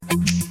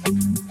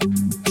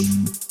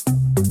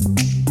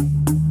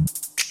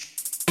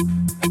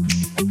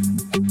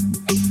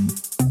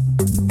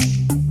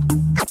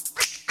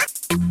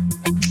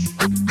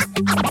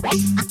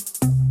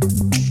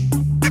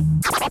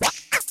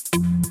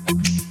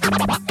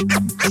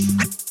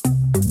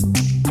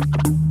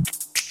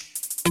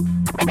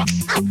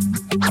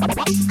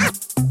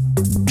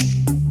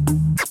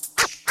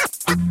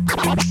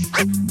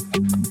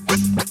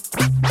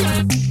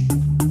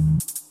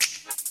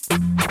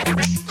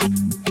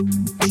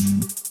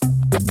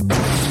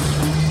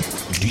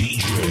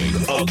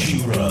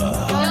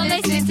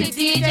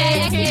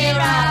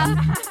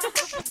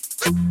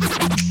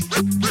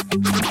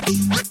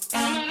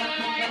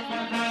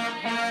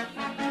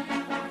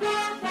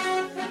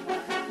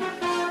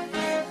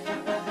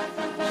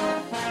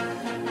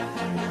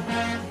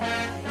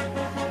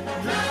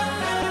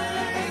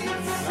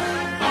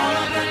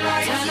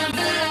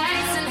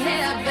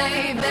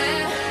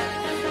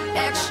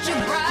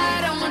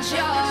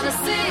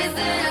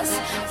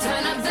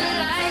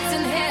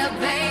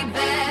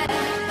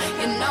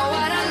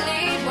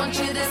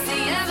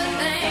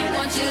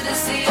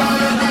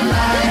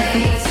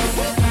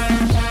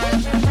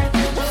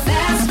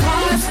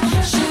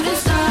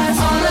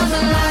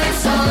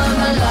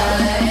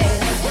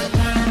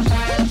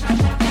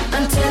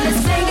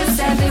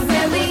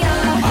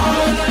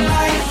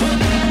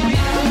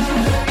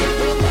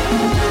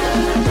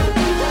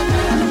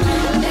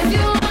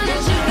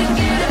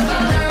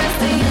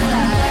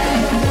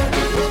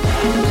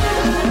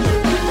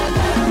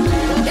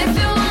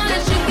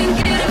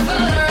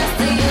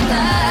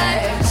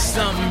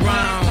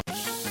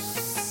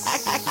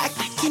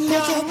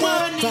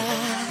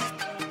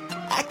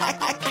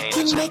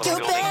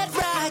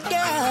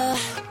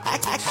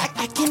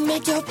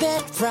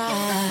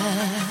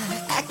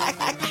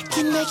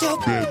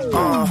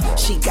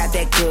She got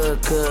that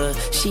good.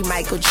 She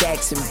Michael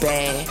Jackson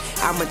bad.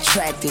 I'm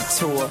attracted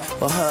to her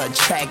for her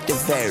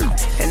attractive hair.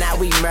 And now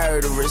we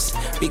murderers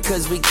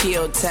because we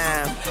kill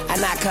time. I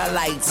knock her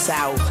lights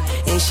out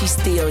and she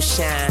still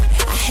shine.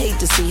 I hate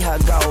to see her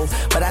go,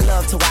 but I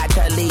love to watch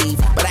her leave.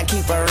 But I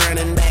keep her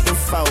running back and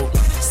forth.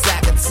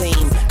 Soccer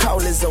team,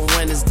 cold as a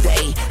winter's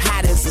day,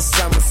 hot as a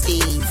summer's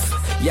eve.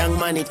 Young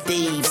money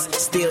thieves,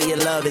 steal your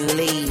love and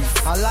leave.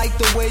 I like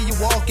the way you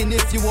walking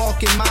if you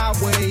walking my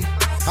way.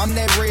 I'm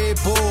that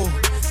Red Bull,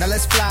 now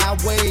let's fly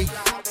away.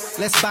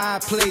 Let's buy a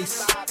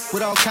place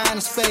with all kind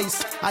of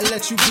space. I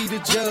let you be the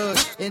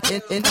judge,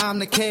 and I'm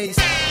the case.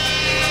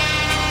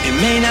 It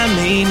may not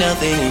mean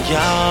nothing to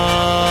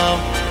y'all,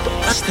 but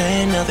I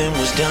stand nothing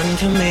was done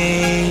for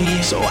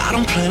me. So I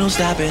don't plan on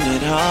stopping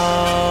at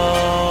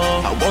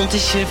all. I want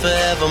this shit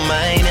forever,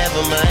 mine,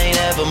 ever mine,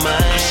 ever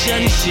mine. I'm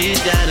shutting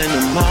shit down in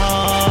the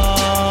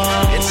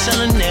mall and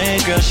telling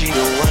that girl she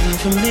the one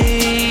for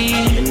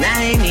me. And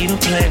I ain't even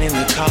planning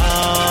the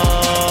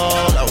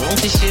call. I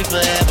want this shit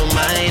forever,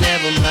 mine,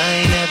 ever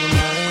mine, ever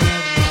mine.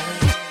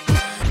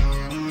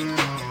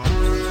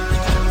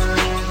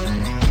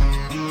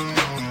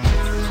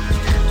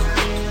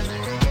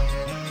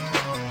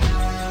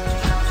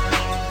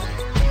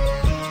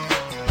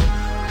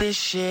 This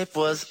shit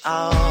was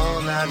all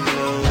I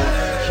knew,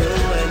 you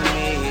and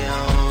me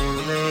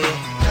only.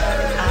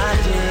 I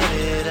did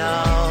it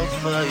all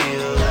for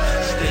you,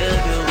 still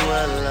you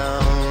were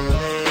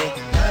lonely.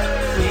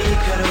 We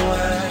could've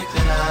worked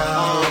it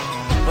out,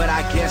 but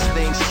I guess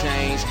things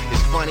change.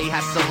 It's funny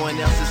how someone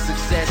else's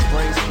success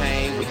brings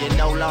pain. When you're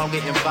no longer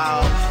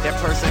involved, that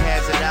person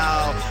has it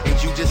all, and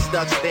you just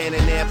stuck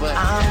standing there. But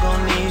I'm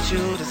gonna need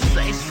you to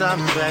say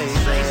something, baby.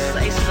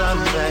 Say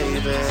something,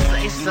 baby.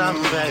 Say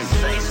something, baby.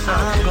 Say something.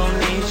 I'm gonna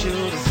need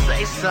you to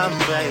say something,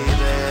 baby.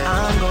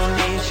 I'm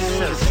gonna need you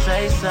to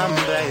say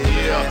something, baby.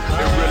 Yeah,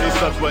 it really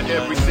sucks, but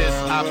ever since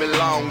I've been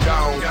long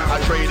gone,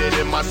 I traded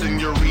in my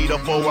senorita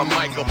for a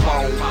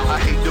microphone. I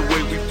hate the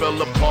way we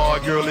fell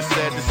apart, girl, it's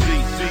sad to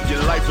see.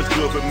 Your life is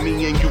good, but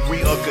me and you,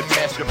 we a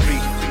catastrophe.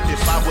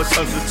 If I was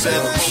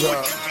unsuccessful, would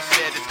you be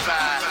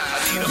satisfied? I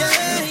need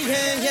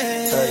a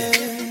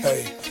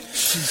Hey,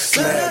 she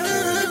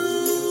snapping.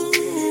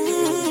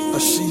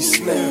 She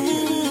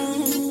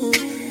snapping.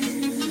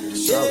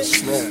 So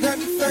snapping. Snap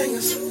your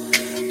fingers,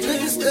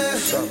 please step.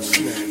 So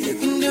snapping. You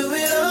can do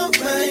it all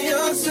by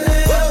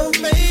yourself. Oh,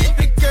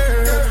 baby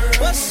girl,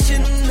 what's your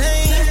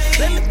name?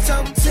 Let me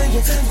talk to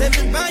you, let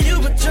me buy you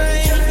a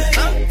drink.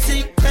 I'm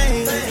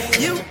T-Pain,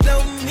 you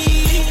know me.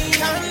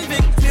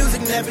 Convict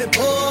music, never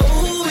boy.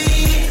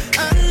 I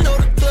know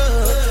the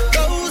club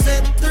goes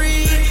at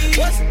 3.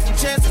 What's the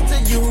chances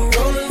of you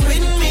rolling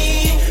with me?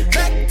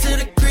 Back to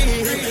the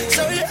crib,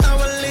 show you how I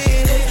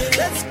live.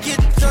 Let's get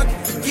drunk,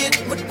 forget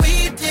what we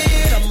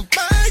did. I'ma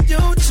buy you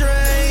a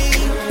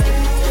train.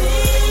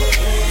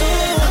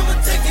 Oh, I'ma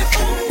take you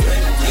home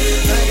with me.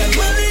 I got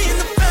money in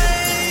the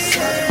bank.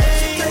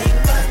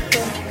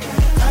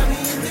 I be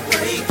in the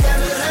great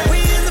Cadillac. We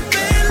in the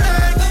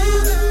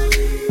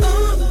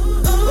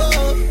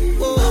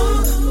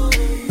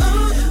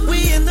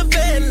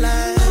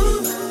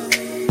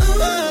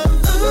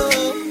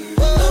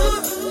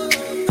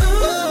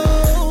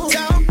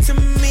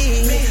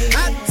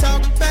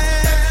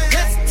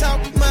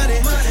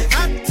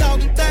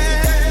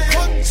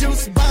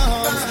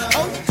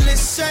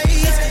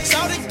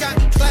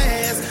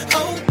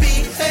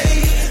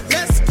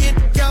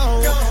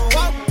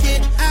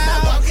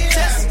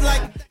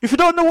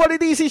don't know what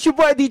it is, it's your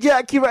boy DJ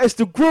Akira. It's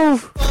the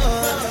groove.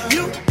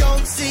 You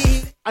don't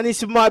see. And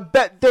it's my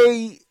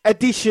birthday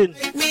edition.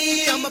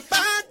 Me, I'ma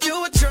buy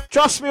you a drink.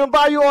 Trust me, I'll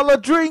buy you all a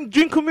drink.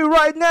 Drink with me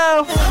right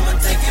now.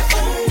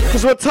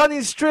 Because we're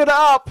turning straight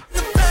up.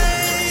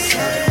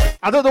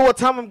 I don't know what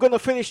time I'm going to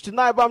finish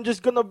tonight, but I'm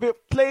just going to be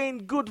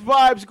playing good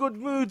vibes, good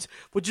moods.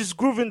 We're just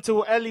grooving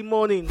till early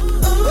morning. We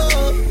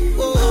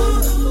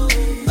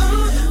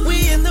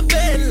in the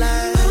bed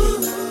line.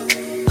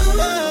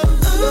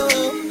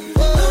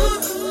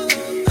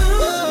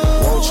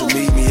 Won't you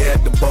meet me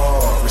at the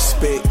bar?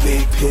 Respect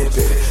big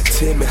pimpin'.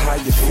 Tell me how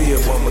you feel,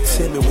 mama.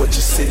 Tell me what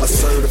you see. A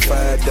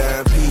certified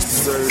dime piece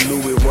deserve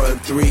Louis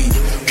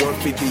 1-3.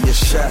 150 a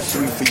shot,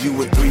 3 for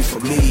you and 3 for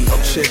me.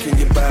 I'm checking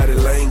your body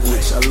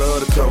language. I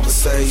love the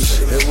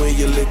conversation. And when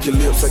you lick your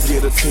lips, I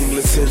get a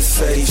tingling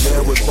sensation.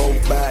 Now we're both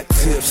back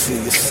tipsy.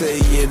 You say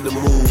you're in the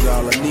mood.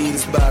 All I need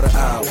is about an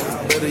hour.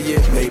 Better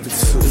yet, maybe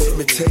 2. Let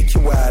me take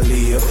you where I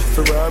live.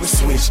 Ferrari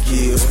switch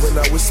gears. When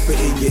I whisper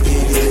in your ear,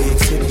 you lay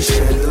to the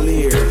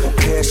chandelier.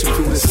 Passion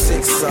through the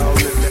 6 all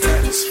in the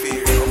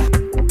atmosphere.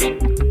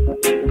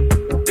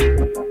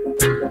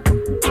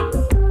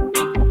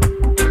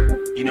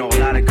 You know, a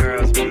lot of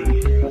girls be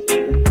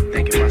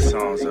thinking my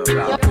songs are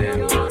about them.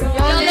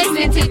 You're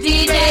listening to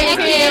DJ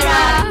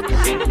Akira.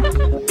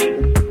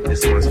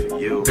 This one's for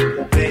you.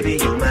 Baby,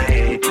 you my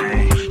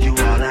everything. You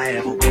all I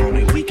ever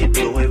wanted. We can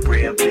do it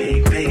real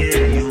big. Bigger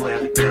than you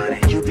ever done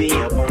it. You be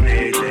up on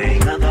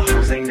everything. Other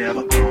hoes ain't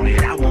never grown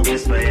it. I want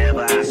this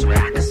forever. I swear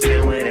I can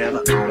spend whatever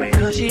on it.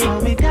 Cause she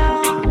hold me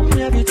down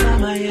every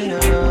time I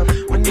hit her up.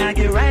 When I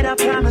get right, I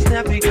promise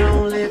that we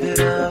gon' live it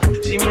up.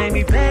 She made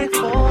me beg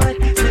for it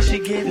till she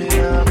give it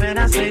up. And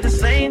I say the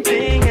same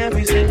thing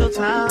every single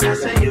time. I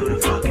say you the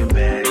fucking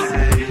best.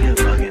 You the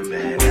fucking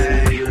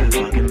best. You the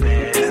fucking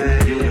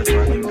best. You the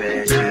fucking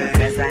best.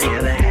 Best I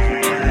ever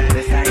had.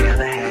 Best I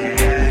ever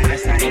had.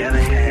 Best I ever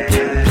had.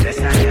 Best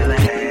I ever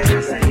had.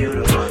 I say you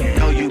the fucking.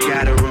 Know you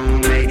got a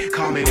roommate.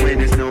 Call me when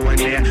there's no one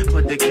there.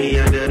 Put the key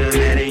under the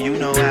mat and you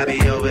know I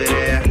be over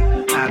there.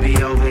 I be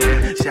over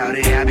there. Shout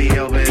it, I be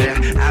over there.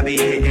 I be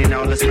hitting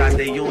all the spots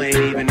that you ain't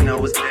even know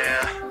was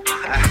there.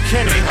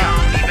 Kenny, I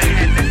don't even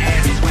have to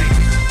ask wait.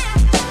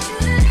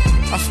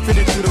 I spit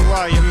it through the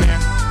wire, man.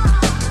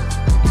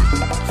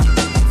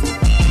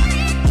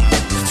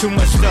 There's too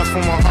much stuff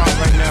on my heart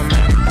right now,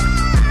 man.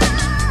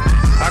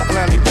 I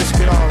gladly risk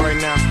it all right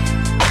now.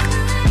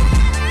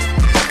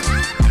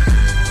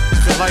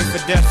 It's a life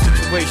or death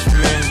situation,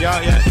 man.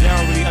 Y'all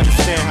don't really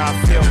understand how I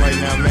feel right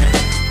now, man.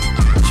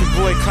 It's your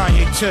boy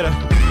Kanye Chitter.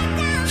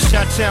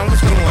 Shot-town,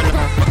 what's going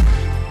on?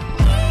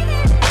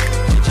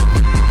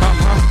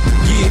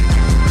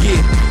 Yeah,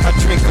 I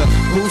drink a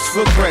boost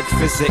for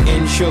breakfast, an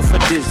intro for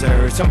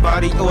dessert.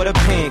 Somebody order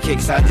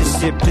pancakes, I just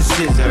sip the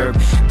scissor.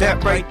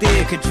 That right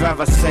there could drive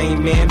a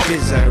sane man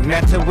berserk.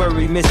 Not to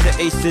worry, Mr.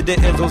 Ace to the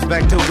Izzles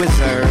back to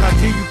Wizard. How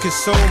do you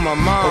console my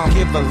mom or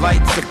give her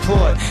light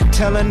support?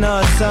 Telling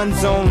her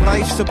son's on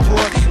life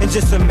support. And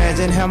just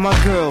imagine how my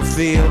girl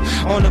feel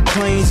on the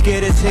plane,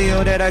 scared as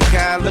hell that a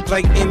guy looked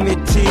like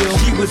Emmett Till.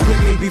 She was with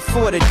me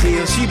before the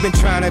deal, she been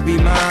trying to be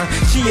mine.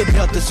 She a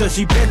Delta, so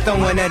she been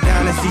throwing that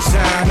dynasty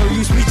sign. No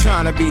use me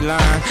trying to be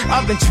lying,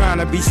 I've been trying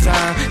to be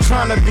signed.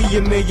 Trying to be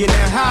a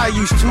millionaire, how I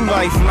used 2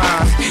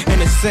 lifelines. In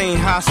the same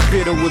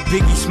hospital where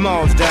Biggie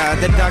Smalls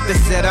died. The doctor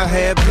said I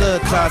had blood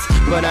clots,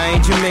 but I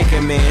ain't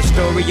Jamaican, man.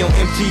 Story on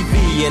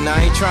MTV, and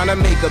I ain't trying to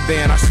make a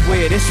band. I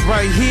swear this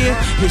right here,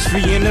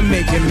 history in the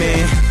making,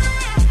 man.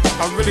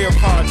 I really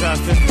apologize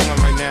to everyone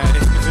right now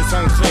if it's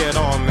unclear at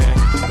all, man.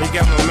 They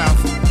got my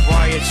mouth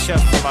wired shut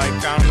for like,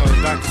 I don't know,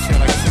 the doctor said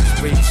like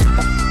 6 weeks.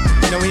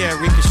 You know, we had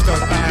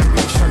reconstructive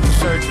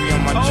surgery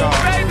on my jaw.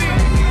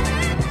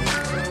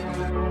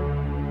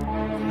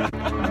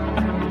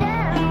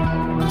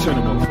 Turn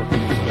them over.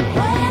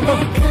 When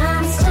it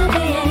comes to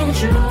being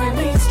true, and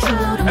it's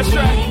true to That's me.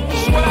 right.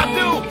 That's what I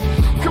do.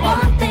 Come on.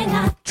 One thing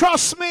I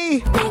Trust me.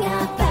 think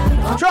I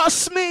found.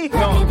 Trust me.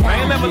 No, I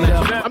ain't never let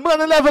you down. I'm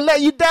gonna never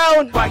let you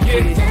down. I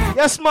get it.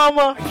 Yes,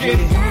 mama. Get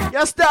it.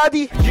 Yes,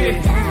 daddy.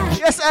 Yeah.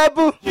 Yes,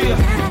 Abu.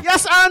 Yeah.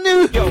 Yes,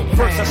 Anu. Yo,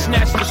 first I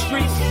snatched the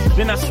streets,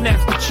 then I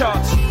snatched the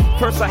charts.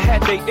 First I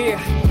had their ear,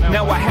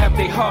 now I have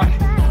their heart.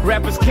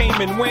 Rappers came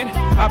and went,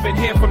 I've been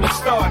here from the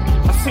start.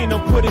 I seen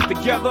them put it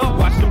together,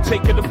 watched them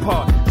take it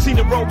apart. Seen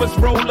the rovers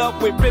roll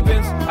up with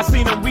ribbons. I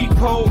seen them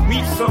repo,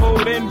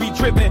 resold, and be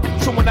driven.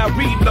 So when I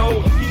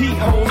reload, heat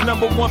holds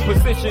 #1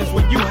 positions.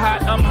 When you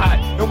hot, I'm hot.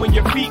 And when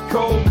your feet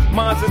cold,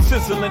 mine's are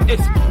sizzling.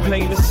 It's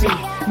plain to see.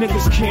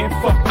 Niggas can't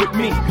fuck with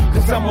me,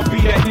 cause I'ma be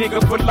that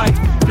nigga for life.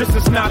 This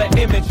is not an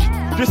image,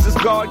 this is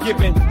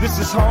God-given. This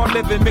is hard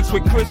living mixed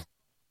with Chris.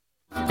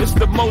 It's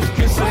the most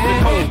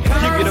consistent home.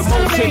 Give you the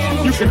most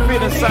hits. You can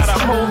fit inside a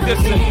home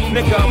distance.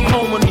 Nigga, I'm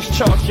home on these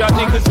charts. Y'all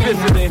niggas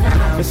visiting.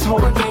 It's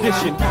home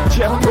edition.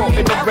 Jeff brought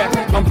in the rap.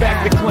 I'm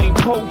back to claim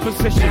pole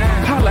position.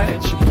 Holla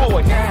at your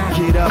boy.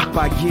 Get up,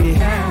 I get.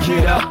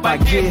 Get up, I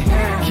get.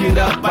 Get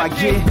up, I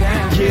get.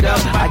 Get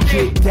up, I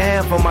get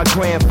down for my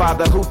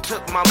grandfather who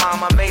took my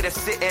mama, made her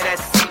sit in that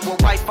seat where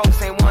white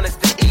folks ain't want us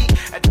to eat.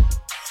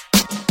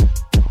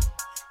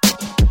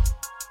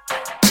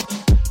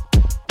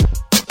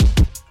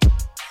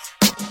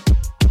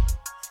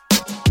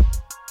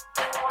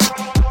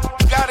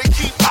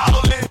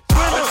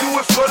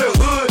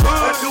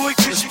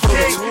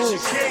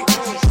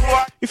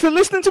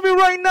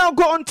 right now.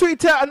 Go on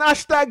Twitter and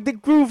hashtag the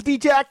Groove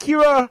DJ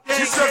Akira.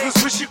 You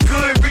suckers wish you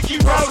could. Ricky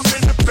Ross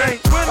in the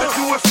bank. I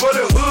do it for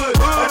the hood.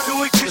 I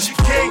do it cause you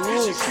can't.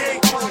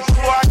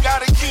 Boy, I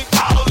gotta keep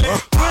howling.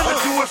 I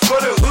do it for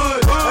the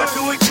hood. I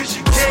do it cause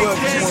you can't.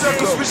 You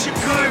suckers wish you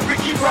could.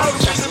 Ricky Ross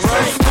in the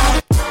bank.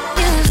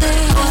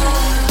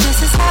 This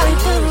is how we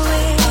do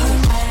it.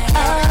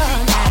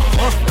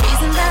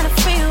 Reason down the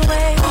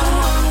freeway.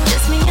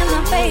 Just me and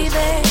my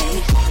baby.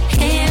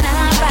 And I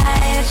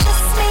ride.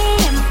 Just me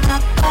and my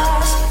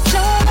boss.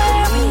 No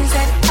worries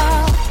at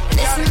all.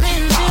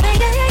 Listening to the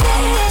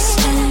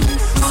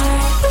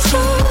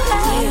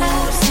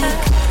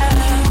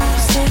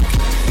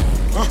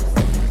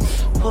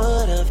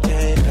Would have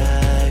came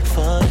back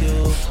for you.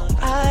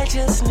 I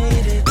just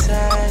needed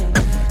time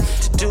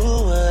to do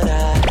what I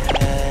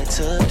had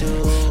to do.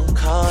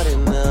 Caught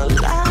in the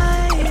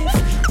life,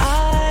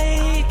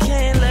 I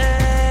can't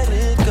let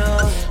it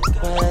go.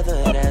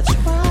 Whether that's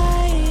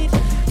right,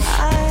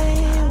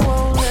 I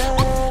won't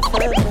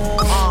ever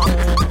know.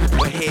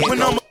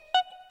 When I'm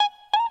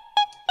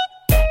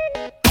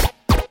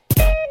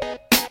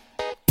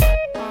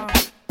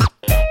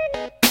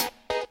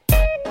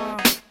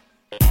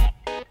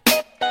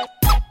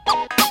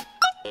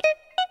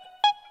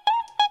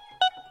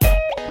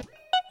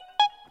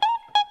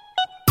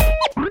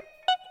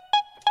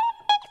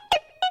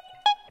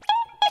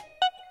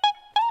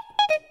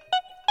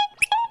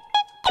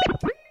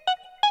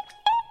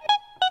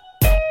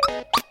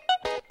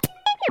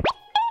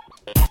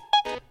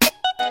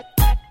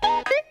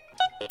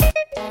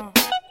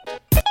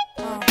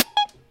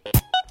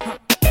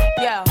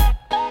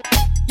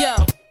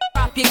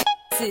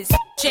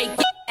shake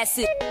your ass,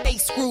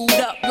 face screwed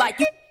up like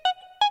you.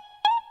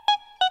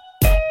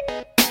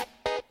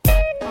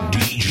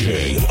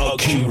 DJ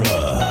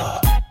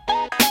Akira.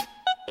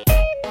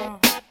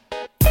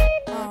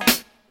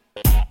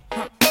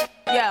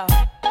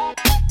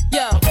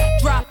 Yo,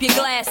 drop your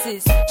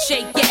glasses,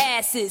 shake your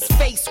asses,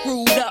 face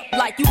screwed up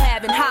like you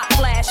having hot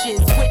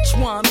flashes.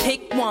 Which one?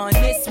 Pick one.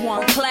 This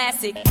one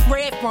classic.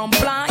 Red from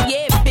blind,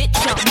 yeah, bitch,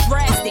 I'm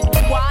drastic.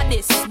 Why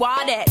this?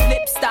 Why that?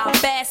 Lip stop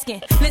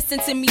asking. Listen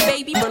to me,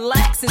 baby,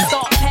 relax and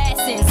start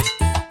passing.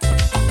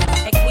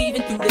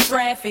 Weaving through the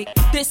traffic.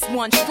 This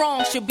one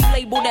strong should be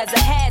labeled as a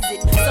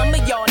hazard. Some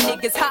of y'all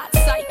niggas hot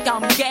psych,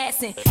 I'm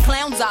gassing.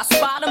 Clowns, I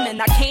spot them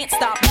and I can't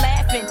stop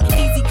laughing.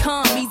 Easy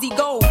come, easy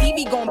go,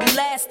 Evie gon' be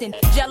lasting.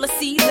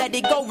 Jealousy, let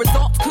it go,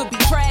 results could be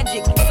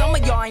tragic. Some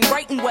of y'all ain't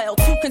writing well,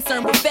 too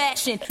concerned with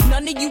fashion.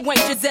 None of you ain't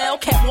Giselle,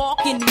 can't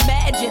walk and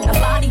imagine. A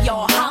lot of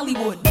y'all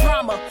Hollywood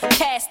drama,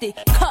 cast it.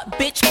 Cut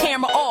bitch,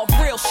 camera off,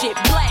 real shit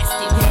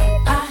blasted.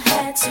 I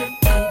had to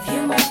give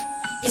you more.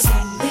 It's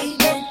only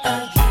been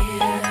a year.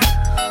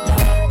 Now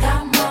I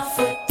got my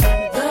foot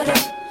through the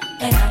door,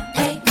 and I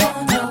ain't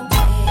going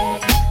nowhere.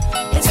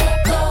 It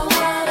took a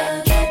while to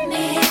get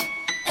me,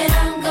 and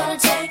I'm gonna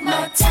take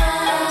my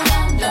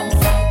time. Don't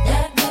fight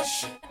that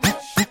bullshit.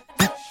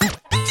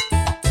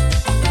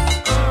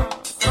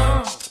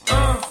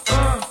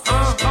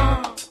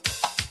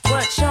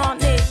 What y'all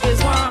niggas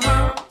want,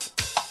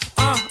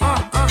 huh?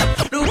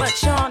 Do what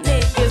y'all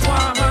niggas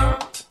want, huh?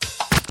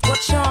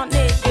 What y'all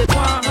niggas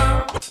want,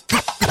 huh?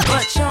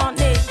 What y'all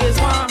niggas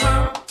want, huh?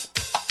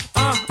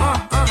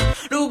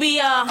 Do be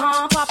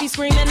Poppy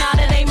screaming out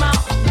of they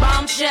mouth.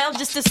 Bombshell,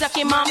 just a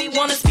second, mommy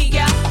wanna speak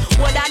out.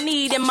 What I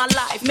need in my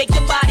life, make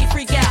the body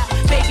freak out.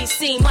 Baby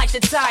seem like the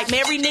type,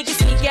 marry niggas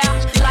sneak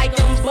out. Like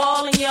I'm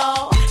ballin',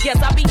 y'all.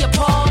 Yes, I be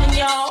appallin',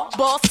 y'all.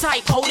 Boss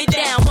type, hold it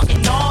down,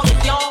 wantin' all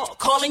of y'all.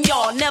 Calling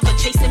y'all, never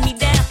chasing me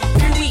down.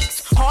 3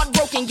 weeks,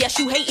 heartbroken, yes,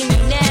 you hating me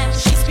now.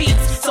 She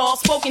speaks,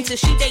 soft spoken till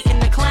she dating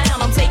the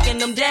clown. I'm taking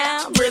them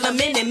down, reel them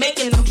in and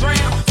making them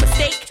drown.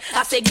 Mistake,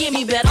 I said give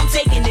me bet, I'm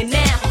taking it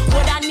now.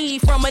 What I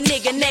need from a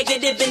nigga,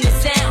 negative in the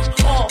sound.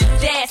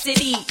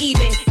 Audacity,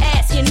 even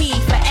asking me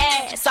for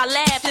ass. I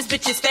laugh, this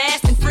bitch is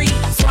fast and free.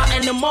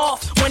 Swatting them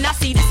off when I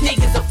see this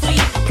nigga's a flea.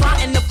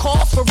 Plotting the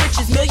calls for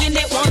riches,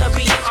 millionaire wanna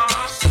be.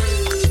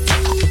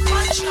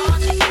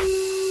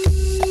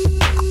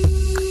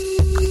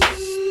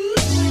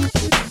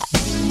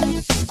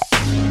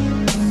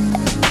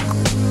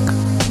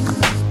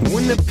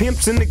 When the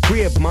pimp's in the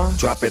crib, ma,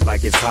 drop it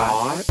like it's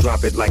hot.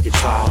 Drop it like it's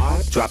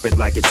hot. Drop it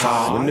like it's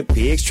hot. When the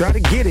pigs try to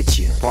get at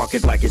you, park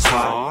it like it's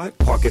hot.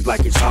 Park it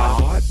like it's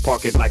hot.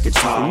 Park it like it's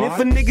hot. And if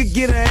a nigga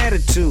get an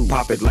attitude,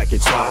 pop it like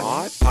it's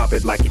hot. Pop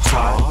it like it's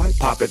hot.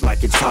 Pop it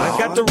like it's hot. I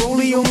got the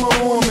rollie on my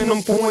arm and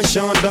I'm pouring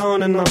Sean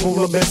down and I'm all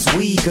the best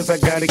weed cause I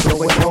got it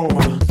going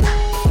on.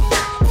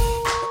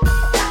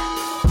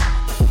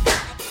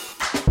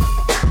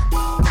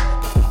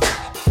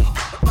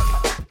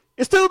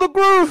 It's still the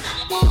groove.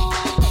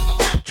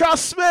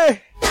 Trust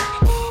me.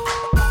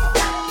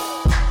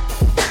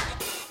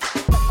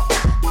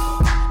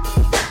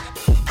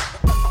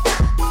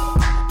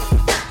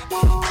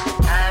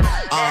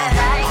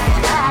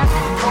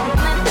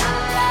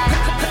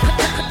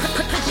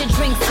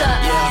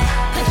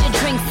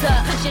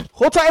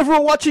 Hold tight,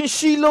 everyone watching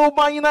Shiloh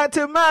Man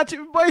United match.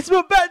 It's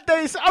my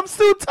birthday, so I'm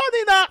still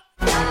turning up.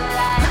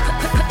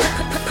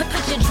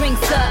 Put your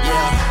drinks up.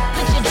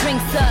 Put your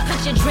drinks up,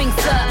 put your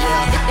drinks up.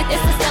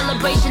 It's a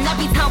celebration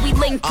every time we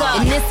link up.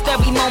 In this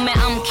very moment,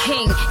 I'm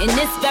king. In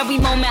this very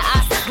moment,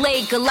 I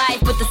slay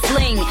Goliath with a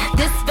sling.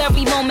 This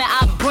very moment,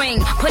 I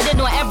put it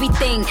on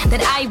everything.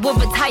 That I will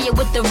retire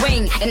with the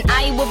ring, and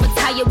I will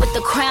retire with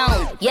the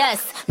crown. Yes,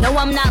 no,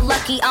 I'm not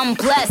lucky, I'm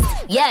blessed.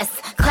 Yes,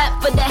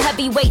 clap for the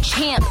heavyweight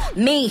champ,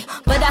 me.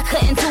 But I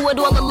couldn't do it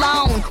all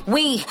alone.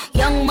 We,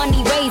 Young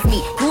Money raised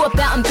me. Grew up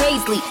out in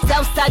Paisley,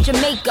 Southside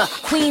Jamaica,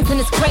 Queens, and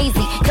it's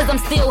crazy. Cause I'm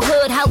still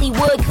hood,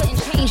 Hollywood couldn't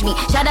change me.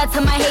 Shout out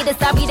to my haters,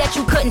 sorry that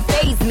you couldn't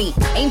faze me.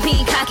 Ain't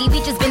being cocky, we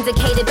just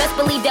vindicated. Best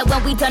believe that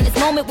when we done this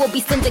moment, we'll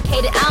be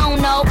syndicated. I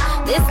don't know,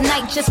 this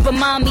night just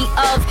remind me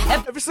of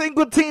every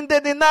single team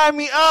that deny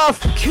me of.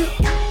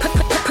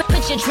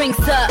 Put your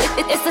drinks up.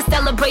 It's a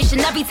celebration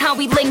every time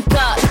we link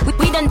up.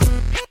 We done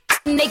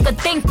make a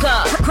think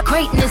up.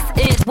 Greatness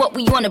is what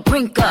we wanna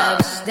bring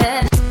up.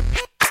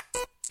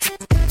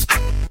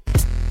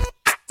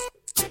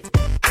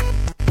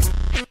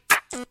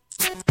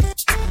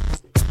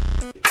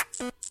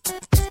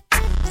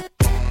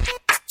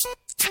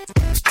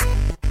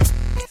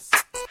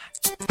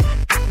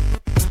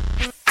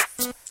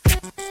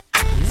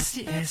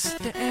 S,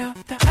 the L,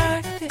 the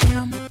I, the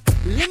M.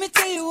 Let me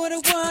tell you what I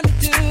wanna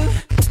do.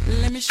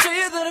 Let me show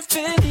you that I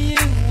feel you.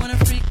 Wanna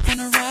freak,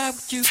 wanna ride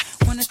with you.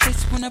 Wanna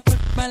taste when I put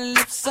my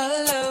lips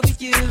all over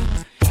you.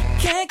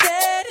 Can't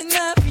get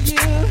enough of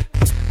you.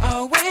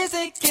 Always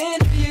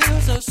thinking of you.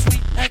 So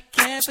sweet, I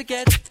can't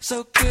forget.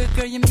 So good,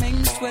 girl, you make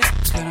me sweat.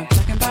 What I'm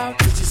talking about,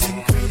 bitches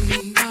and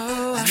cream.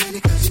 Oh, I hate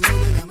it cause you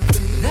know that I'm a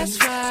queen. That's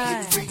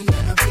right.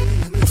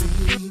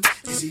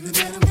 It's even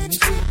better when it's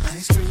with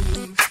ice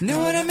cream. Know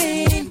what I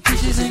mean?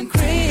 Peaches and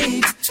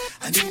cream.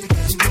 I need it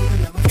cause you know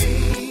that I'm a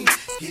fiend.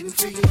 Getting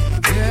freaky.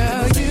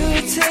 Girl,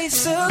 you taste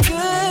so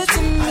good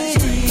to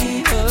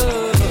me. Oh,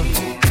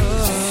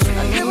 oh.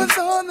 I never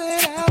thought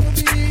that I would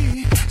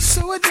be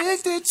so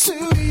addicted to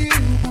you.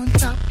 On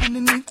top,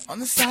 underneath, on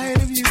the side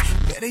of you.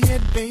 Better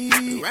yet,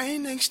 baby, right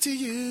next to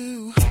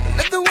you.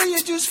 Love the way you're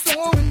just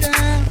flowing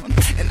down.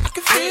 And I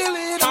can feel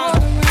it all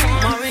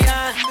around.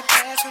 Marianne,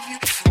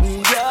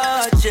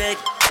 your check.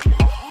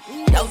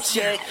 Yo,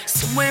 check.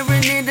 Somewhere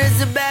in there,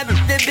 there's a bad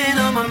bitch that been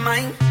on my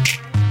mind.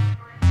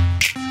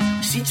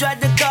 She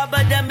tried to call,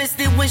 but I missed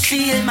it when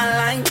she hit my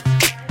line.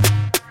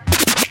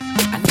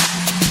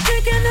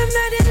 Thinking I'm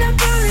not in that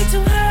body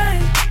too high.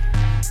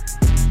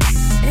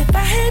 If I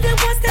hit it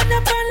once, then I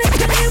probably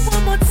can hit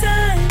one more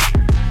time.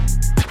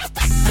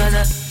 Cause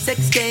a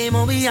sex game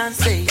on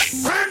Beyonce.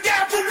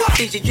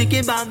 Is she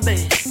drinking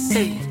Bombay?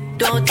 Hey,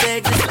 don't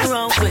take this the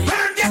wrong way.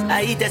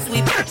 I eat that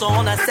sweet potato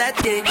on a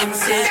Saturday and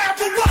say,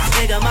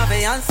 nigga, my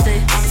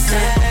fiance. I'm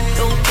saying,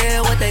 don't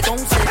care what they gon'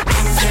 say.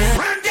 I'm saying,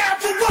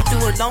 do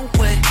a long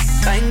way.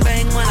 Bang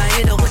bang when I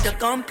hit her with the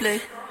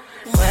gunplay.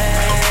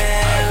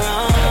 Where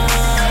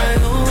are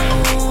you?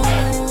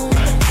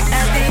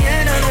 At the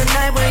end of the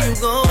night, where you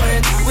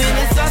going? When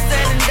it's all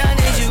said and done,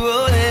 is you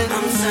rolling?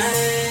 I'm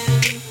saying,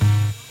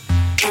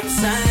 I'm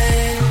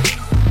saying,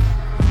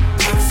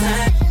 I'm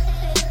saying.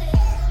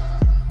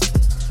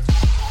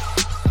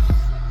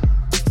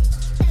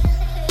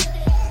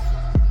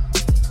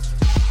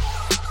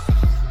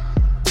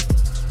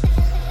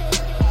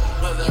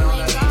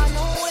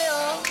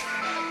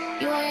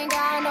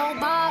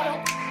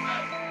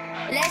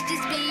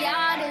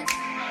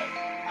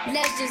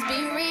 Let's just be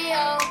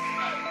real.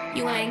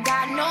 You ain't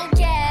got no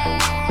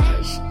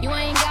cash. You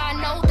ain't got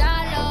no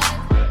dollar.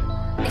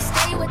 They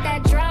stay with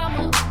that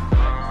drama.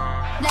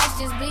 Let's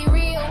just be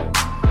real.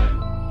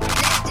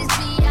 Let's just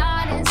be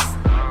honest.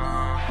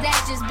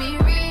 Let's just be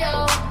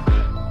real.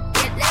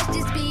 Yeah, let's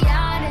just be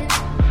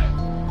honest.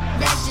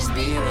 Let's just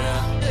be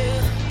real.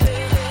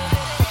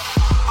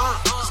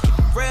 Just keep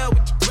it real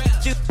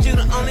with you. You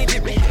the only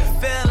different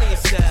feeling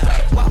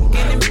yourself. Walk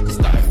in and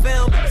start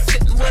filming.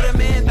 Sitting with a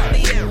man, thought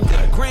he had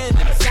a grand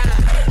in the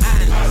time.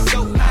 I'm so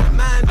out of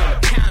mind on the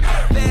counter.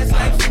 Fast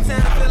life,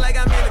 sometimes I feel like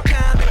I'm in a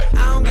condo. I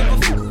don't give a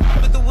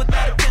fuck with or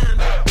without a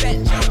condo. That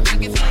joke, I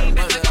can flame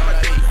back like I'm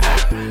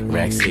a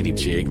Rack City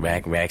chick,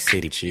 rack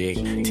city chick.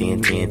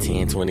 10,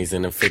 20s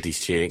and the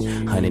 50s chick.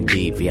 100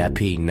 deep,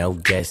 VIP, no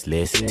guest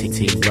list.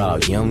 TT Raw,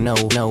 you don't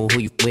know who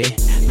you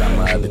with. Got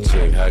my other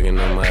chick, hugging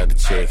on my other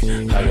chick.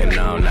 Hugging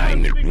all night,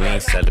 we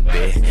ain't sell a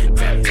bit.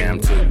 Damn,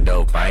 too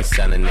dope, I ain't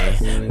selling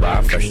it.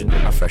 Bar fresher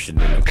than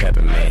I'm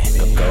peppermint.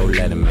 Go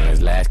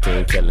Letterman's last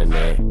king killing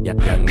it.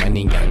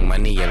 Young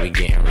money, yeah, we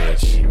getting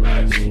rich.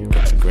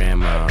 Get your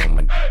grandma on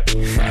my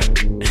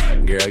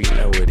girl, you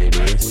know what it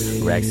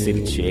is. Rack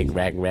City chick,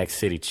 rack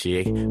city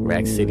chick.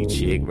 Rack City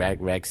chick,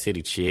 rack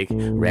city chick.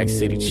 Rack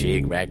City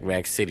chick,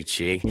 rack city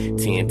chick. 10,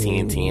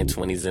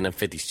 20s and the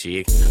 50s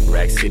chick.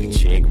 Rack City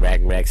chick,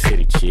 rack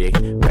city chick.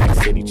 Rack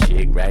City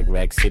chick,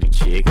 rack city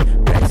chick.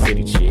 Rack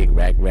City chick,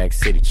 rack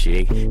city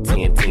chick. 10,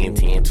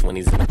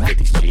 20s and the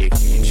 50s chick.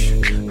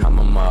 I'm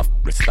a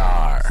motherfucking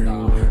star.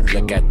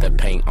 Look at the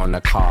paint on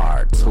the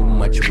car. Too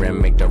much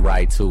rim, make the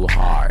ride too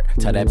hard.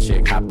 Tell that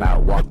chick, hop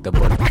out, walk the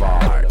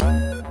boulevard.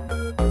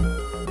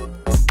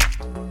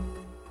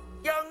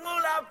 Young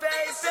Moolah,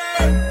 baby.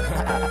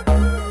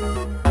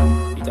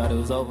 You thought it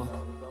was was over.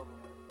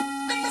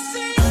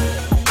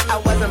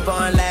 I wasn't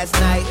born last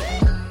night.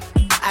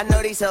 I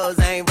know these hoes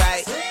ain't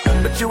right.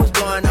 But you was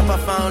blowing up her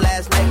phone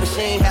last night. But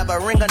she ain't have a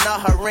ring or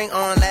not her ring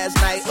on last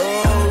night.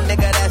 Ooh,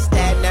 nigga, that's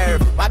that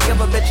nerve. Why give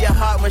a bitch your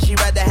heart when she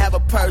rather have a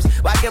purse?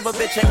 Why give a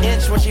bitch an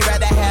inch when she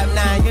rather have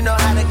 9? You know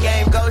how the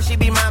game goes, she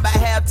be mine by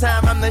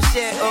halftime. I'm the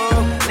shit,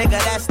 ooh, nigga,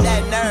 that's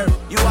that nerve.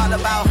 You all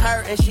about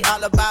her and she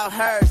all about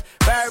hers.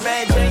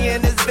 Birdman Jr.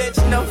 and this bitch,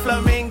 no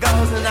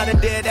flamingos. And I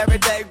done did every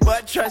day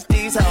but trust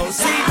these hoes.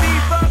 See me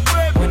fuck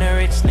with. When a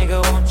rich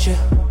nigga wants you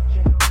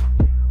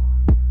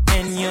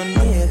and your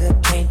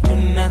nigga can't do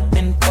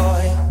nothing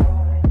for you.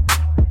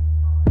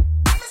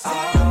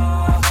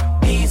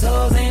 These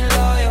hoes ain't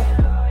loyal.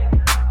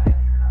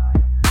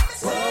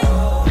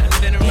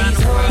 I've been around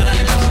the world,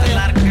 I know a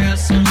lot of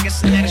girls, so I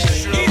guess that is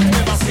true. If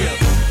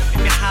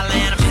you holler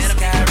at them, hit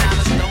them,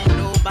 don't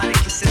nobody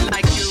kiss it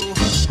like you.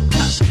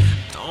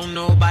 Don't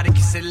nobody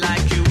kiss it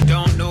like you.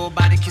 Don't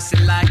nobody kiss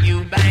it like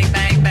you. Bang,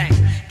 bang, bang.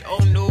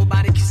 Don't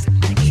nobody kiss it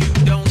like you.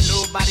 Don't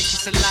nobody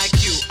kiss it like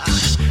you.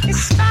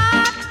 It's 5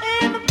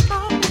 in the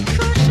morning,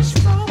 cause she's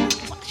rolling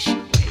while she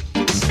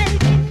making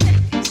steady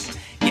days.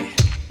 Yeah.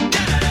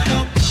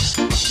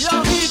 Yo,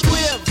 heat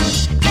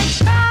whips. It's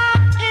 5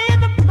 in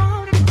the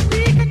morning,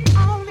 we can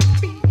only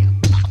be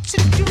about to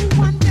do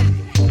one day.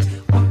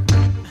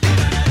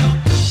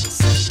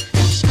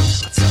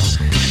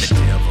 The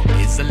devil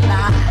is a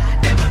lie.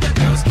 Them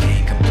girls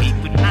can't compete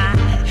with mine.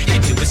 You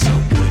do it so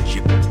good,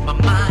 you put my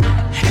mind.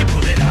 You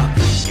pull it out,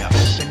 you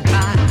open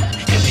mind.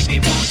 You make me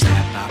want to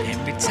tap out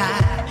every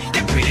time.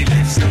 That pretty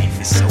left sleeve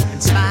is so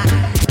inspired.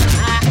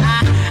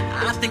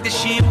 I think that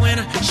she a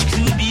winner. She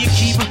could be a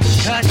keeper.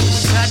 Cause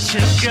she's such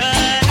a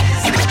good.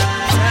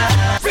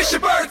 If it's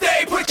your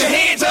birthday, put your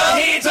hands up.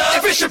 Hands up.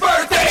 If it's your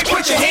birthday,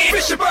 put your hands. If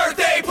it's your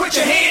birthday, put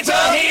your hands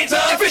up. Hands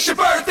up. If it's your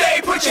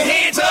birthday, put your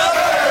hands up.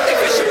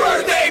 If it's your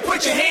birthday,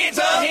 put your hands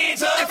up.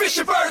 Hands up. If it's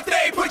your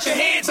birthday, put your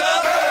hands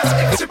up.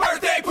 If it's your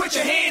birthday, put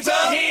your hands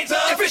up. Hands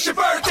up. If it's your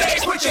birthday,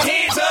 put your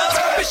hands up.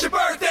 If it's your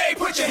birthday,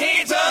 put your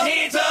hands up.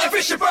 Hands up. If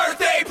it's your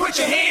birthday, put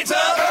your hands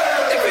up.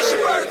 If it's your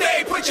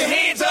birthday, put your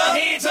hands up.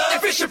 Hands up.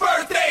 If it's your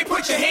birthday,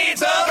 put your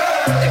hands up.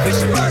 If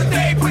it's your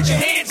birthday, put your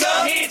hands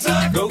up. Hands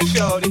up. Go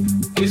shorty,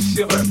 it's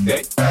your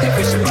birthday. If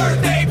it's your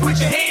birthday, put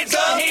your hands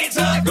up. Hands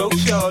up. Go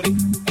shorty,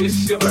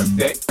 it's your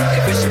birthday.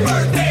 If it's your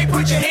birthday,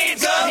 put your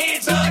hands up.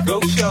 Hands up.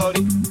 Go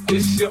shorty,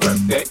 it's your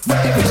birthday. If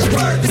it's your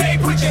birthday,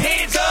 put your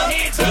hands up.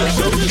 Hands up.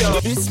 Go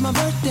shorty. It's my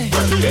birthday.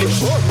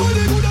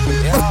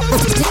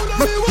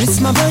 It's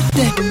my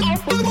birthday.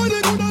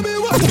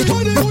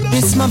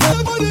 It's my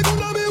birthday.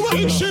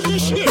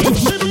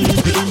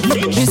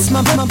 It's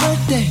my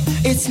birthday.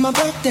 It's my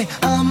birthday.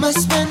 I'ma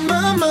spend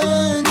my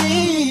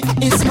money.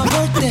 It's my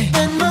birthday.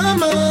 Spend my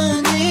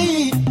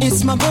money.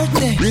 It's my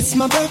birthday. It's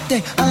my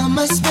birthday.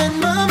 I'ma spend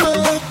my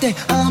birthday.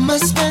 I'ma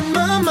spend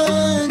my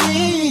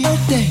money.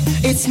 Birthday.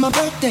 It's my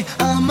birthday.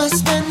 I'ma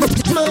spend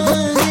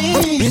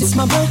money. It's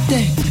my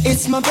birthday.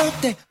 It's my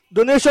birthday.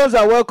 Donations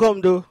are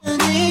welcome, though.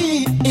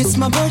 It's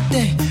my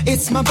birthday.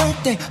 It's my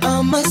birthday.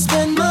 I'ma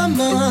spend my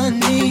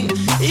money.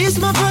 It's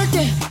my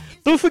birthday.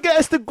 Don't forget,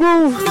 it's the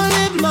groove. I'ma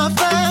live my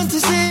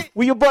fantasy.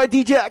 With your boy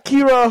DJ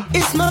Akira.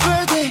 It's my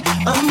birthday.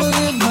 I'ma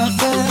live my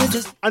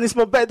fantasy. And it's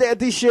my birthday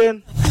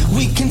edition.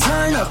 We can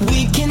turn up.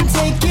 We can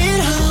take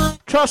it high.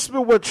 Trust me,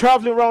 we're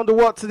traveling around the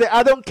world today.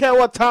 I don't care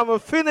what time we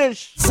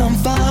finish. Some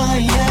fire.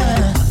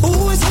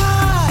 Ooh, it's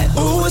hot.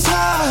 Ooh, it's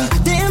hot.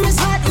 Damn, it's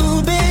hot.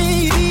 Ooh,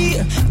 baby.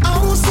 I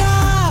won't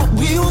stop.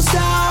 We won't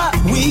stop.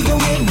 We gon'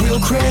 get real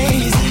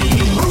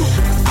crazy.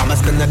 I'ma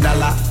spend $1,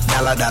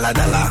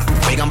 $.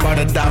 We gon' burn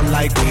it down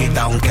like we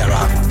don't care.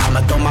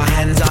 I'ma throw my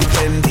hands up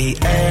in the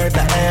air,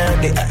 the air,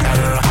 the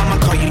air. I'ma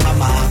call you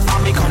mama,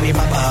 mommy call me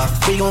papa.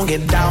 We gon'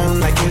 get down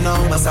like you know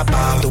what's up.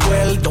 The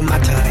world don't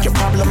matter, your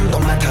problem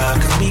don't matter.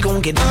 Cause we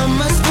gon' get down.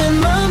 I'ma spend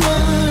my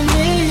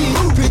money.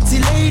 Pretty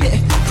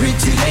lady,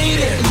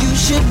 you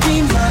should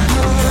be my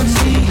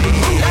honey.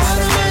 Lord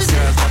of mercy,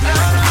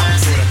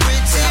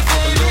 pretty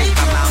baby.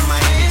 I'm out my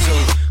hand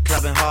too.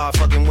 Clubbing hard,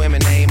 fucking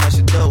women, ain't much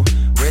to do.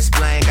 Wrist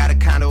playing, got a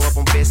condo up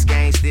on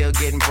Biscayne. Still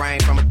getting brain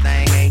from a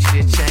thing, ain't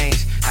shit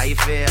changed. How you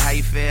feel, how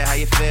you feel, how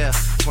you feel?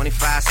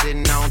 25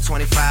 sitting on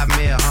 25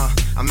 mil,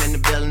 I'm in the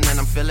building and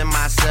I'm feeling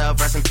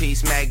myself. Rest in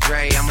peace, Mac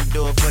Dre, I'ma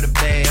do it for the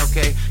bay,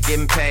 okay?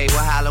 Getting paid,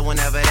 we'll holler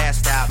whenever that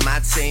stop. My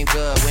team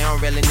good, we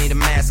don't really need a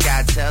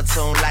mascot. Tell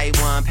Tune Light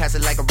One, pass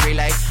it like a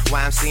relay.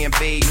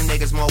 YMCMB, you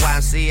niggas more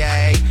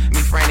YMCA.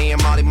 Me, Franny,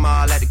 and Molly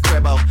Mall at the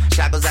cribbo.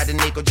 Shot goes out to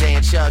Nico J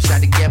and Chubb,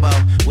 shot to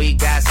Gibbo. We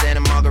got Santa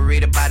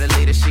Margarita by the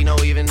leader. She know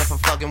even if I'm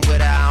fucking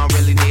with her, I don't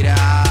really need her.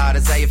 Oh,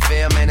 that's how you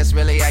feel, man, that's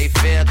really how you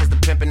feel. Cause the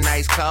pimpin'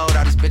 nice cold,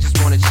 all these bitches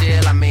wanna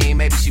chill. I mean,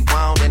 maybe she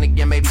won't, then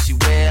again, maybe she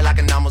will. I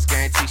can almost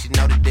guarantee she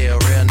know the deal.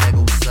 Real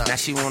nigga, what's up? Now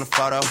she want a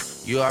photo,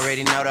 you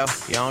already know though.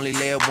 You only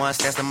live once,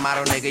 that's the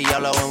motto, nigga.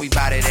 YOLO, and we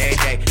bout it every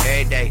day,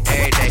 every day,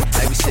 every day.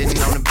 Like we sitting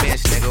on the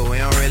bench, nigga, we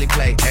don't really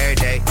play. Every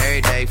day,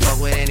 every day. Fuck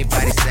what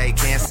anybody say,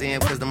 can't see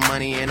him cause the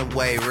money in the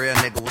way. Real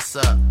nigga, what's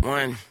up?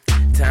 One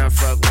time,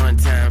 fuck one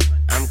time.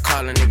 I'm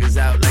calling niggas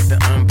out like the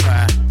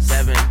umpire.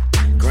 7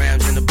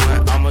 grams in the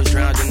blunt.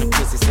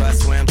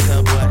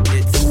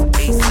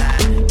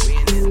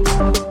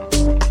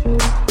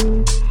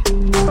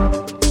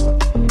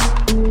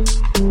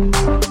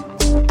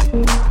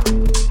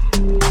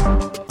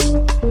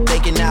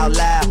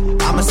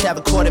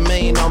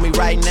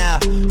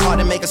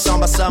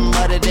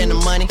 harder than the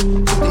money.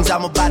 Two things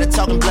I'm about to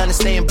talking blunt and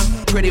staying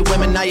pretty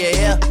women. Are you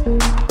here?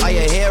 Are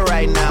you here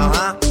right now,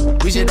 huh?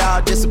 We should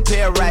all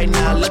disappear right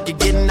now. Look, you're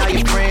getting all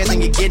your friends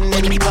and you're getting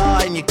in the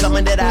car and you're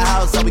coming to the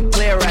house. Are we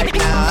clear right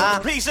now, huh?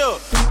 Peace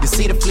up. You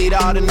see the fleet,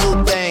 all the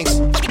new things.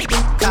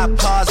 Cop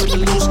cars with the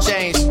loose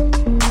change.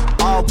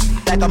 All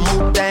like I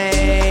move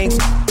things.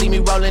 See me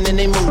rolling and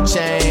they mood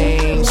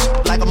change.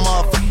 Like a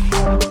motherfucker.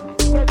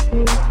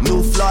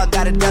 New floor, I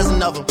got a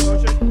dozen of them.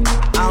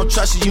 I don't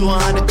trust you, you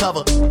are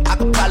undercover. I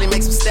could probably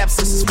make some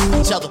stepsisters for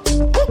each other.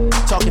 Woo!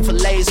 Talking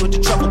fillets with the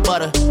truffle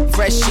butter.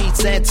 Fresh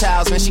sheets and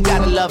towels, man, she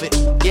gotta love it.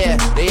 Yeah,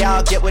 they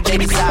all get what they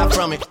desire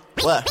from it.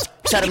 What?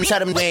 Tell them,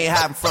 we ain't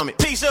hiding from it.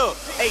 Peace up,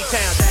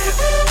 A-Town down.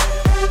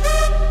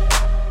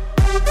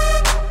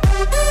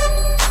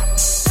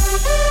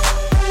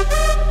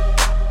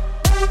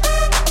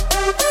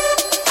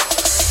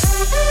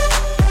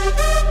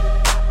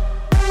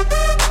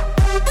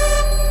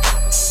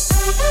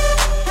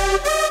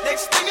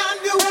 Next thing I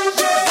knew,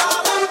 she was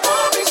all up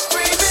on me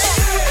screaming.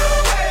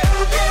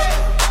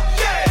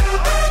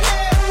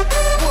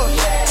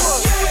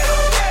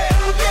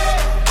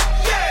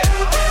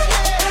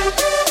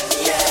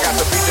 Got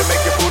the beat to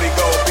make your booty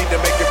go, beat to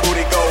make your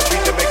booty go,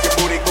 beat to make your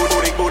booty go,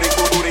 booty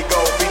go,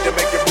 beat to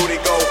make your booty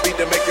go, beat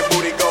to make your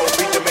booty go,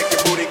 beat to make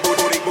your booty go,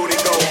 booty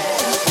go,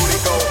 booty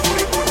go,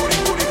 booty go, booty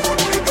go,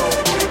 booty go, booty go,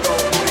 booty go,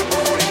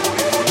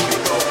 booty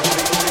go,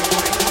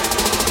 booty go.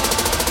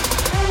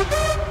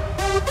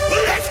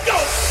 Let's go.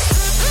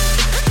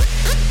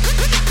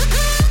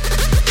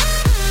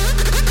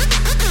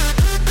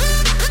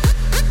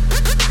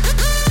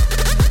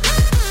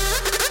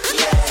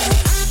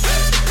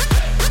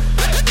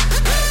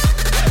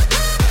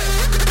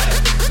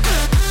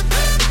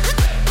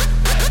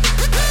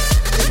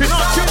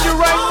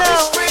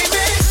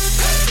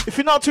 If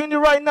you're not tuning in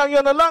right now, you're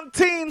on a long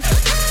team.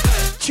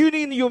 Tune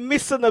in, you're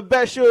missing the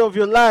best show of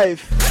your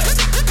life.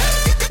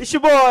 It's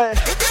your boy.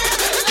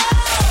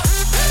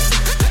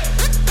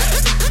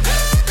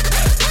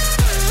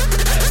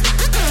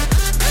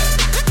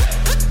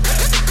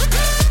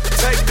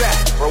 Take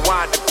that,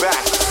 rewind it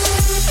back.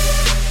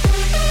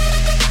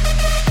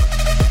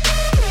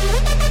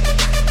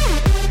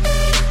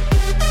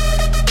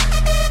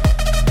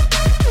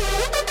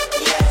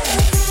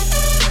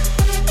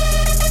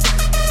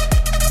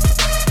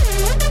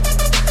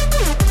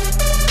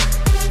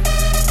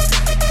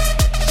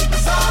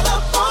 It's all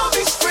up on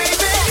me screaming.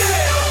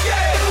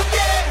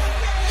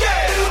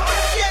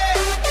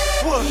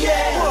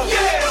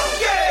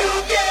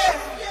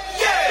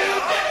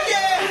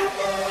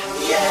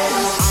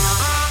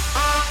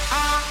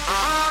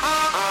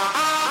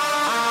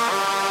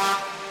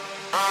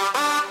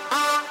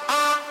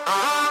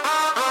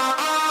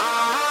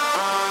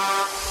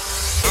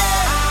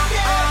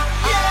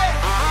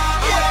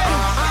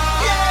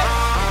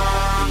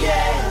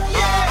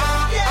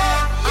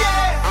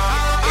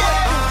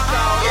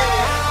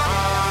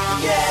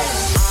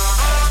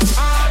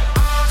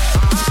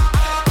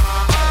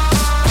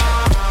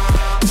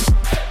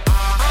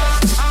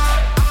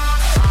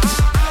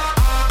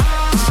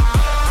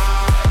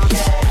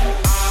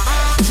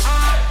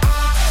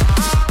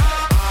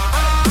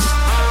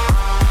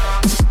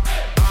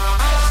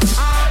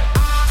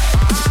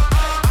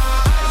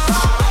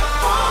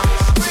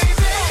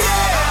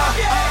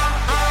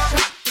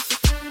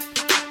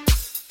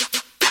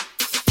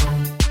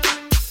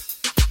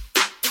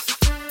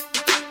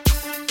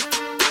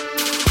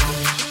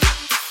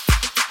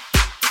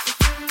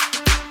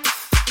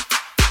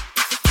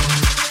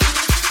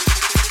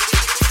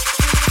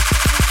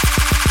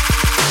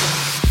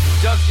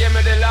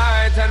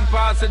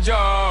 pass the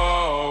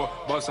Joe.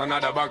 Bust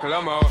another buckle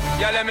of more.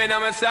 Yeah, let me know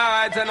my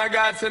sides and I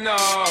got to know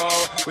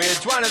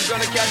which one is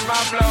gonna catch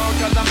my flow.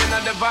 Cause I'm in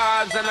the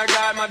vibes and I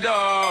got my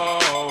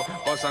dough.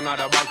 Bust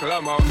another buckle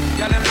of more.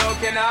 Yeah, them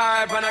looking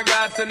hype and I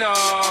got to know.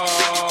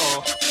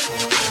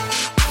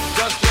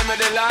 Just give me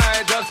the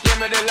light, just give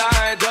me the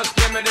light, just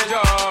give me the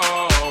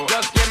Joe.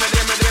 Just give me,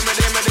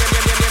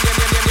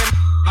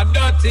 a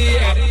dirty.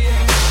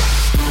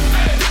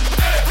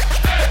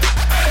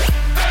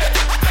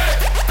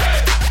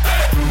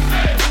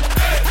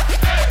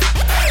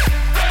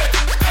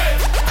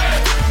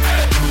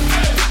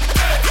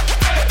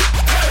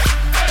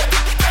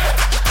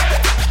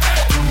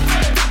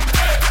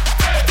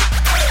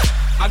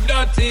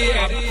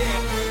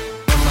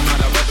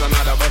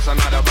 Bust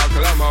another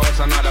buckle of more. Bust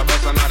another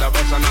buckle of more.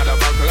 Bust another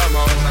buckle of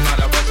more.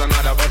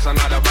 Bust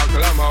another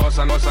buckle of more.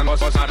 Bust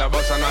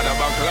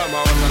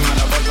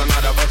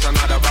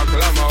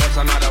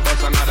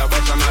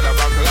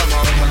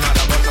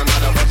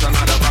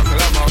another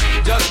buckle of more.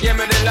 Just give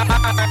me the light.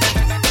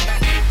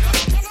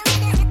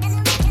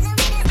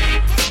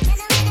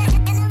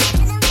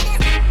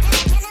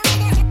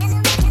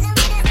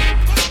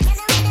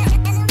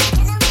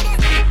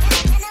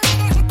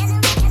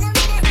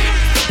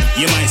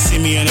 You might see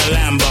me in a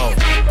Lambo,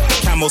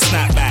 camel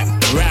snapback,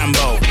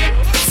 Rambo,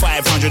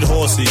 500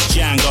 horses,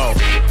 Django,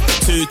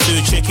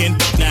 2-2 chicken,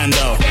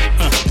 Nando.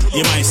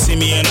 You might see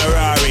me in a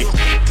Rari,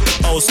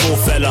 old school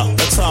fella,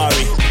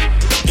 Atari,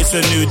 It's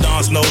a new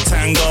dance, no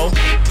tango.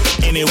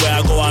 Anywhere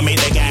I go, I make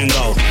the gang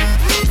go.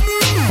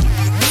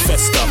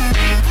 Festa.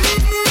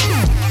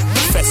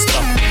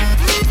 Festa.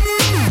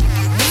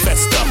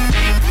 Festa.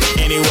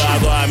 Anywhere I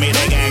go, I make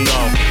the gang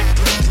go.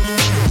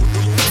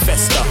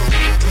 Festa.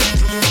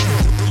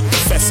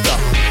 Festa.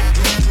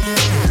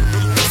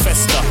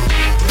 Festa.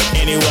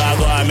 Anywhere I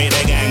go, I make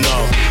the gang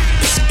go.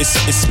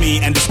 It's me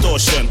and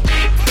distortion.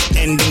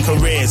 Ending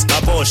careers,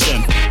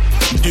 abortion.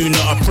 Do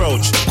not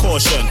approach,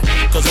 caution.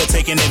 Cause we're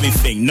taking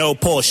everything, no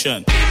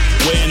portion.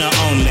 We're in our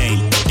own lane,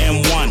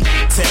 M1.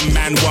 10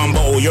 man, one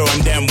bottle, you're on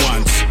them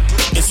ones.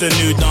 It's a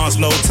new dance,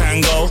 no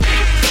tango.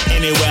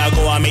 Anywhere I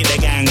go, I make the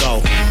gang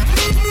go.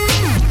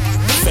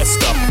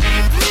 Festa.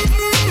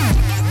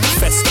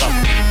 Festa.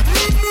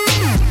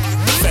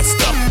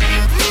 Festa.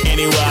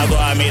 Anywhere I go,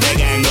 I make the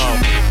gang go.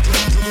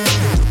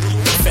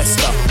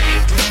 Festa.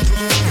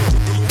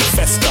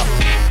 Festa.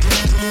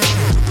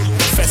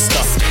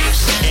 Festa.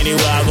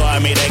 Anywhere I go, I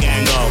make the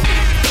gang go.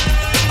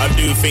 I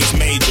do things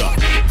major.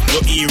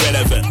 You're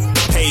irrelevant.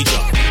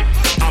 Pager.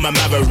 I'm a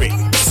maverick.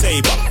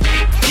 Saber.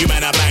 You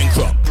man are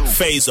bankrupt.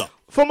 Phaser.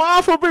 For my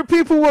Afrobeat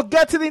people, we're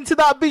getting into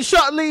that beat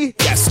shortly.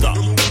 Gaster.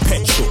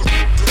 Petrol.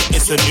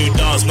 It's a new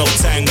dance, no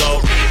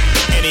tango.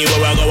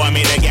 Anywhere I go, I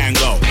make the gang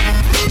go.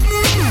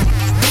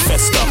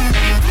 Festa.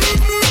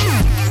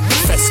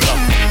 Festa.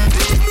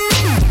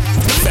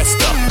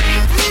 Festa.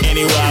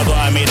 Anywhere I go,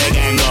 I make the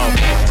gang go.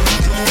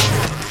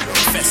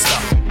 Festa.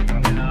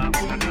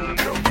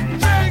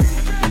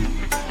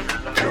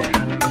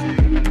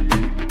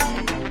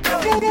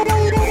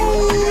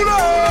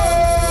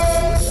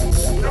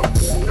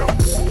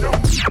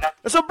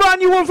 It's a brand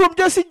new one from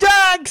Jesse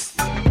Jags.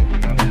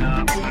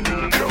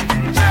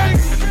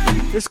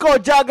 It's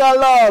called Jagger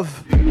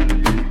Love.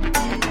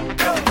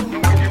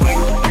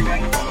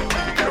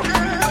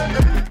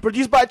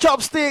 Produced by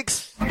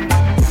Chopsticks. And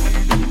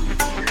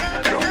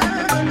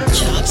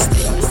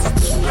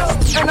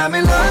I'm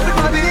in love with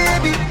my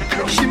baby.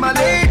 She my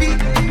lady.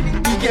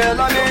 The girl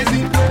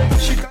amazing.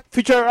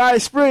 Feature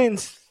Ice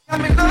Prince.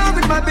 I'm in love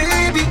with my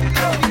baby.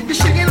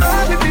 She in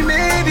love with me,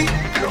 maybe.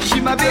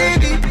 She my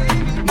baby.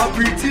 My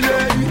pretty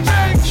lady.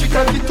 She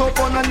can get up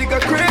on a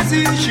nigga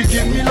crazy. She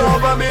give me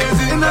love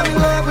amazing. And I'm in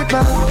love with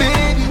my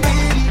baby.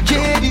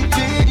 Jady.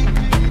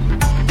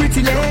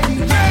 Pretty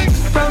lady.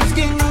 Brown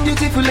skin,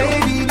 beautiful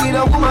lady. Need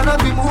a woman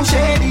up in more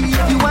shady.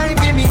 You ain't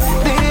give me,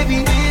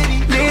 baby.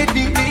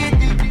 Lady.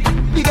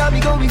 You got me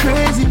going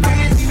crazy.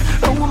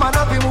 A woman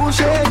up in more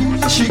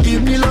shady. She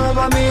give me love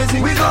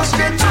amazing. We go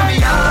straight to the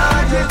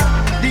heart, yeah.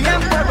 The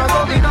emperor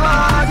going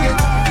hard, yeah.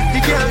 The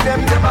girl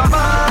them never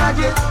mad,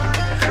 yeah.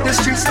 The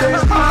streets stay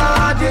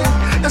hard,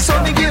 yeah. And so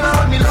me give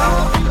her me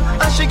love,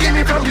 and she give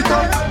me from the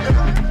top.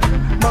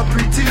 My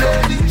pretty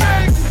lady.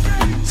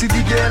 See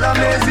the girl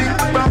amazing,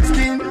 brown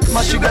skin,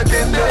 my sugar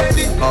cane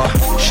baby.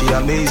 She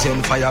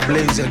amazing, fire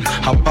blazing.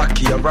 Her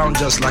backy around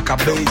just like a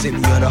blazing,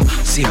 you know.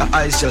 See her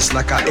eyes just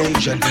like a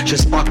Asian. She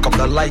spark up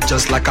the light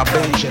just like a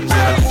Bayesian, you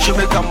know. She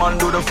make a man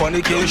do the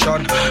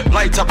fornication.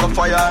 Light up the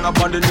fire and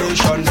upon the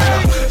nation,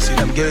 yeah. See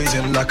them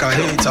gazing like a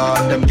hater,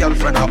 and them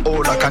girlfriend are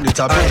old like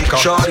Anita Baker.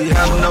 Shorty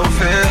have no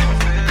fear,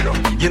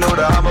 you know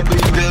that I'm a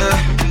baby.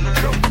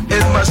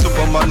 In my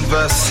Superman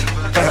vest,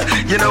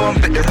 you know I'm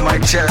hitting my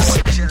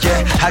chest.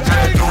 Yeah, I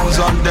got the goons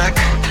on deck.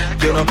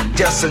 You know,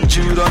 Jess and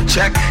Jude on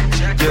check.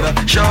 You know,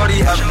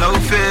 shorty have no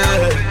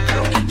fear.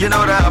 You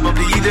know that I'ma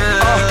be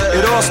there.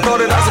 It all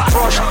started as a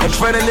crush,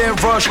 adrenaline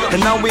rush. And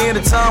now we in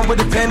a time we're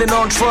depending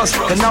on trust.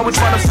 And now we're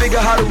trying to figure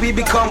how do we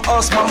become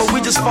us. Mama,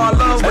 we just find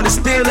love when it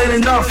still ain't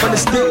enough. And it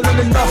still ain't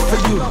enough for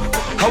you.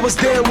 I was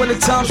there when the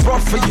time's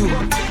rough for you.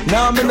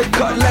 Now I'm in the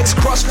cut, legs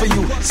crossed for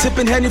you.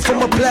 Sipping Henny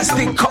from a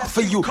plastic cup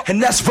for you.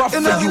 And that's rough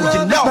and for you,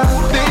 you know.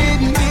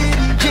 Baby,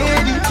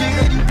 Jady.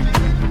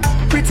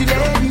 Pretty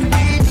lady.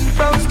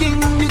 Brown skin,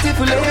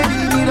 beautiful lady.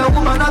 Need a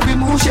woman up in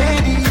more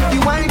shady.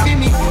 You ain't be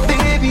me,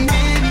 baby.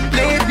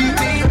 Lady.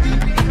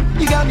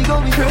 You got me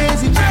going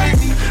crazy.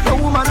 A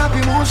woman up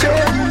in more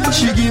shady.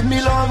 She give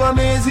me love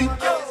amazing.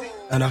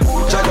 And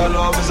Jagger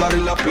love is a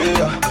real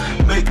player.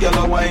 Make girl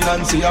a wine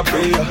and see a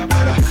prayer.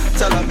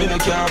 Tell her me no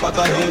care about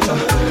a hater.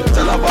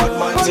 Tell her bad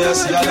mind, say I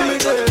see her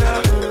later.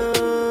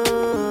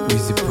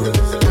 Easy Pro.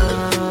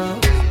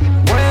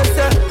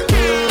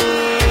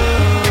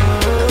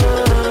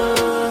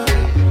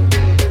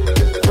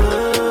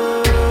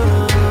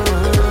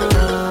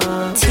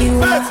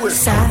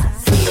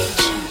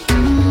 Savage.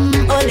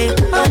 Ole.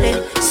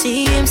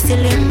 See him still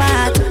in my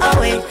heart.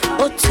 Away.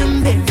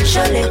 Otumbe.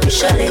 Shole.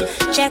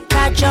 Check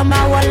out your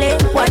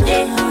wallet.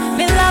 Wade.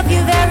 Me love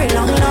you very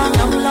long.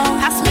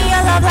 Pass me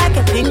your love like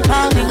a ping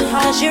pong.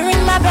 Cause you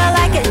ring my bell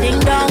like a ding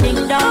dong.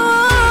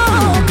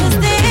 Oh, cause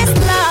this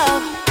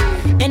love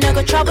ain't no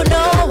go trouble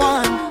no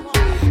one.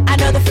 I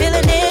know the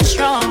feeling is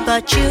strong,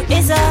 but you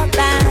is a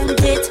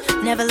bandit.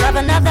 Never love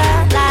another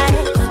like.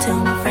 Go tell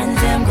my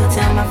friends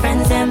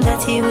them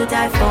that he would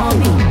die for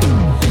me.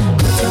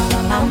 Go tell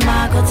my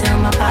mama, go tell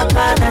my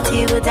papa that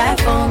he would die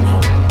for me.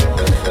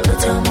 Go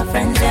tell my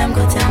friends them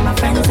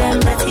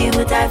that he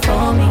would die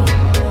for me.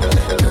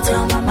 Go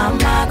tell my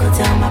mama, go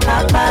tell my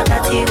papa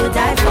that he would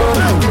die for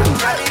me.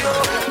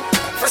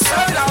 For so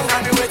long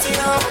I've been waiting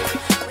up.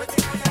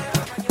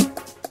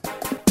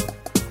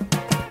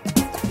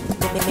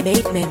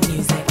 Make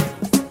music.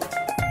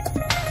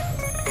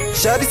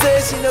 Shawty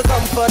says she no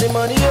come for the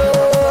money,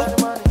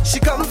 oh. She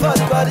come for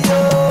the body,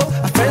 oh.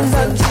 Her friends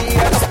and she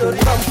had a story.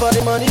 Come for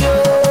the money,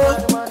 oh.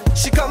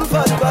 She come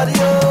for the body,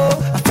 oh.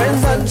 Her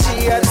friends and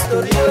she had a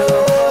story,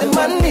 oh. The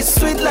man is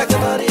sweet like a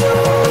Mario.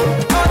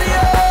 Mario.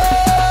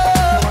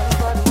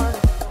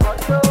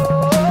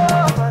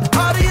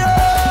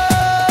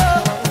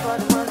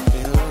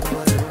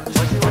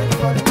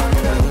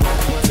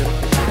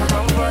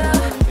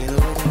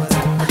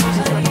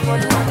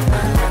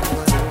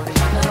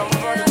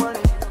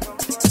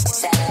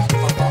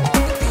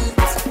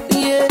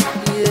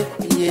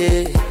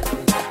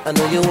 I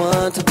know you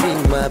want to be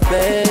my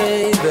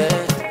baby.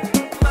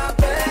 My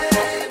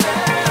baby.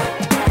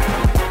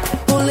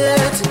 Oh,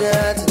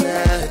 tonight.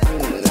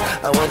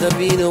 I want to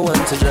be the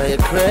one to drive you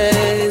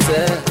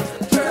crazy.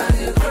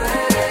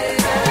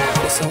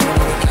 Yes, I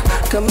want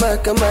to come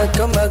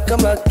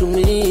back to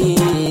me.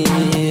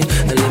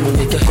 And let me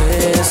make your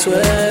hair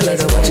swell. I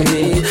got what you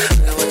need.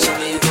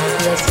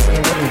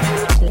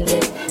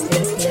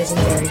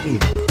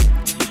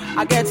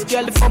 I get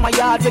girl from my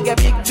yard, we get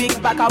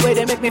big back away,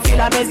 they make me feel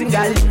amazing,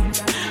 girl.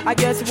 I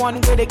get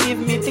one way they give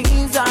me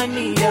things I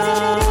need.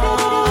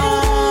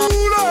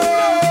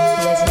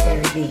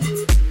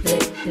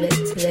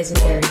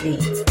 Legendary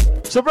beat.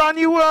 It's a brand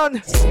new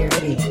one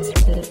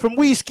from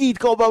Whiskey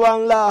called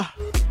Babangla.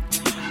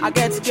 I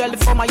get girl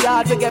from my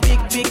yard, we get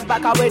big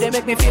back away, they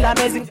make me feel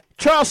amazing.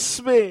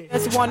 Trust me.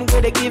 That's one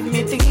way they give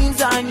me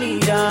things I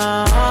need.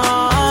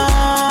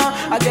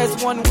 I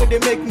guess one way they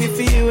make me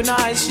feel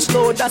nice. She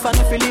slow, that's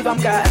enough to leave, I'm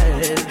girl.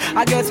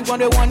 I guess one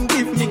day one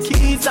give me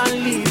keys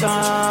and leave.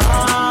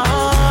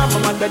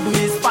 My bedroom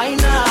is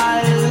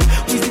final.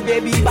 With the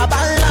baby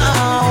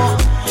Babangla.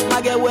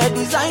 My girl wear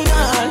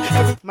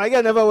designer. My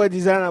girl never wear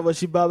designer, but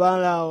she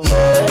Babangla.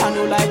 I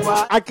know like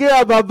what? I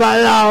care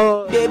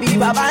Babangla. Baby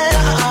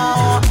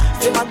Babangla.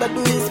 Say my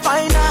bedroom is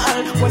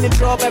final. When it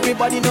drop,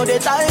 everybody know they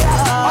tired.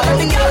 All of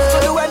the girls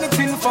go do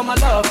anything for my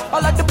love.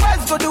 All of the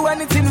boys go do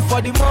anything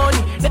for the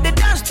money. Then they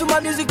dance to my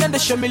music and they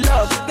show me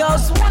love.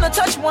 Girls wanna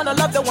touch, wanna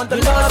love, they want the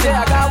love. Say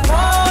I got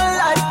one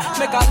life,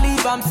 make I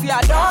leave them. See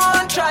I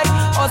don't try.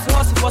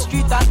 Hustle for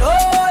street and no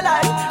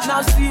life.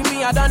 Now see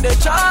me, I done the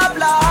job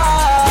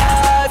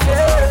life.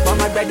 Yeah. But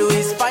my bedroom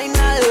is final.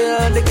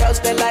 The girls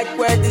they like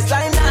wear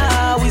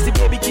designer. We see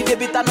baby kid, they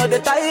beat another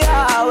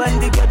tire. When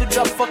they get the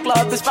drop for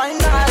club is final.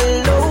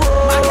 Oh,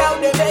 my girl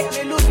they make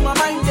me lose my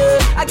mind.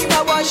 I give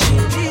her what she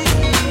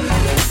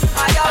needs.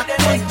 My girl they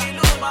make me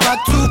lose my mind.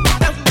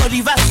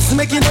 Reverse,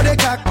 make you know they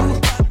kaku.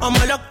 I'm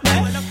a lock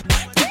back.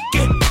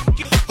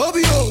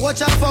 Obio,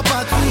 watch out for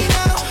part 2.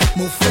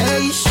 Mo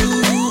face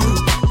you,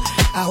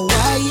 I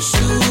wish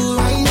you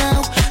right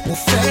now. Mo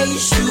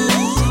face you,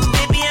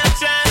 baby I'm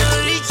trying to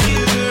reach you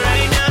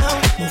right now.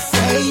 Mo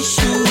face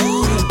you,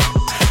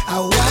 I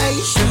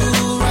wish you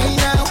right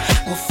now.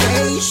 Mo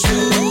face you,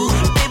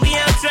 baby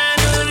I'm trying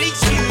to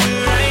reach you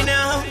right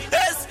now.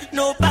 Yes,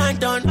 no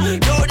pardon.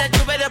 Know that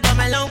you better buy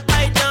my long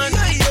python.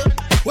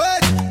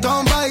 Wait,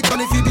 don't bite on.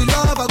 If you be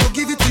love, I go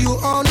give it to you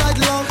all night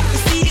long. You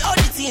see all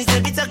the things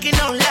they be talking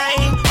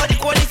online. All the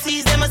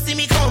qualities they must see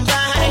me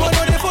combine. Oh,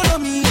 no, they follow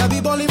me, I be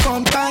balling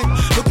from time.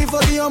 Looking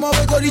for the homo,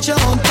 we go reach her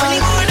on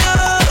time.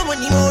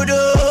 Money modo,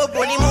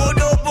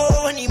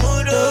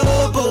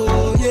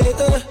 yeah.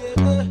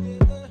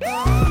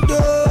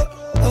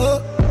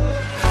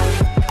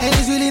 And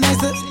it's really nice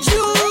to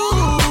you.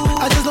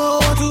 I just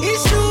don't want to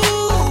issue.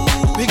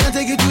 We can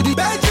take it to the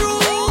bedroom.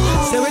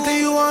 Say whatever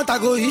you want, I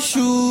go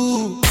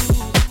issue.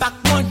 Back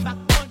 1,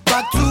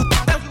 back 2,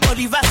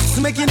 reverse.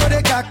 Make you know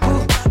they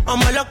kaku.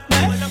 I'm a lock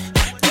back.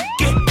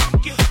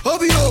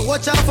 Obio,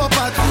 watch out for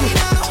part 2.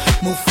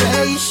 Mo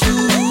face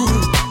you,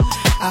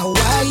 I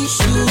wish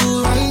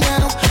you right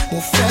now. Mo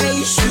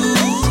face you,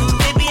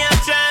 baby I'm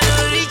trying to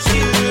reach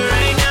you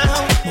right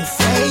now. Mo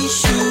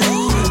face you,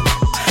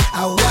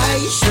 I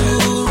wish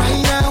you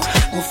right now.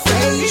 Mo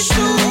face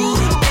you,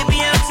 baby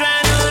I'm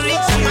trying to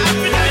reach you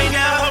right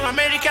now.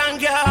 American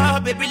girl,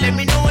 baby let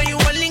me know when you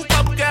want link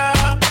up,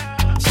 girl.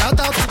 Shout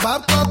out to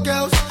Babcock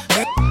girls,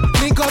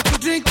 link up to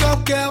drink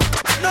up, girl.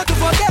 Not to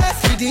forget,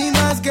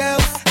 Redeemers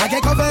girls. I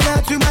get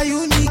covenant with my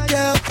unique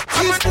girl.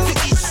 She's to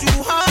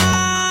issue her.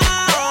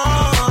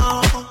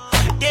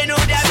 They know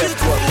they're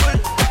beautiful.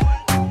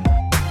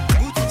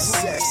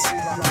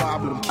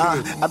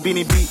 I been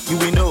in beat, you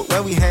will know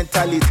when we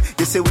handle it.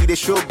 They say we the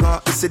show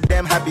gun, it's a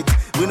damn habit.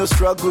 We no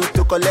struggle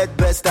to collect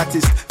best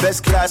status.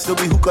 Best class, no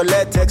be who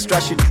collect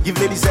extra shit. Give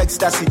ladies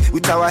ecstasy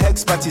with our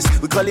expertise.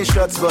 We call it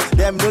shots, but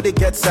them know they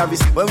get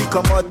service. When we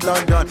come out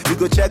London, we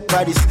go check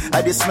Paris.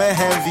 I dey smell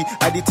envy,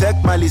 I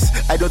detect malice.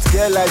 I don't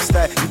care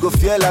lifestyle, you go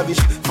feel lavish.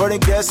 Foreign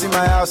girls in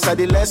my house, I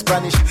dey learn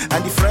Spanish.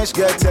 And the French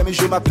girl tell me,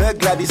 je m'appelle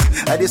Gladys.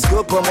 I dey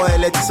scope on my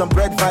let some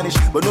bread vanish.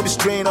 But no be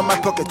strain on my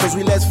pocket, cause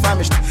we less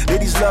famished.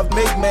 Ladies love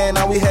make man,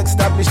 and we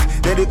established.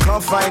 Then they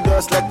come find around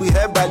us like we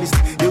herbalist.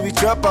 Yeah, we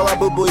drop our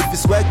bobo if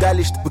it's well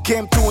garnished. We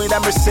came through in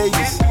that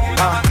Mercedes.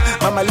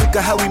 Mama, look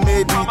at how we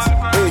made it.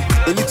 Hey,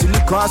 they need to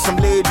look on some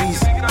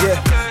ladies.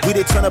 Yeah, we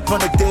they turn up on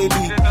the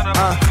daily.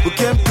 We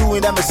came through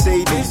in that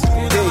Mercedes.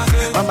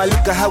 Hey, mama,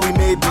 look at how we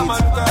made it.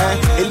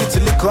 They need to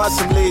look on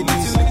some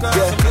ladies.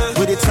 Yeah,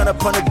 we they turn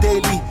up on the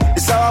daily.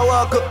 It's how I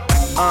walk up.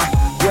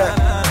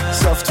 Yeah,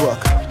 soft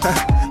walk.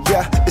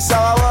 Yeah, it's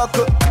how I walk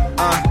up.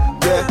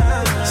 Yeah,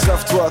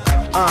 soft walk.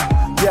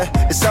 Yeah,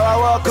 it's how I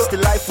walk up. It's the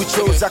life we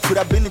chose. I could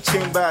have been in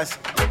chambers.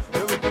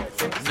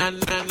 Na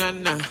na na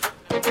na.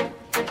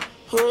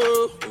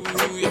 Oh,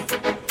 yeah.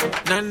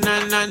 Na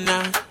na na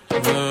na.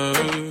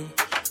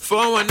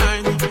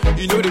 419,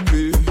 you know the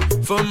pay.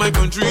 For my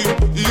country,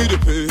 you the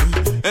pay.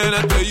 And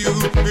I tell you,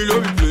 we know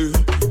we play.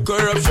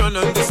 Corruption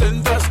on the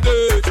center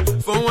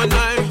stage.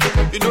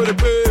 419, you know the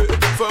pay.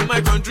 For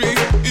my country,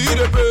 you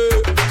the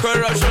pay.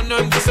 Corruption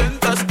on the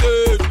center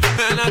stage.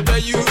 And I tell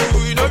you,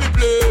 you know we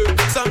play.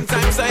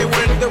 Sometimes I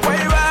wonder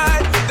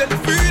why, then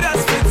feed us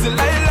with the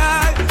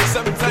lie.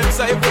 Sometimes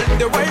I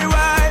wonder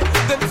why,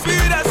 then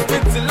feed us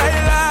with the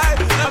lie.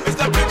 Now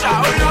Mr. Preacher,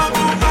 how you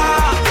move?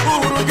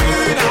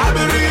 Urugina,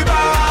 Abiriba,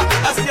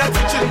 I see a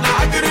teaching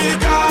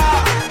Nagarika.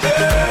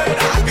 Hey,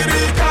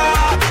 Nagarika.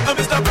 Now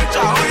Mr.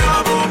 Preacher, how you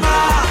move?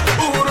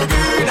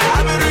 Urugina,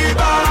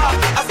 Abiriba,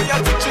 I see a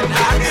teaching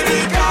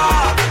Nagarika.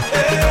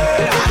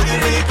 Hey,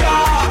 Nagarika.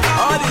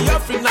 All the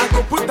African I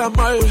go put a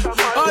mile.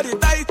 All the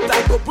tight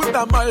I go put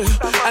a mile.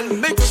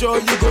 And make sure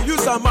you go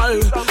use a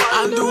mile.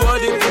 And do all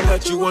the things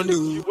that you want to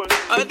do.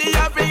 All the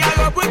African I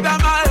go put a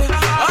mile.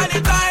 All the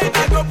tight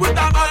I go put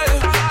a mile.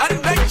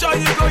 And make sure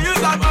you go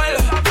use a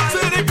mile. To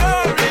the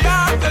glory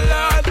of the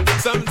Lord.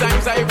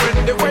 Sometimes I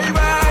wonder why.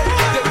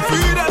 They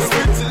feed us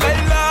with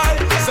lie.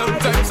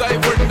 Sometimes I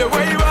wonder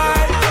why.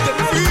 They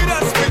feed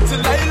us with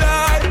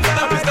lie.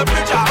 Now Mr.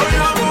 Preacher, how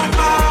you move?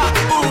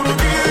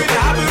 Urugina,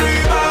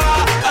 Abiriba,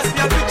 I see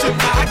a teaching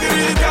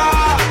Nagarika.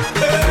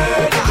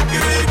 Hey,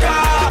 Nagarika.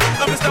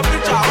 Now Mr.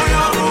 Preacher, how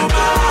you move?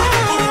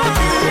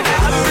 Urugina,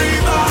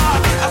 Abiriba,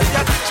 I see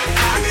a teaching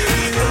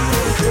Nagarika.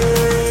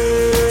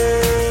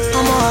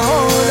 I'm a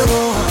whole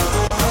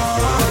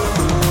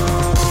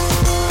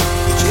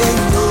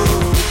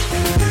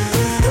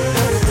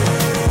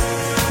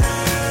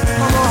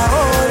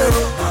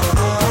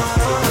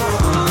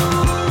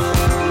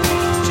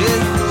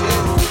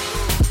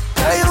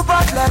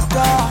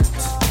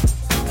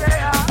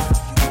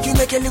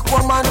make a little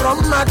woman run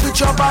mad with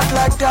your back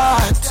like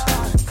that.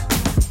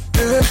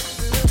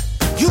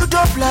 You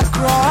dope like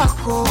rock,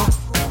 oh.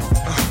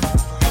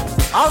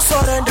 I'll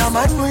surrender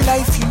my new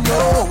life, you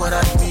know what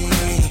I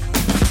mean.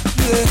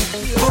 Yeah,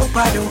 hope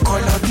I don't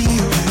call up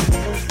you.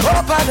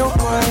 Hope I don't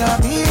call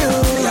up you.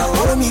 Yeah,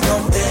 hold me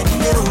down, bend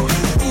you.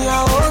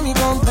 Yeah, hold me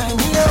down,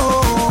 bend you.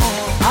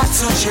 At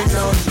such a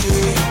long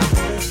day,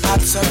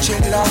 at such a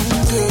long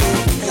day.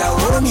 Yeah,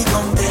 hold me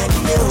down, bend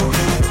you.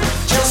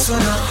 Just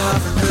wanna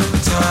have a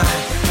good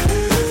time.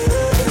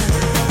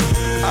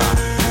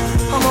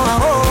 I'm on a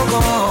roll,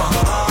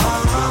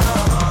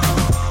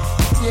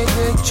 yeah,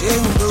 yeah,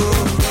 jingle.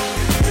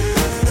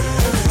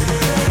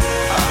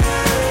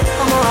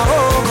 I'm on a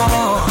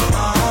roll,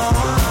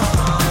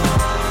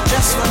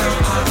 just wanna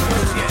have a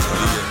good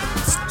time.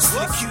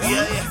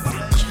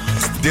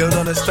 They don't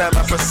understand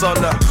my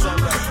persona.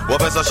 What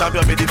best a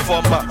champion me the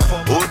former.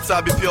 Old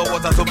time be pure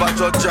water to back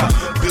Georgia.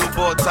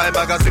 Billboard Time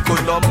magazine go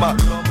number.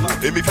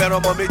 In me fair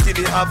I'm making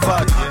it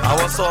Harvard. I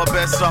was our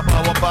best rapper,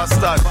 I was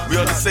bastard. We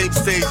on the same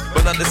stage,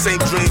 but not the same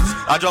dreams.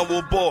 I just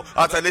will ball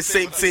out of the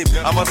same team.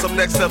 I'm on some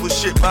next level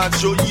shit, man.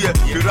 Show yeah.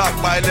 You rock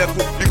my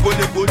level, you go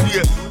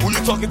here. Who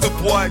you talking to,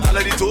 boy? I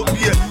let it to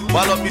be.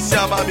 Man up me see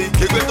mami,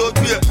 you go to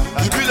be.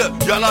 You be the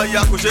yala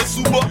yako she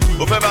sumo.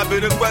 Open my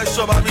baby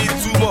question, mami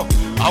too more.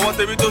 I want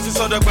every dose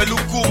on the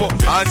Pelukumo.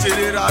 I say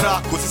it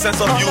rara, cause it's sense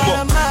of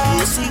humor.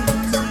 Mercy,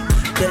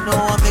 they know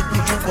I make me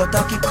drink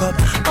water kick up.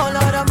 Oh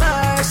Lord of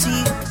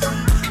mercy,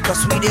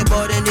 cause we the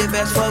board and the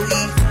best for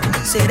we.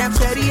 Say them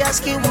steady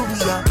asking who we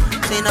are.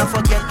 Say not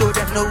forget to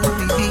them know who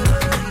we be.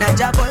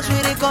 Naija boys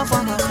we they come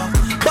from afar.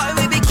 Boy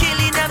we be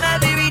killing them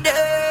every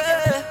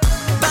day.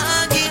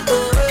 Banging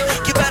oh,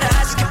 you better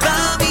ask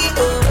about me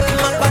oh.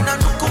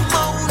 Mapana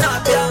nukuma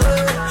unabia,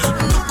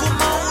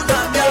 nukuma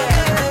unabia.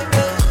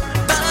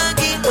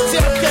 Banging oh,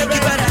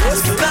 you better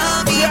ask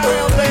about me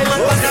oh.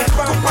 Mapana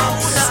nukuma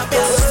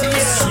unabia,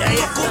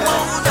 nukuma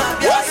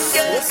unabia.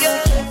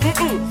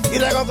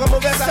 Il est encore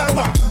mauvais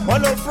samba.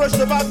 On a froche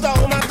de bâton,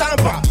 on m'attend.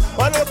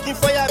 On a qui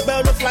fait ya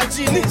belle le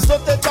flagini.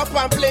 Saute top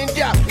en plein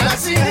dia, la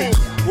sini.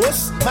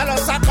 Ous, malo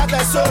saka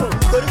de soro.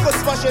 Toriko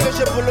si pas chez les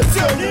chefs pour le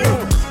tioni.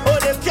 Oh,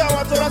 les qui ont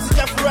entouré si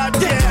j'ai fou à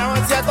terre.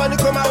 On t'y attend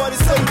comme à voir les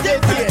seuls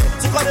dédiés.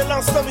 Tu connais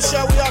l'ensemble,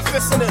 we are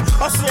facing it.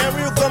 Us and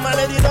real come and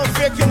lady don't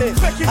faking it.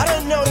 I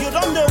don't know, you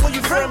don't know where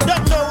you from.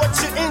 Don't know what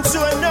you into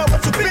and know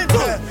what you been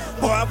through.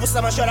 Boy, I was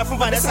sama shara from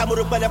Vanessa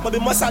Murupele. But be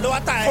mosa do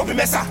atai. But be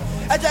mesa.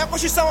 I just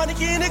push you someone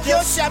in the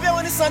kill. Shabby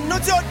when it's on no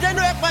to then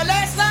no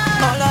palesa.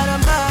 Oh Lord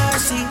of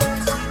mercy,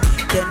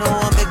 they know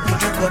I make me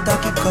drink water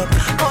kick up.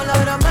 Oh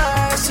Lord of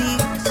mercy,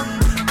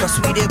 cause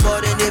we the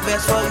board and the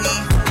best for we.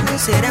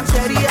 say them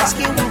steady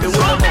asking who.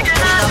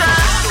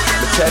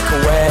 Check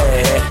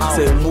away,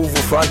 say move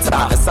front,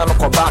 a son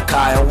of back,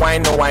 and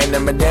wine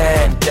and me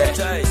then.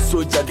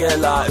 So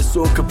Jagella is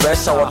so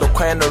pressure, or the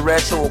queen of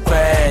retro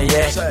queen,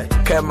 yeah.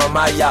 Came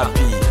my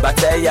yappy, but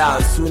they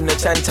are soon a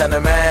chant and a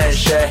man,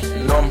 share.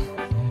 No.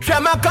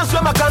 Shama can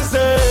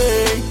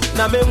say,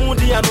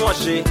 Namemudi and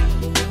Washi.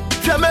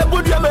 Shama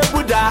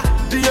Buddha,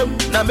 dear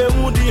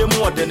Namemudi and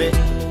more than it.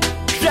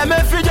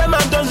 Shama Freedom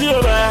and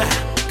Dozira,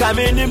 come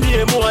in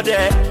me more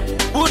there.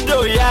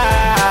 Budo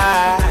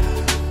ya.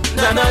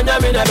 Nana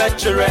nyamina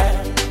betchere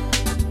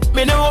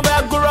Mini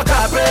uba guro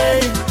kape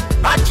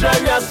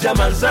Atravias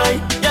jamanzai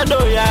Yano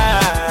ya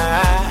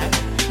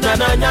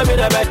Nana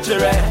nyamina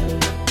betchere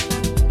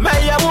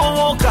Meya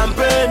wuwu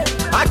campaign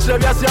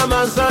Atravias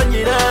jamanzai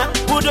Nina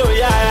Budo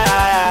ya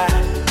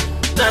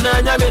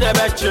Nana nyamina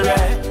betchere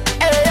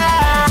Eya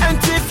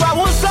Entifa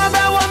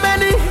wusabe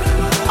wameni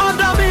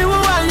Onda mi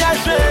wuwa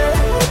yashe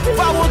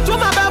Fa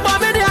wutuma bebo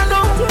mini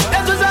ano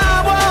Ezuza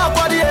abo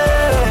kodie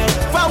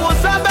Fa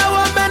wusabe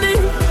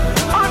wameni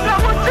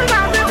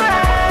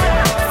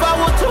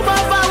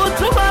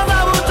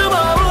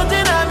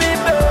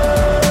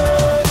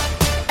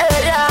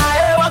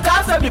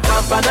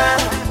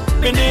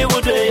Mini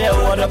would they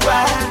want to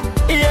buy?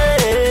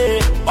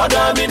 Yeah,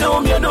 or me no,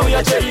 me no,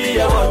 ya cherry,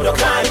 I want to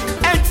climb.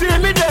 And see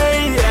me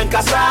day and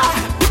Cassa,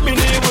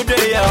 Mini would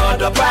they want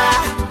to buy?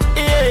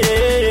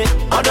 Yeah,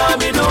 or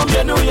me no,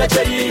 me no, ya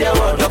cherry, I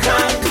want to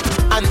climb.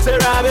 And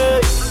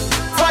Serabe,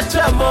 watch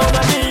a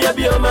moment, me a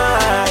be a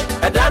man.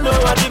 And I know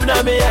what you've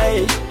done me,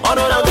 on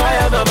I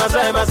have a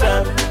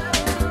myself.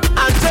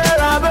 And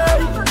Serabe.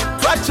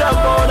 Watch a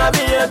moment,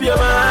 me a be a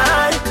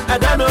man.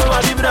 And I know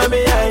what you've done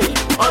me, I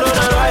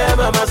am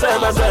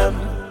myself.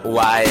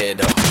 Why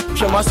though?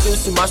 She must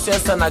see my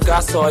sense and I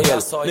got soil.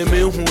 The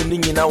men who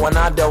need now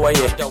another way.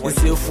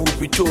 It's a fool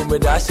between me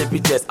that she be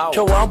just. She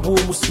want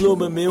boom slow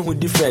me men who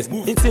defense.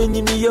 It's a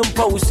new young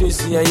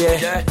poses,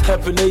 yeah.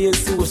 Happy and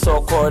see what's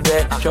so called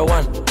there. She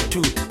 1,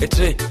 2,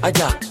 3,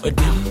 aja, a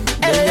dim.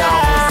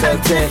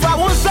 If I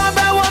want some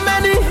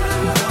many,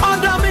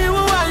 under me who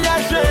I am.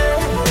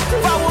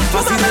 I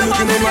see them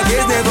looking in my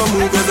gaze, never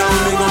move, cause I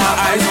only got my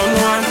eyes on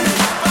one.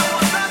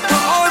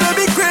 Oh, they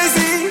be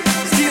crazy,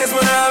 serious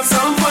when I have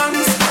some fun.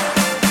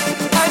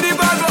 I be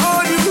back to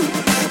hold you,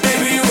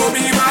 baby, you gon'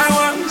 be my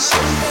one.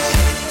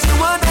 You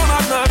want to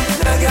my man,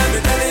 I got me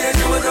telling you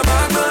you was a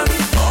bad man.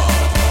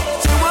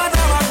 You want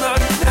to my man,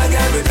 I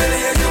got me telling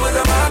you you was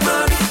a bad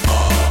man.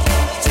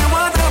 You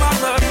want to my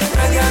man,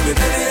 I got me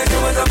telling you you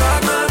was a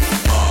bad man.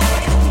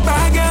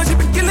 Bad girl, she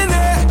be killing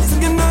it,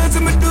 singing notes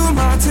and me do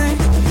my thing.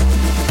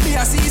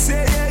 I see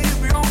say, yeah, you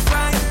be on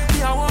fire.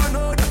 Me, I want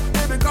know that.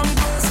 Baby, come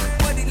close.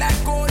 Body like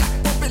cola,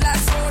 pop it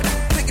like soda.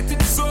 Take it to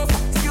the sofa,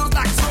 feels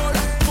like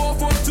soda.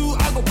 442,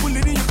 I go pull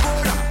it in your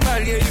quota.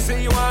 Man, yeah, you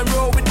say you want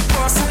roll with the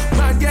boss.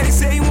 Man, yeah, you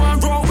say you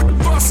want roll with the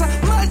boss.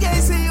 Man, yeah,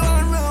 you say you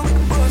want roll with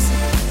the boss.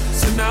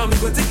 So now me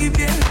go take it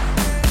there.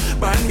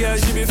 Man, girl,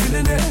 she be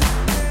feeling it.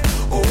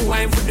 Oh,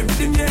 wine for the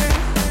rhythm, yeah.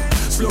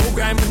 Slow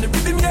grind for the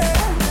rhythm, yeah.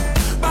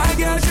 Man,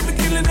 girl, she be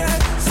killing it.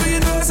 So you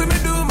know, so me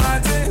do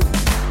my thing.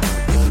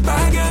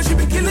 Bad girl, she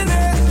be killing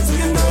it. So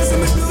you know, so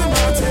me do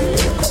my thing.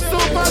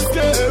 Super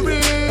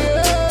scary.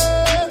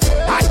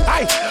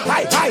 Hi.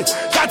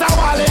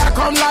 Shatawale, I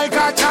come like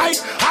a kite.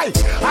 Hi.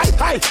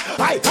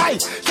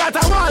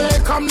 Shatawale,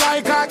 come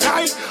like a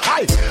kite.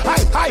 Hi.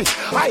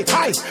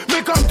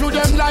 Me come to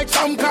them like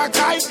some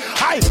kakai.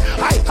 Hi.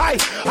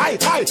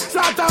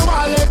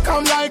 Shatawale,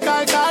 come like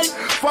a kite.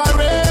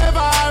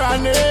 Forever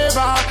and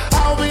ever,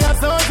 I'll be a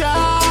soldier.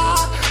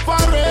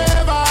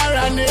 Forever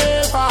and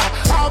ever,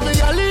 I'll be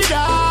a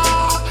leader.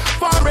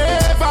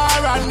 Forever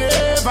and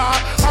ever,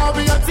 I'll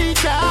be a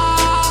teacher.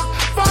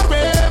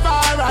 Forever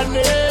and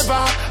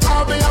ever,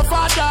 I'll be a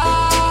father.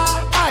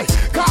 Aye,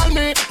 call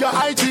me your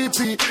IGP.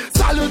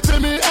 Salute to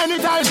me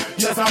anytime.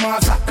 Yes, I'm a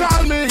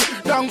call me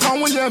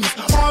Duncan Williams.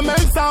 Or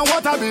Mensa,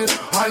 what I be.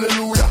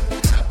 Hallelujah.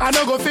 I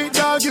no go fit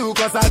dog you,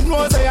 cause I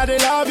know say I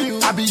love you.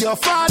 I be your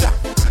father.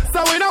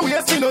 So we don't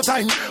waste no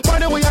time.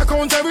 Money we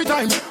account every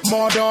time.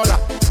 More dollar.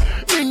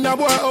 In the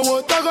boy,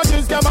 oh, Tago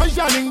Jins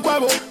Kamashan in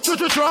Quavo,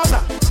 Chuchu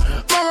Trouser.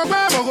 Mama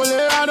Babo,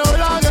 I no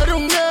longer do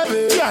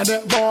never. Yeah, the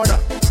border.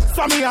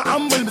 So me, I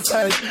humble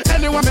myself.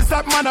 Anyone me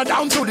step man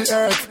down to the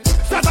earth.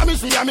 Shut me,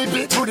 she and me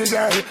beat to the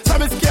girl. So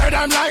me scared,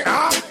 I'm like,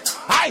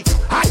 Hi.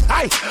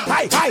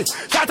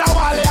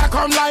 Shatawale, I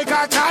come like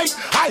a kite.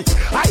 Hi.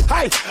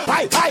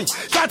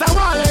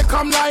 Shatawale,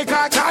 come like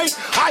a kite.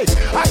 Hi.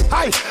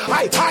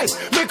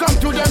 Me come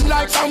to them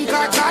like some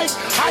kakai.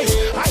 Hi.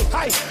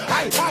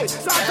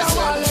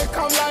 Shatawale,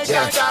 come like a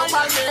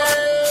kite.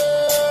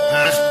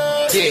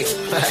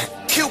 Yeah.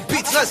 Cute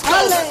beats, let's go.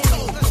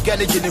 Get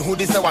it in the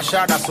hoodie, so I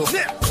shot so.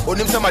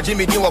 Onim sama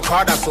Jimmy ni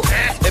wakada so.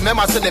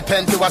 Remember say the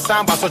penti wa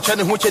samba so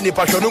cheni hu cheni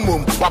pa shonu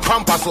mum wa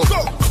pampa so.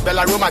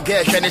 Bella Roma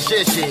get sheni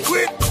sheshi.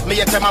 Me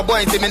yet my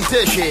boy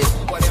intimentation.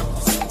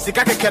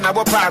 Sika keke na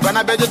bo pa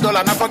na beje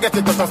dollar na forget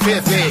it to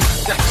faith.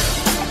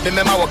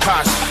 Remember wa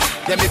cash.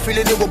 Yeah me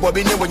feeling it wo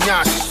bobi ni wo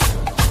nyash.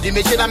 The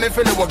machine I'm in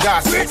feeling with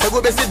gas. So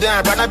go be sit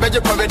down, but I bet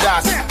you come with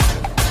us.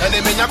 And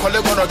they may not call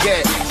it gonna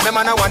get. Me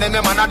man, I want them,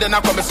 man, I did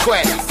not come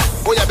square.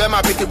 Oh, yeah, be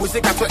my pretty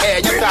music to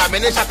air. Yes, I'm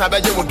in a shot, I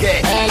bet you will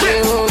get.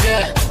 You will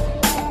get.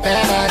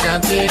 And I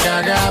can take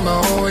a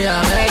gamma, oh,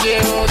 yeah,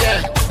 you will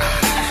get.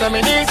 So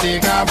me need to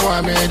come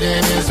for me,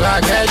 then it's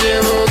like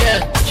you will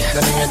get. So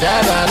me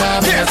dad,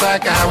 I'm a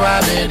sakawa,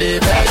 me the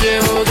bag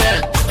you will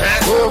get.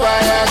 Go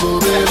by,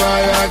 go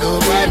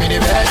by, me the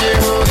bag you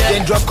will get.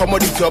 Then drop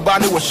commodity, your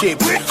body will shape.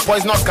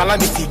 Poisonous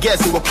calamity,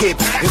 guess it will keep.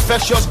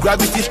 Infectious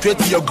gravity straight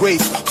to your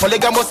grave.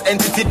 Polygamous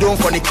entity don't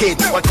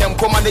fornicate. What them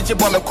come and they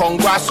bomb a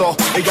congresso.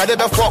 If you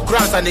had 4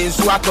 crowns and in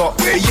Suato,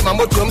 you my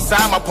motum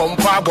sama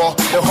pompabo.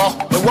 The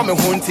hawk, the woman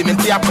who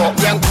intimidate Yanko,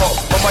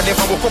 Mama de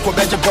Coco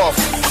Benja Buff.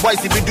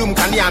 Boys, if you do,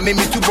 can you make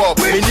me to Bob?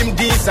 In him,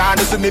 these are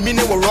the same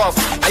meaning were rough.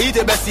 I eat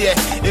the best here,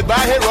 they buy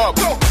her up.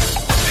 Do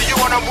you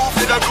wanna move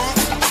to the group?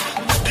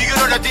 Do you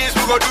know the things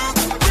we go do?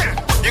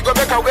 You go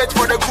back and wait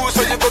for the goose,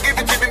 so you go give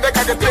it to me, back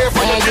and play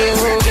for the goose.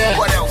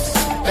 What else?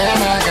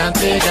 Then I can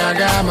take a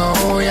gamma,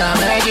 oh, yeah,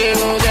 make you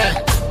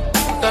get.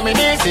 So me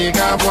need to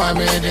come for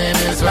me, then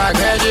it's like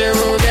you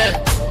will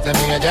get. So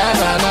me a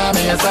java, now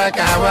me a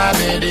sakawa,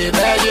 me the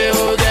bag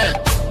you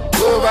get.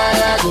 Go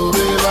by, go be,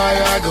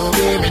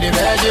 me the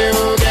bag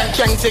you get.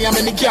 Can't say how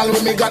many girl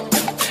when me got.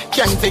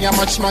 Can't say how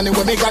much money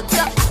when me got.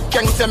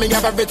 Can't tell me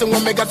have everything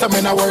when me got. I'm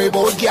not worry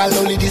about girl,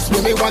 only this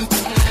when me want.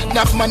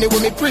 Enough money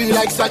when me pre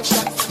like such.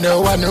 No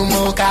one no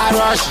more car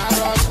rush.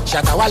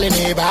 Shut a wall in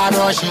a bar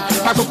rush.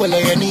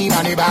 Makukule any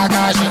money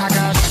bagashi.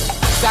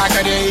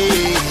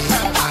 Saturday.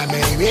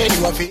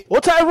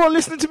 Ota everyone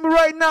listening to me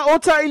right now.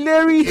 Ota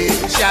Ileri.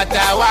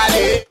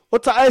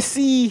 Ota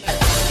IC.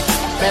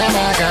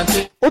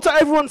 Ota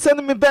everyone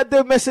sending me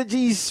birthday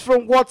messages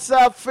from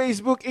WhatsApp,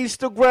 Facebook,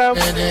 Instagram.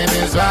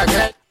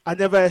 I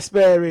never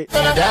spare it.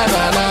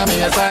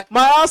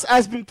 My house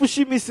has been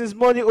pushing me since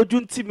morning.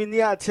 Ojunti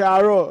Minia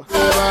Tiaro.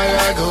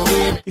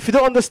 If you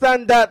don't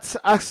understand that,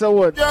 ask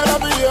someone.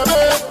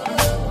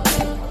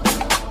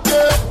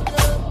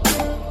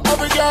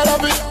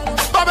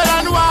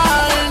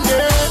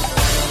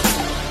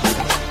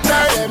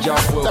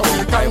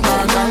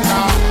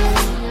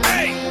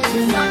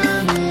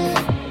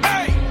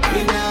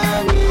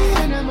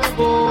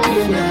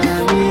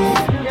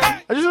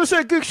 I just want to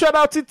say a quick shout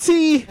out to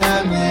T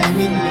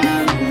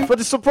for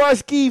the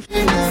surprise gift.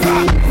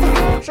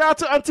 Shout out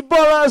to Auntie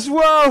Bola as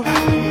well.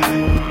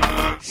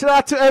 Shout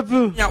out to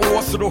Ebu.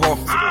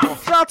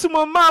 Shout out to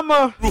my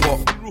mama.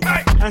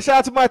 And shout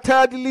out to my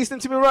daddy listening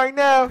to me right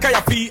now.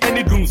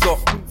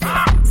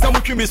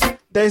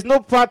 There's no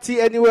party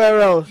anywhere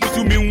else.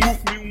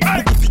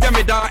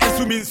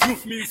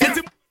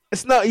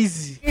 It's not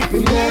easy.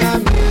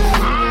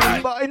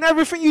 But in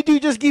everything you do,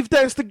 just give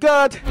thanks to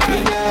God.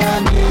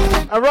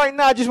 And right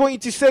now, I just want you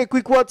to say a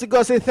quick word to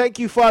God. Say thank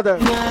you, Father.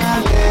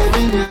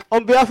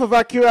 On behalf of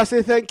Akira,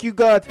 say thank you,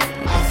 God.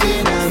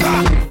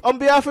 On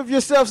behalf of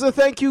yourself, say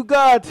thank you,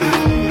 God.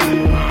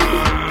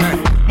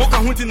 Moka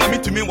hunting na me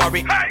to me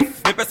worry.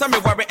 Me pesa me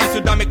worry and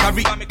so da me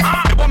carry. Me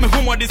want me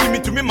home what this me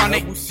to me money.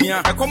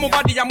 I come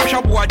over the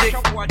yamusha boade.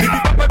 Me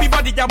papa bi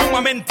body ya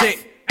mama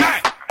mente.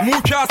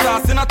 Mucha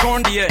sa sina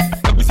ton die.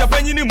 Abusa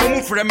panyi ni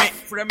mumu frɛ me.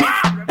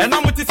 And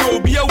I'm to say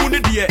obi a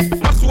wuni die.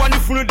 Maso ani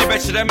funu de be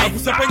kyerɛ me.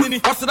 Abusa panyi ni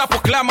what's that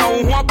proclaim a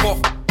wo ho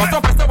akɔ. Pato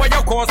pesa wa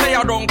ya call say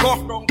ya don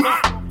go.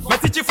 My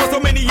teacher for so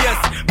many years.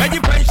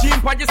 Magic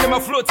pension, pages in my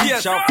float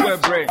here.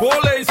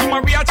 Pole is my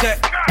real check.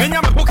 When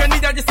I'm a book and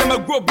need I just am a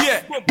grow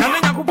beer. And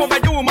then I go by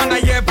you, man. I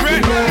hear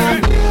bread.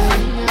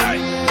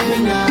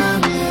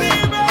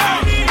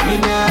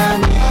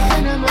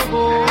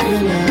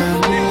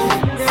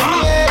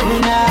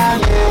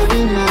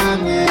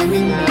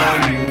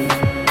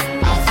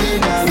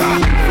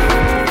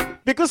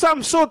 Because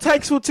I'm so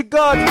thankful to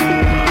God.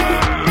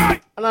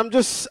 And I'm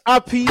just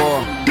happy.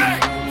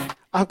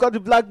 I've got the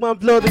black man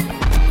blood.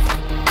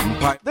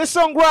 This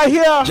song right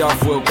here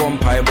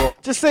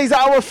just says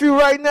how I feel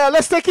right now.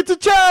 Let's take it to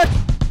church.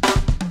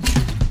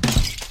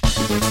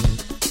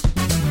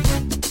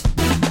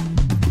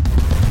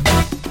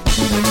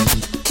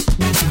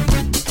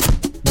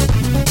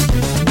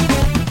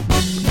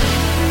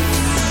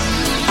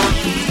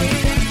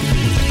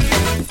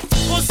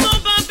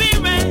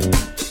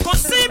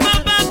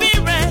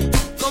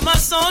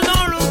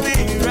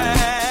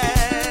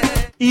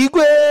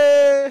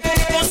 Igwe.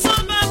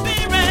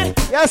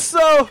 Yes,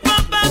 so.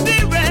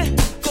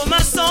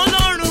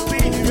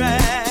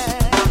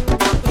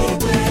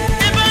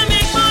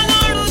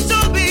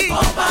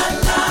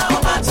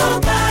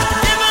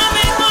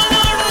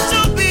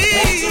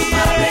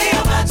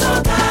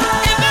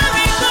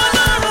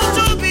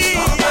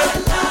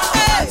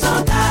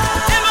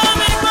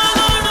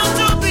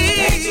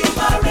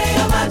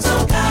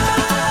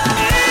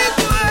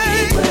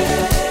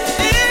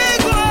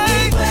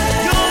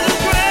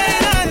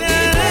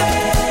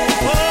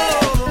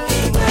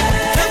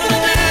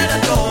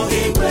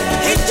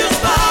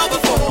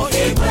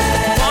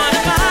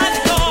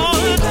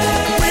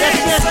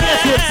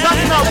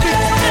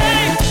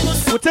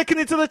 We're taking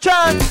it to the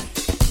church.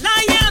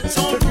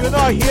 If you're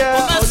not here,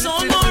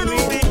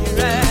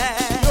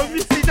 you're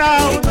missing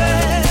out.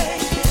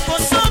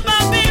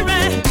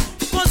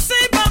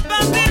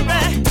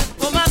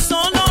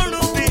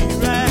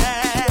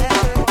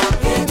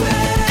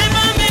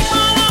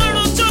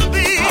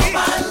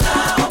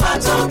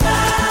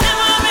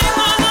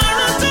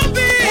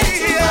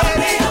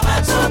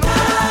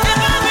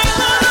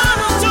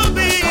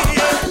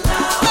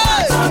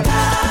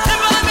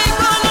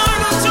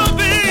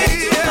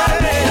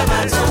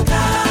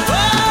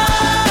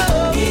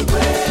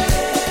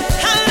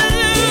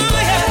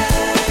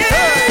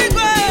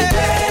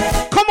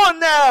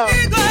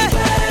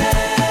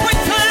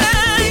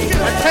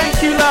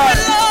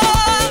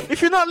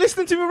 If you're not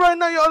listening to me right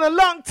now, you're on a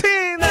long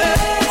team.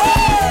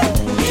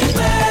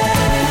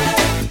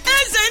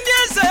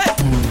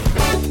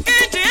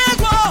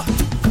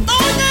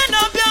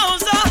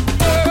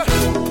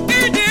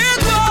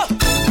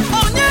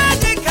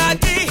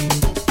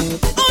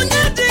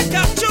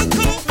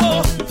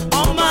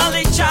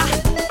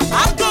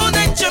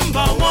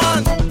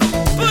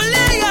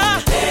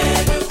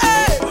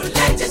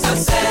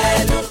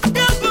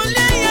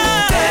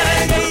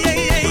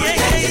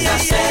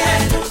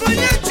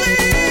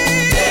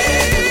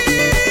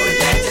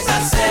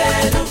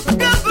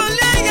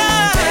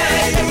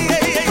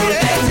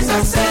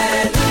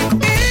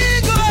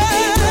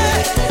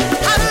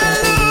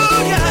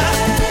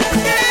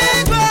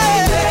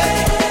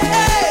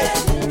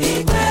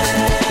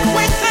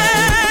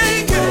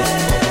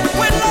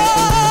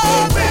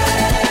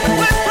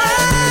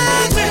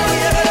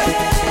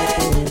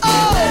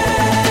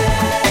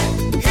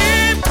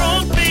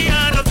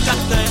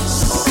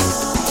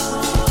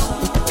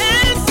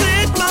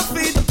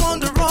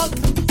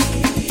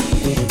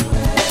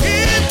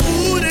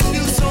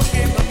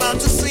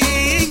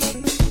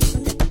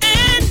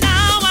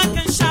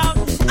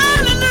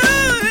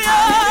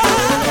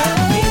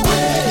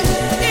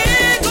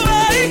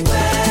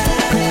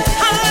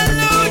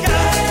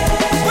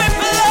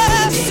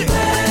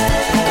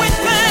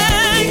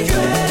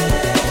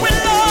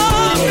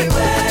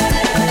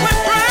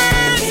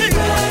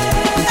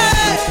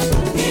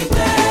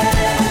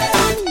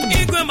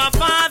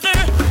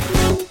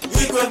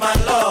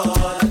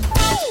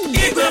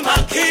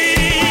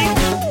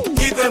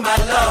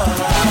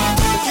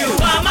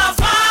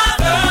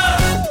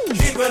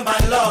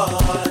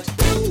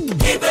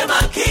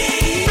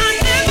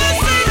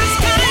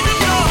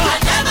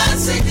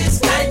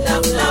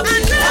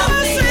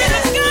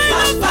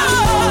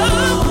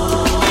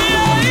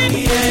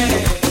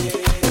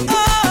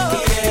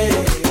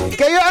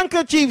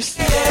 Chiefs.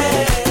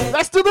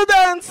 Let's do the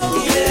dance.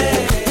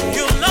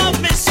 You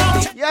love me so.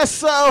 Yes,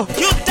 so.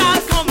 You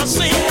died for my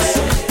sins.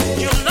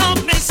 You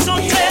love me so.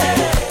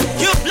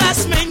 You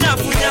bless me now.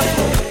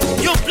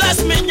 You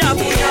bless me now.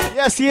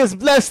 Yes, he has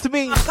blessed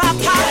me.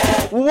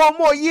 One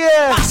more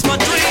year.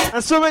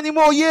 And so many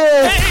more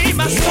years. Hey,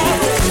 my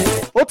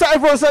soul. What time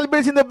everyone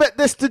celebrating the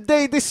birthday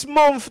today, this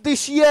month,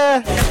 this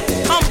year?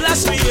 Come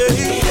bless me,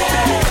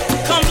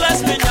 yeah. Come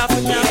bless me now.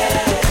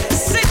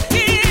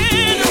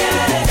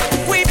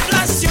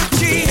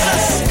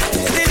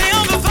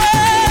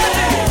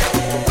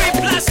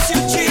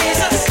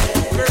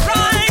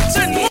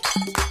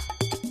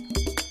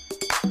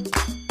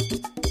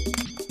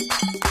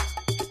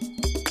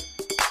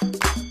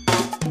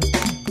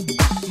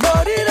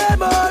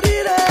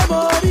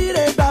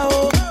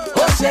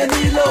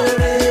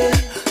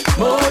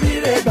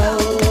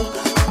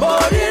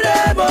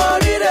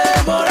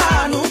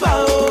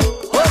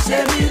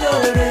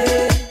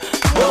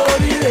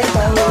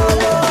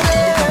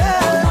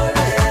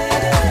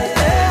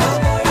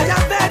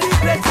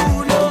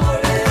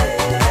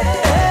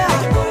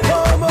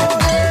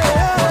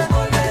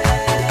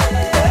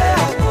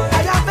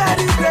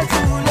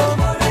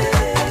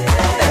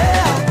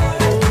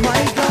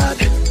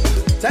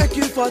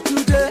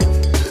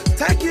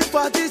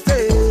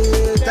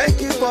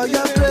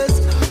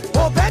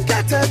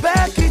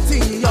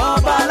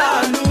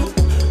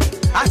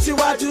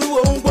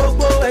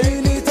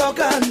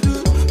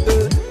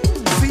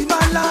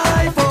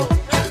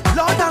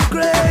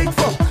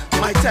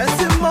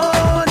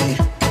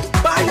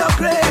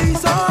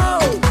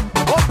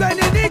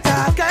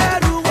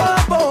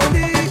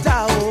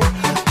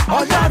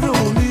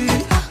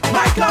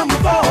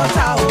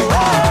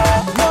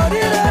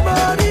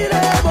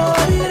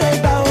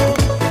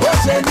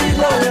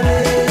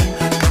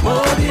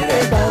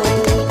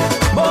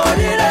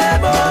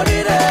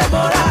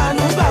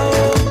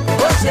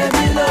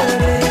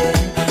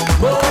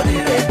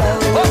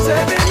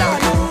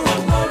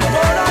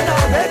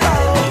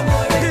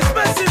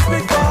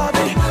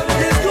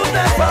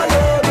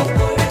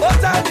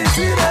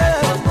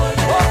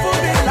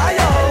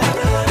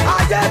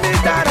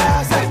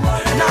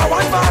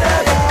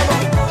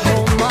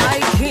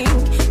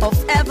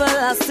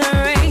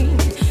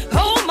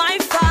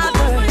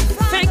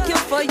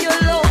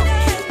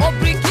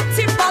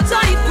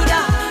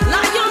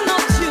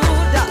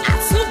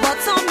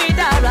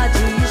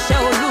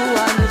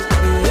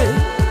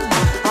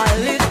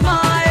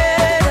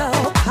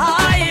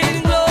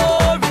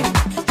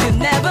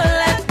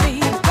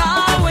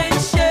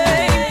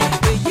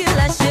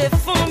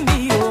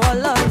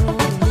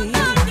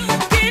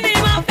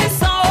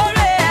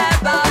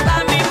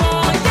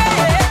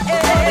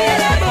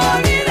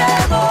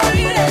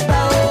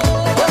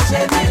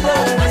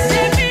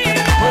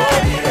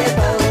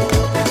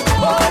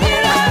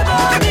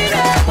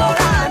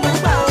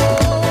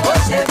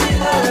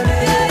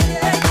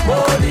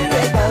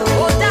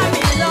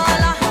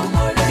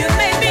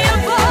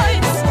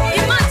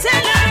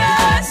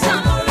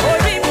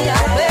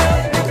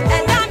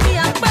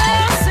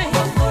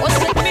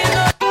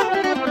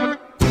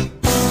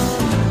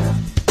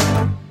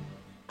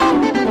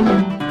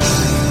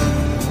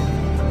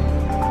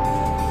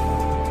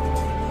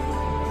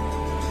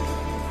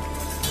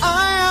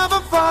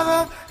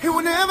 He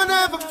will never,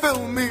 never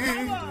fail me.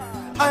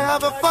 I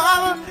have a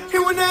Father, He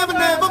will never,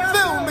 never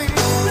fail me.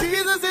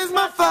 Jesus is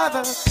my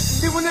Father,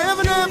 He will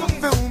never, never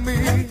fail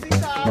me.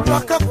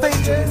 Rock of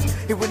Ages,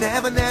 He will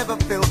never, never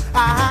fail.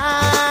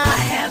 I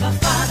have a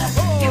Father,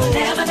 He will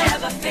never,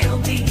 never fail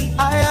me.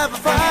 I have a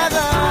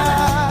Father,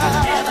 He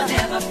will never,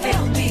 never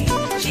fail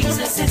me.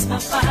 Jesus is my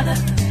Father,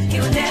 He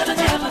will never,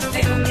 never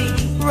fail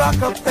me.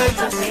 Rock of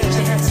Ages,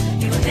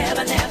 He will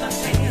never, never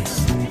fail.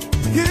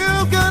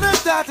 You got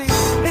a daddy,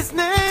 His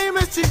name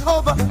is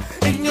Jehovah.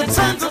 In your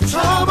times of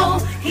trouble,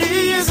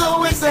 He is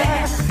always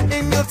there.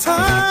 In your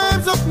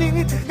times of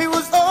need, He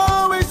was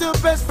always your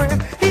best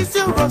friend. He's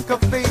your rock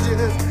of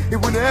ages, He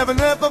will never,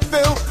 never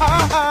fail.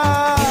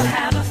 You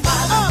have a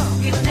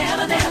Father, He will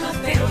never, never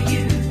fail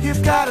you.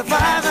 You've got a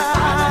Father,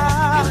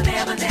 He will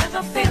never,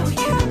 never fail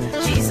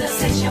you.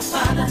 Jesus is your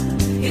Father,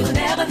 He will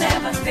never,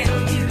 never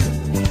fail you.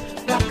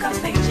 Rock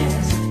of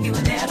ages, He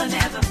will never,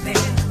 never fail.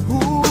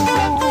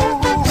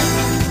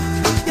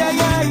 Yeah,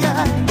 yeah,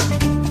 yeah.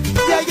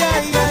 Yeah,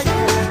 yeah, yeah,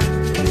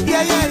 yeah.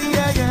 Yeah, yeah,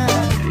 yeah,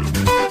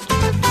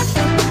 yeah.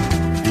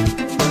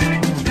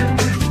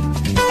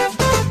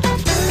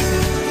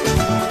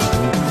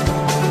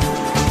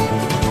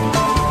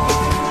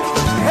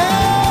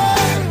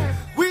 Hey,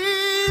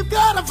 we've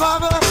got a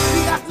Father.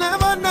 He has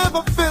never,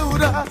 never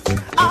failed us.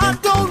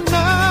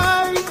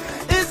 Adonai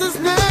is His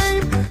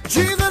name.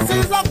 Jesus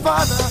is our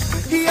Father.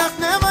 He has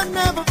never,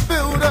 never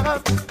failed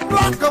us.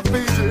 Rock of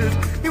ages.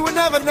 He will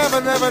never,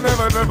 never, never,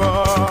 never, never.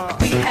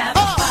 We have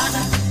a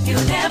Father, He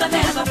will never,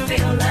 never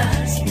fail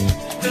us.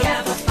 We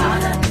have a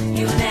Father,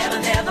 He will never,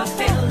 never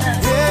fail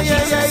us. Yeah, yeah,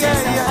 Jesus yeah, is yeah,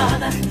 our yeah.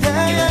 Father,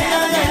 Yeah, He will yeah,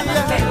 never, yeah, never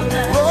yeah. fail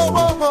us. Whoa,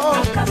 whoa, whoa.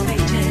 Rock of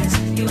ages,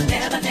 He will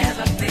never,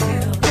 never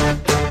fail.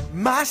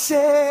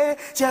 Mashe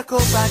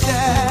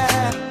Jacobaje,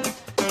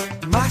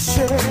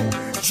 Mashe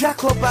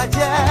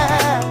Jacobaje,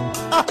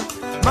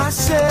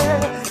 Mashe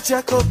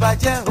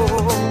Jacobaje,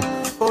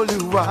 oh,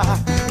 Oluwa,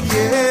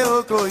 yeah,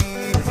 Okoyi.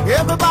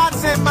 Everybody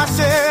say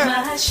Mashe,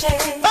 Mashe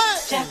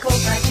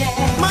Jacobaje,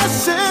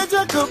 Mashe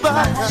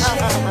Jacobaje,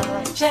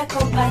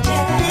 Jacobaje,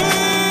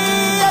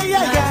 yeah,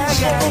 yeah,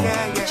 yeah, yeah,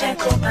 yeah.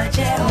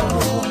 Jacobaje,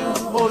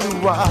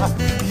 Oluwa,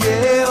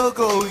 yeah,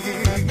 Okoyi,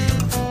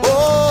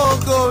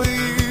 Okoyi.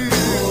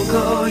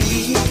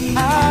 Ogoyi,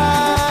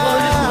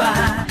 Oluwa,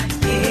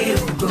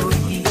 yeah,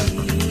 Ogoyi,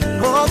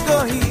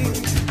 Ogoyi,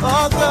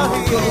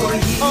 Ogoyi,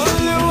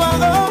 Oluwa,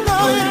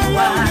 Ogoyi,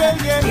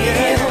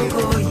 yeah,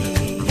 Ogoyi.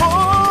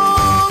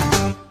 Oh,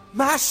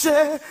 Mashe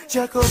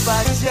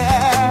Jacobaje,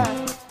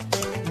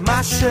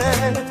 Mashe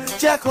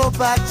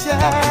Jacobaje,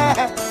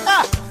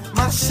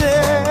 Mashe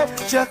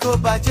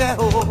Jacobaje,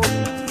 oh,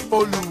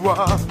 Oluwa,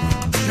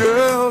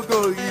 yeah,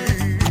 Ogoyi.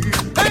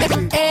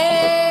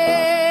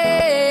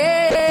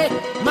 Hey,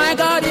 my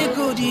God is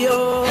good,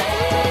 yo.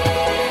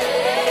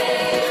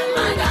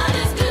 My God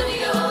is good,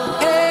 yo.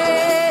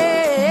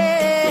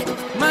 Hey,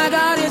 my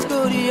God is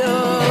good, yo.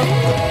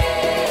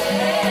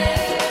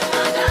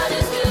 My God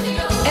is good,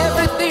 yo.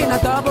 Everything a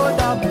double,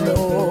 double,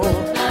 oh.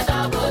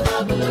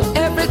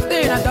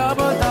 Everything a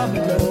double,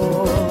 double,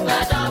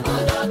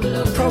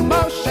 oh.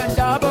 Promotion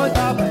double,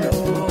 double,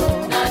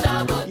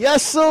 oh.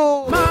 Yes,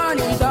 so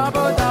Money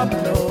double, double,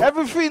 oh.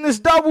 everything is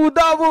double,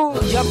 double.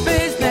 Your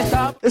business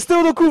up. It's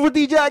still the cool for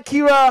DJ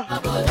Akira.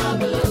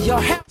 Your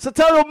health. So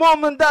tell your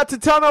mom and dad to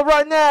turn up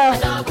right now.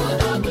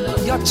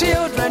 Your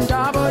children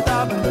double,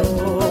 double,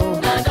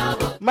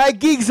 oh. My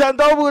gigs are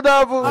double,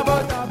 double.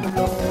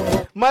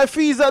 My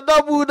fees are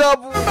double,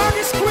 double.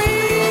 Everybody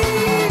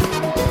scream.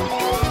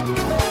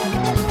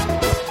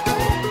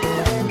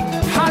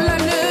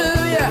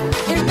 Hallelujah.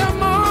 In the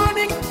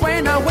morning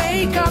when I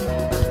wake up,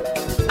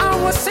 I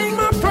will sing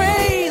my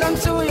praise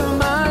unto you,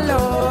 my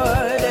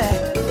Lord.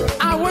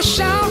 I will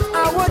shout,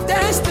 I will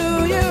dance to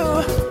you.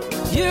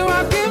 You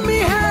have given me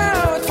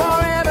health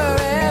forever,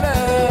 ever.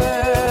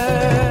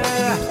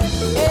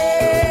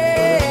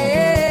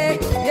 Hey,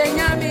 yeah,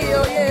 nyami,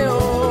 oh, yeah, oh.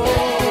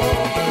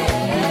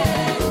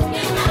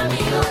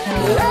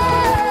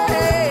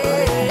 Hey,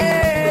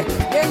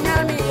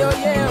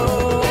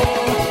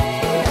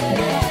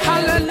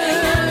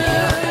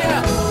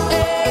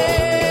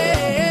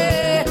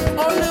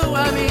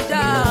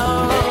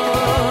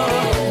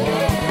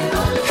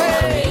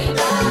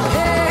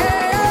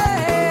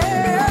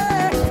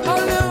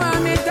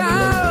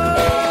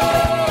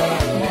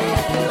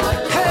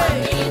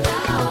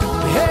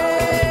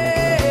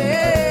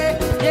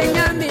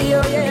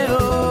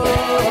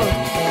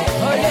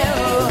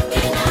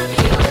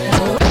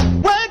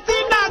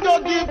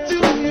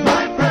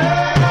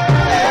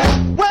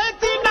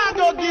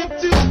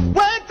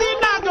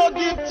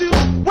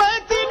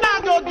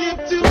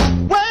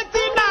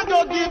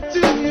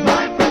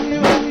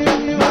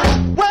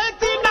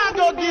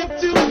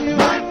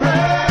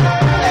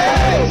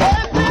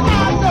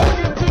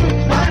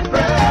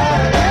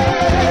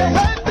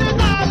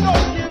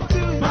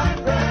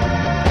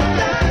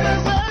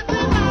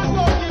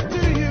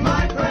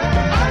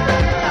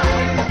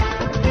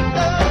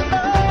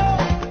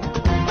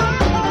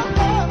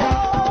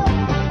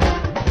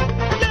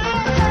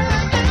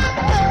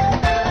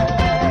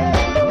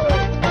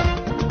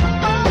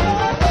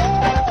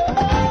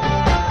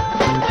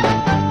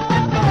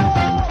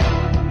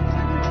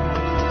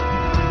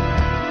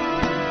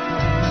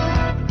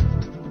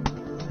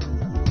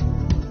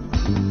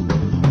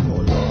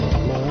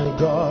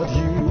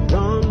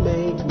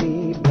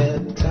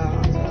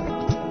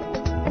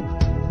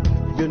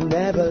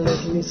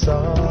 me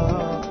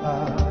suffer.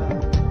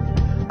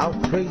 I'll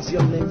praise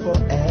your name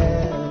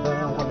forever.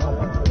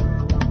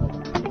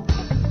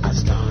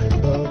 As time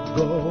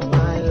ago,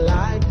 my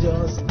life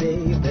just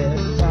stay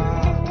better.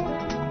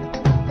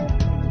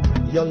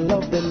 Your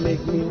love they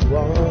make me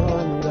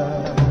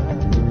wonder.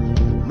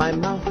 My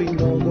mouth will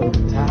no go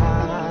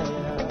tired.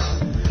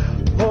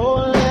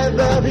 Oh, let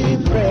there be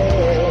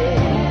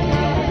praise.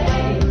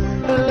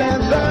 Let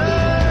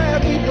there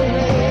be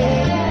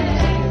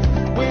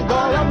praise. With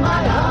all of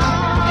my heart.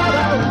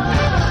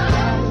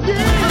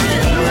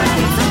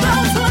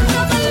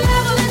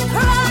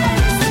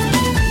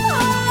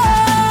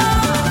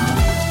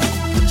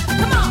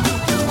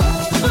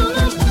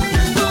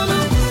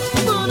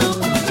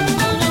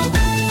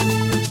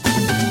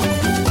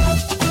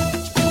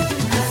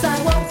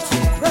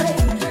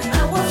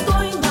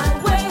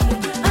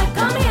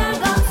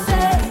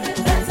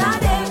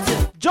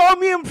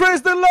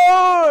 Praise the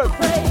Lord.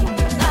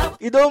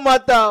 It don't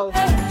matter.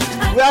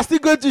 We are still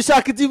going to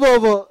Shakiti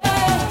Bobo.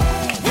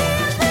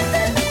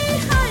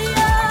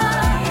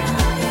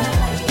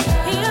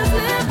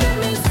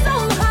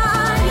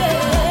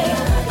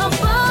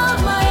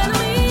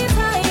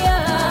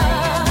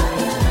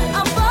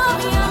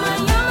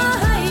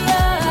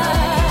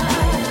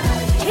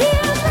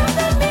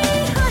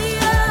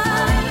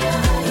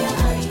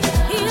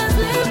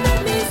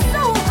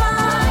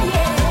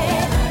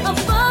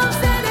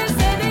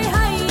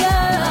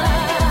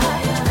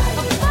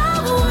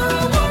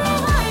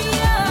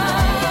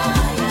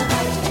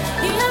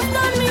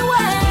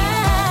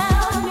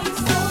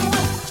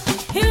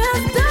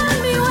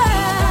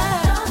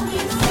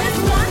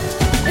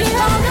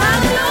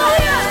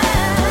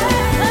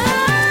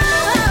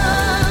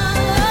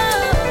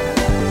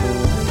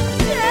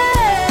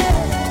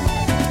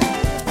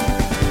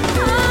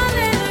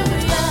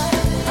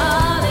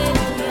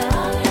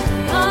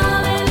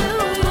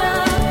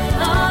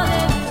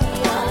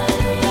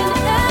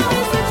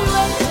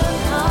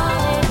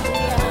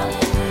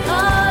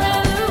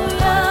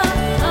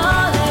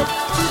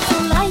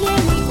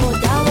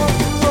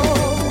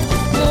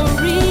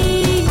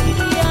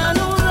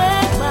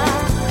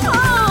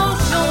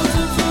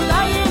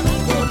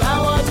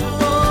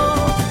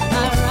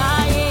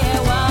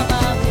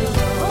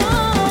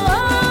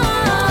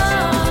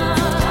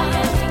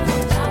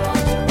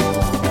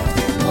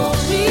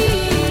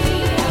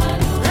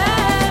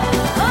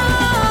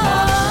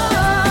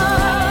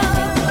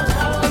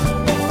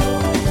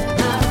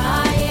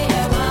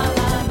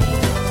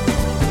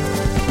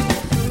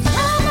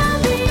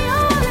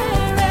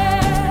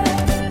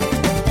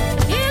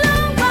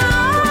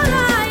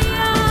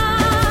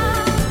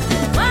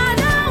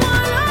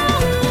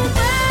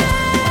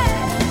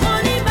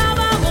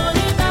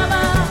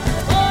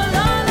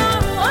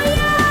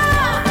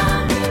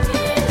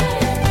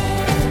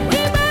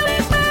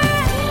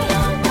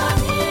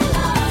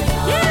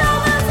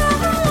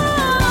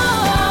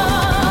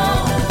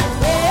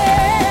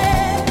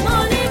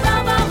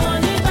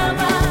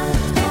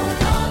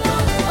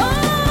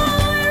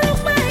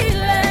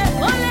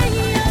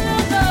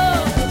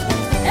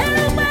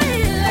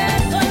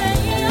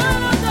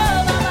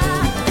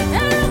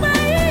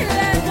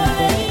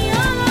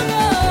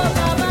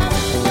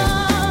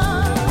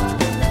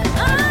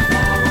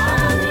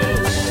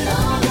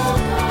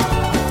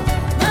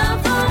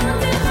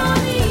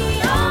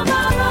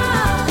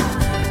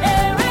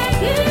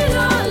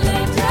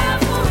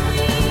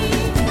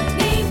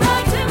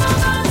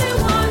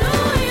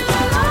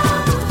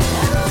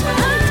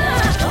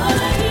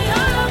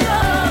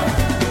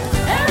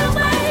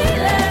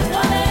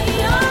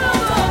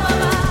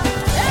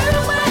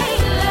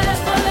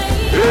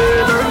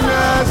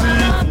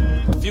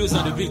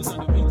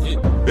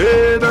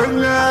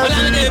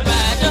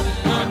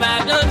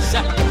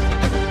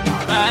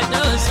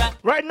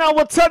 Right now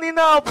we're turning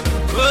up.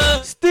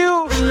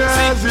 Still.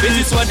 This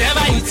is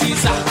whatever it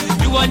is.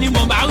 You want the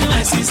mom with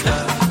my sister.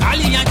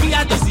 Ali Yankee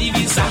at the CV,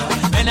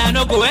 and I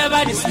no go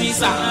ever dismiss.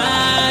 The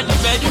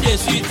bed the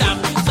sweet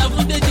time.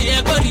 Some the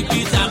day go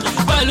repeat them.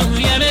 Follow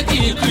me and make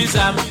it increase.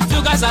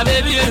 You guys are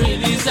baby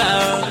release.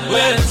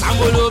 Well,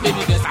 Sambolo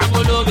baby,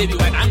 Sambolo baby.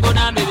 When I'm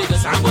gonna baby,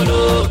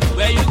 Sambolo.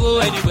 Where you go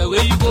anywhere,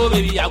 where you go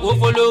baby, I go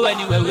follow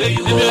anywhere where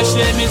you go.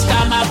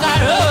 Mr.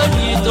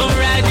 Macaroni, don't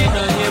ride it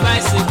on your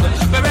bicycle.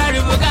 Ferrari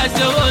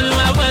Bugatti, all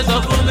my words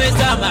of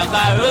Mr.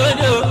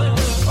 Macaroni.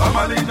 I'm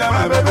a leader,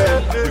 my baby.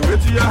 You wait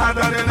till your hand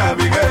and then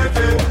navigate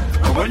it.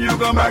 And when you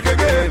come back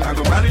again, I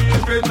go marry you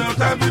straight, no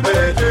time to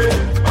wait it.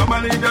 I'm a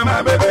leader,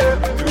 my baby.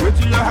 You wait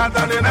till your hand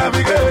and then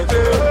navigate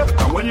it.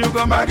 And when you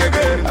come back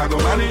again, I go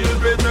marry you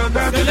straight, no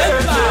time to wait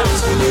it.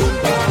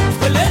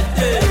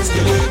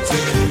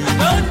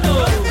 I don't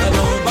know,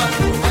 but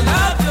I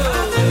love you.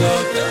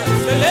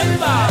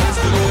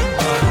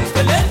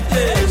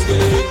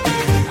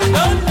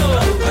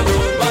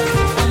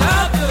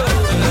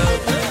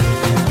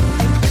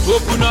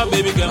 Open up,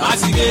 baby, girl, I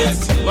see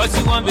it. What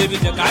you want, baby,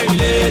 just carry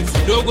it.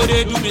 Don't go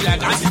there, do me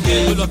like I see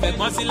it. You love a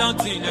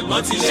concealanting, a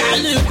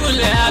concealant.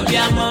 Cool,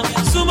 Abiamo.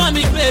 So,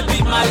 mommy,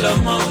 baby, my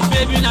love, mom.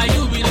 Baby, now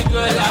you be the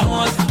girl I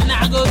want. And I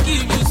I go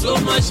give you so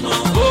much more.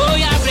 Oh,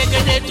 yeah, break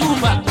the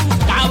tumba.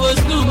 I was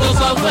too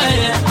much of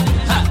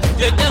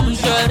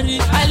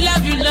I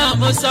love you, love,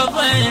 most of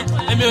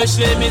I'm your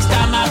shame,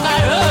 Mr.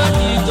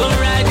 Macaroni. Don't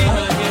ride it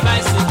on the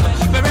bicycle.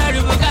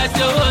 Ferrari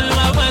Bugatti, all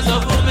my ones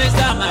of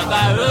Mr.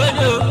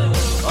 Macaroni.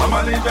 I'm a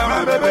ninja,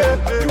 my baby.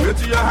 You wait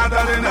till your hand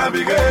and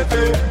navigate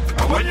it.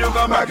 And when you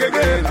come back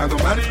again, I go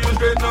marry you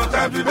straight, no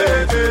time to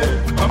date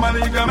it. I'm a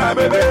ninja, my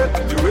baby.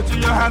 You wait till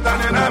your hand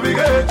and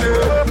navigate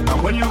it.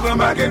 And when you come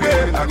back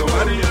again, I go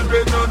marry you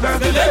straight, no time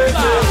to date it.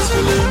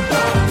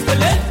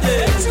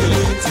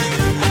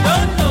 I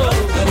don't know.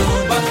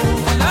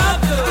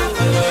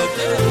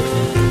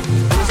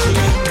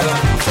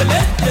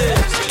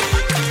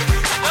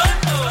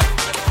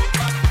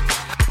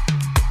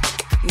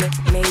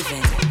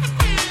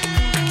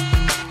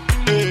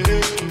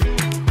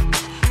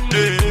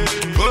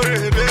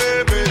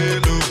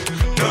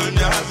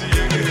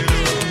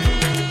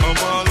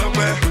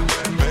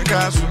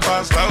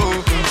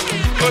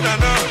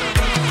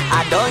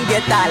 I don't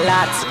get a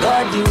lot,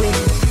 God the way.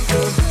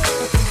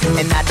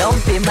 And I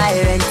don't pay my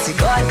rent,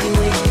 God the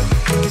way.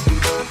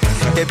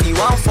 There be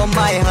one for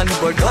my hand,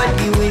 but God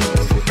the way.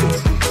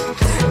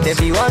 There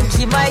be one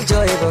keep my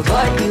joy, but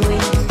God the way.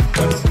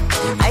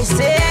 I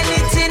say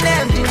anything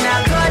them do,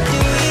 now God the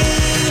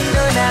way.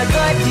 No, now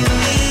God the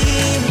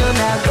way. No,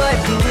 now God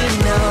the way,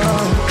 no.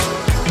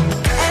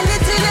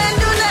 Anything them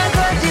do, now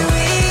God the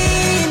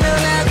way. No,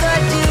 now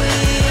God the way.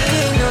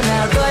 No,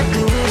 now God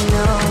the way,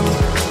 no.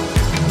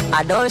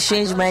 I don't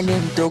change my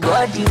name to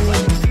God the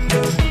way.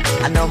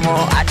 And no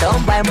more, I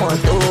don't buy more to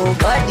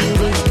God the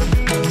way.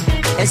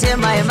 They say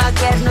my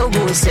market no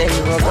go sell,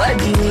 but God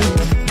the way.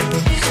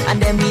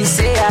 And then me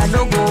say I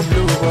no go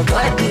blue, but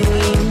God the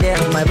way.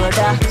 Them my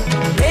brother,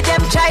 let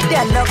them try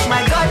their luck.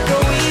 My God go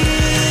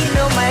win,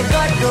 no my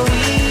God go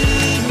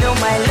win, no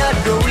my Lord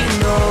go win,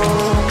 no.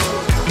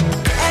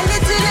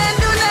 Anything I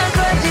do, now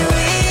God the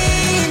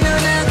way, no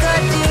now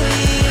God the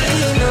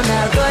way, no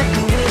now God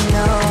the way,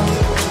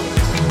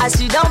 no. As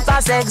you don't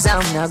pass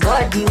exam, now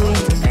God the way.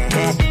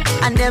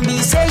 And then me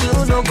say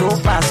you no go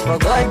pass, for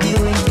God the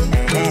way.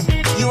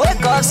 You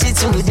wake up, see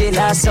today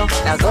last song,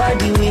 now God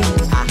the way.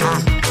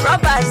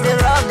 Robbers, they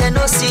rob, they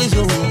no see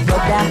you,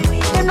 brother.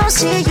 They no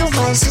see you,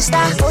 my sister.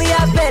 Oh,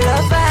 yeah,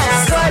 better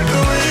fast. God do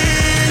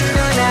it,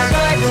 no, now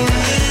God do it,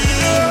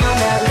 no,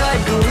 now God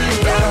do it,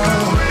 no.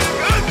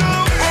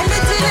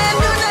 Anything I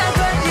do, now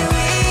God do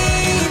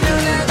it, no,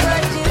 now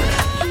God do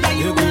it. Now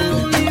you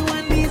only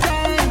one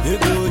desire. You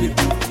good it.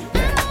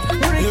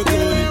 You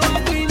good it.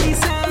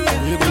 You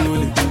good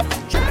it.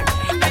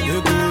 You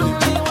good it.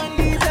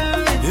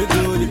 You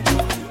good it.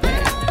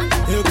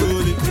 You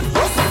good it.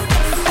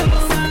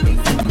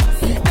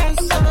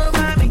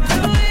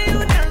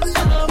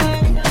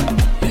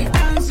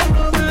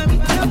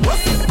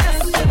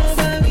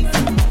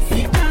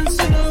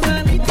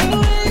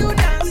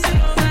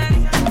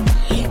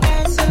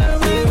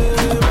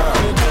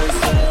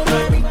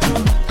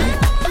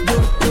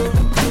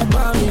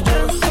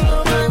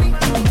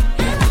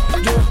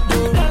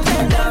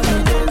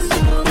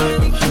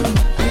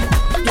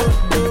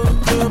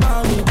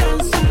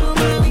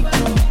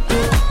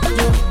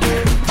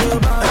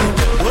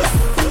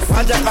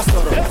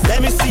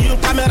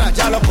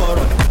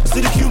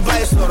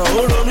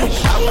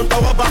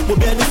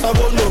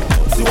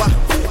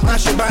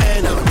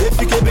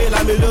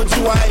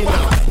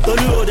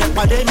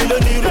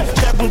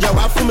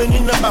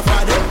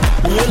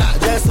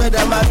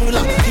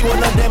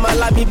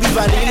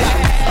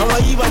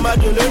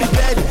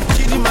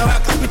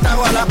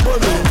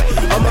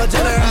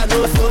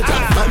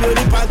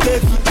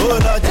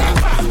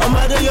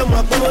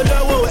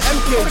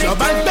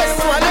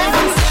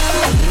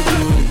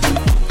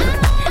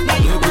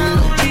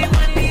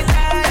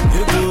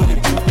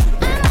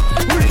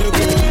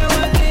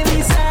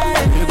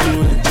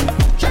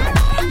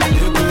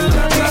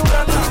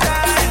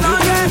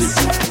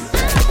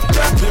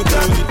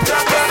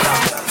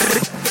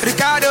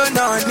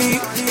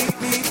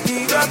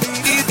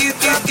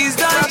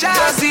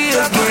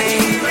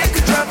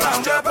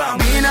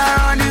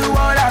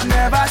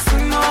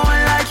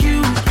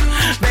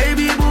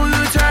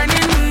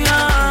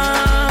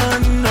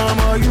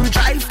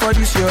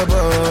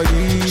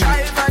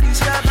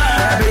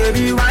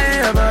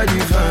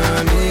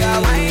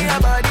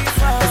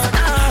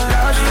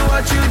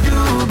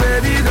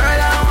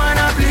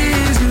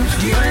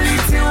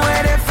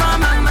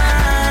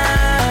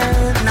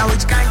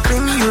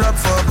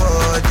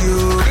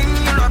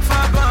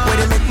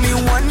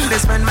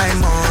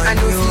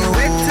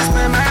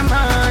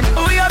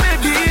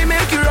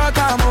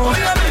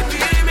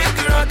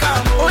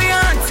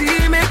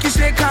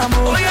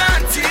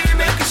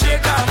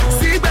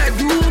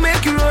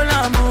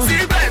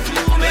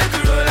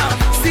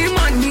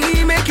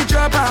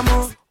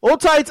 All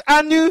tight,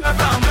 Anu,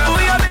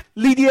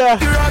 Lydia,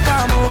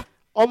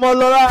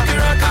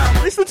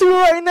 Omolola. Listen to me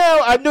right now.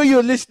 I know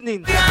you're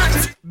listening.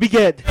 Big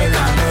Head.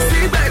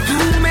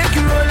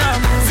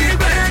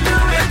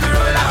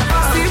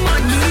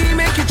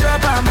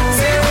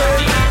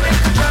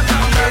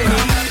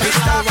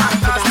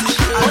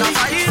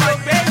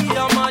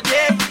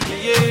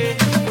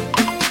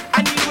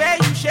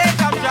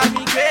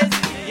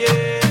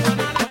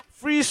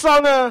 this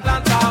song.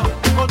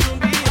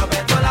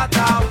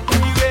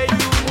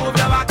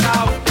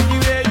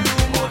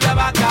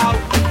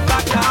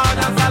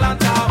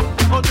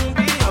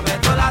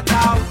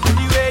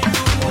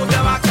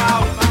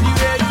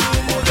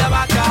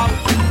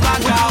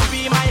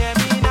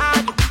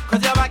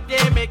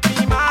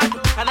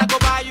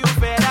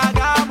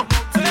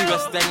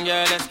 Then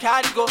girl, let's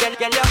carry go. Get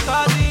your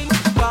cousin,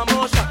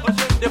 promotion.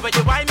 Never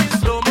you wind in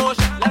slow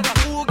motion. Like a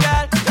fool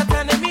girl, you're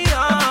turning me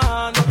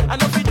on. I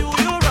know if you do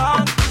you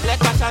wrong. Like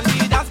fashion,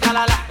 dance,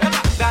 galala.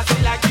 Dance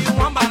it like you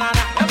want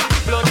banana.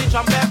 Blow the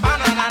trumpet,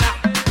 banana.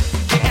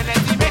 The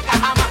energy make a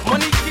hammer.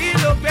 Money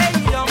kilo, pay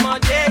your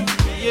money.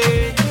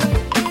 Yeah.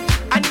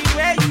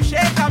 Anyway, you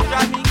shake up,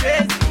 drive me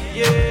crazy.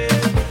 Yeah.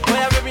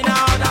 Well, baby,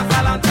 now dance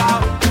along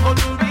town. Oh,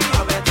 do be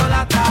a better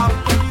la town.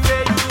 The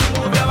way you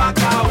move your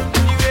back out.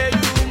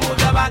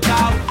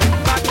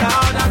 Back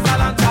out, that's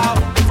all I'm out.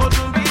 For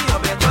to be a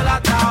better la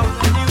town.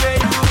 The way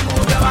you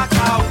move your back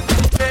out,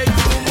 the way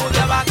you move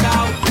your back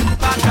out.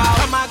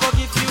 Come I go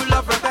give you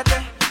love, repete.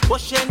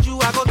 What change you,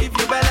 I go give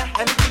you better.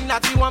 Anything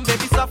that you want,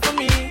 baby, stop for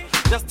me.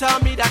 Just tell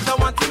me that you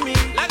want me.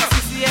 Like a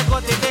CC, go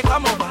take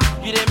come over.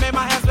 You didn't make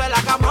my hair smell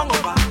like I'm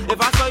hungover. If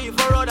I saw you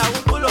for road, I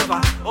would pull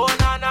over. Oh,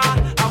 nah, I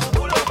would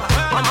pull over.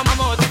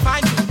 Mama,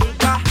 define you,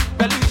 Ulta.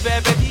 Believe,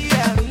 baby,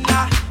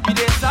 nah. You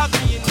didn't suck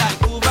me in like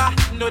Uber.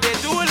 No, they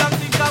do love.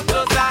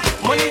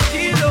 Money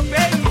kilo,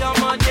 pay your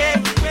money,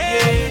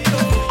 yeah.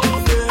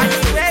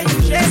 Anyway, you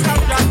chase up,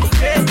 drop me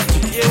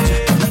crazy,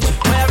 yeah.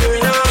 Wherever we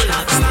know,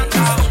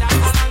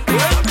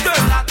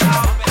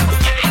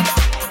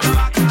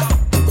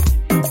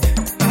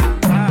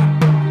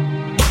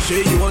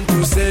 say you want to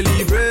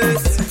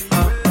celebrate,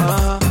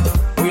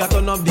 we are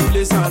turn up the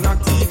place and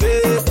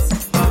activate,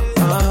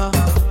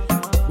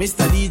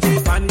 Mr. DJ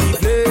pan the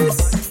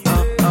place,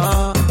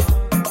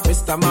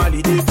 Mr.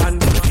 Mali dey pan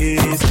the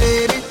place,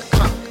 baby.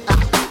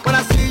 When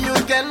I see you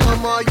again, no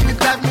more, you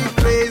drive me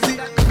crazy.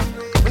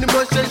 When the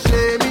motion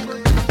shame me,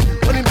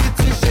 when the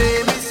beat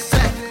shame me,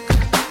 say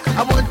I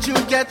want you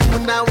get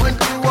when I want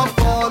you up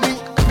for me.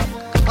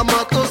 I'm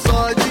not so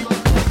sorry.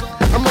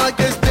 I'm not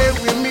gonna stay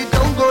with me,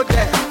 don't go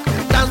there.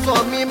 Dance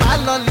for me, my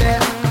lolly.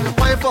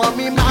 Wine for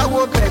me, my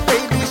wope.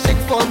 Baby,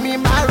 shake for me,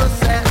 my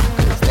rose.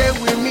 Stay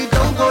with me,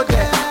 don't go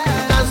there.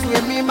 Dance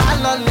with me, my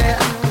lolly.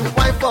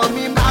 Wine for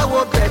me, my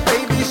wope.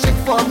 Baby,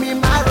 shake for me,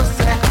 my rose.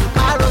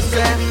 My rose.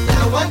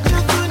 I want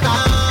you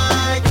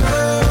tonight,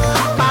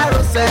 girl. My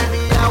rose.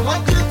 I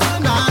want you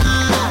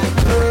tonight,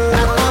 girl.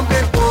 I want me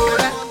for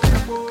it.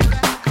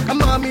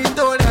 I'm on me,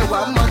 don't let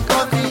one more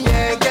coffee,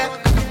 yeah, get.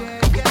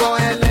 Go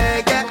and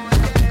leg it.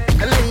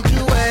 I let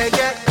you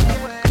get.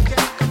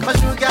 My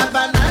sugar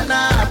banana,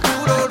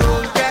 puro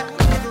ronke.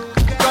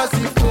 Cause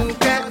if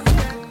funke.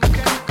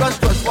 Cause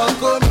one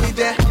go me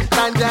there.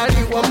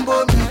 Tangerine one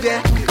go me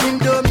there.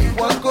 Indomie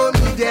one go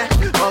me there.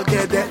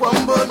 Okay, there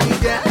one go me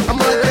there. I'm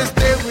gonna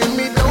stay with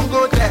me, don't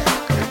go there.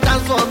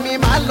 Dance for me,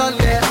 my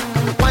lolly.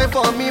 Wine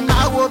for me,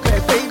 my wope.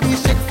 Baby,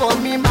 shake for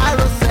me, my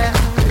rose.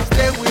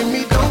 Stay with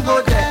me, don't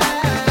go there.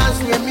 Dance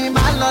with me,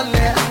 my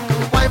lolly.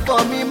 Wine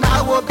for me,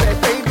 my wope.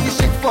 Baby,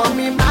 shake for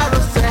me, my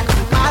rose.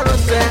 My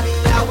rose.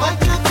 I want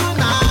you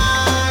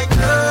tonight,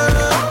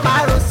 girl.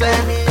 My rose.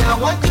 I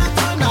want you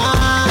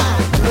tonight,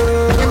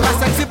 girl. In my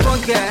sexy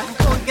punk,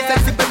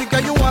 sexy baby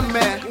girl, you want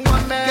me.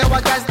 Get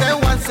what guys they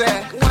want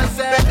say.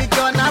 Baby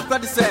girl, not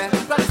bloody say.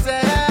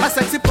 My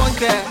sexy punk,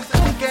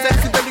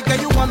 sexy baby girl,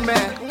 you want me.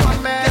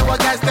 Get what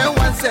guys they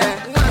want say.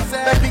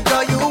 Baby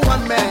girl, you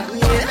want me.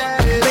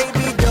 Yeah.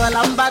 Baby girl,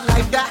 I'm bad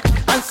like that.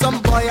 And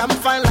some boy, I'm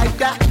fine like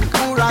that.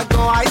 Pura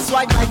go, I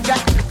swag like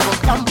that. But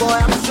some boy,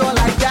 I'm sure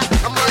like that.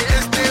 I'm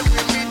gonna stay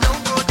with me,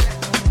 don't go there.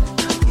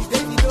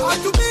 What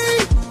you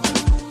mean?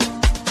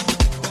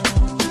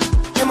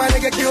 Hey, my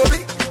nigga, kill me.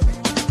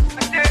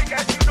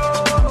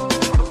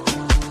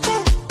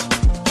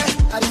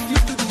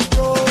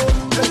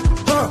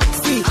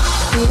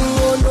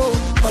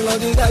 All of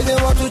the guys they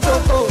want to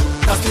choco.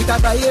 Last week I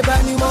buy a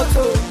brand new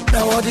motor.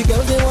 Now all the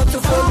girls they want to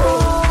follow.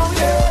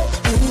 Yeah,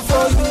 do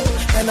for you,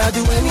 and I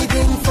do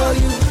anything for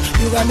you.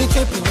 You got me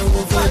tripping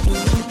over you,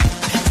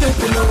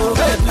 tripping over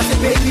you. I said,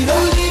 baby,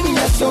 don't leave me,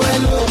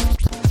 S-O-L-O,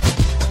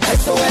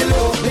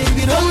 S-O-L-O.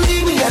 Baby, don't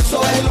leave me,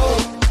 S-O-L-O,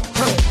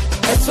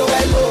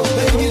 S-O-L-O.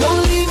 Baby,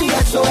 don't leave me,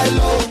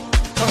 S-O-L-O,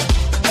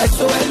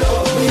 S-O-L-O.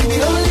 Baby,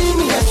 don't leave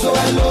me,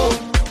 S-O-L-O,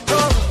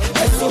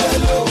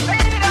 S-O-L-O.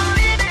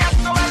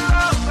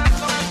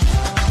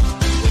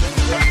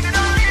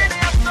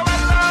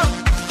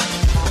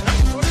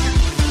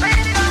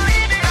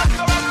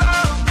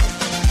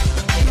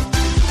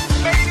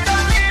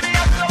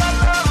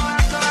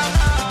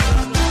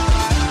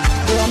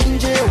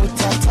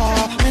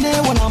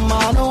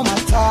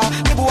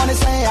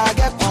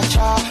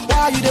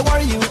 Why you the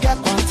worry you get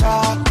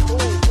quanta?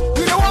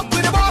 You the walk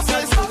with the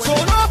bosses, so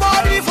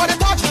nobody for the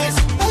touches.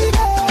 Baby,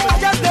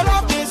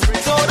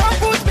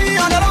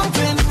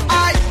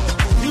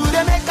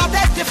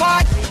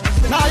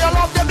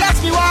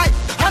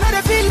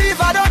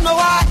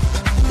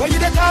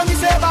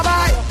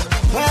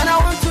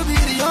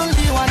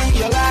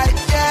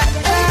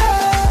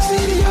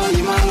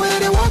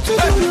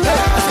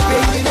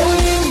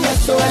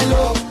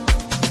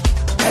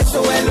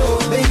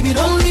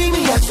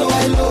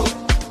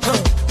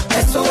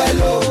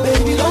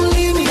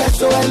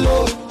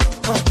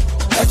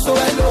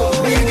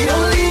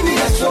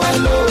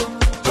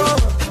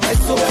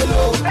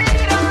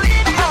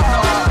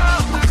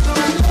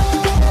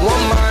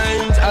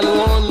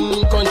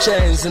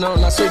 chance, you know,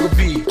 that's so it could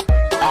be.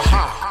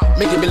 Aha,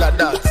 make it be like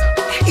that.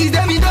 Is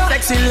that me though?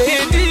 Sexy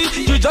lady,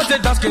 you just a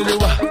dance, get it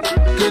wa.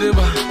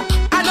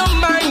 I don't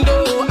mind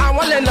though, I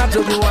want to not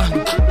to be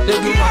one.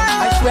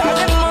 I swear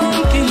I don't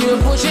monkey, you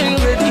pushing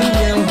ready,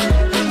 yeah.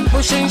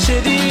 Pushing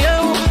shady,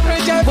 yeah.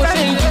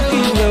 Pushing shady,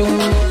 yeah.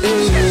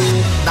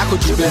 That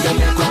could you better than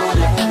you.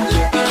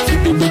 You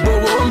be the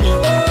boy, me.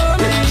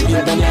 You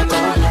better than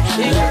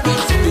you.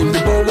 You be the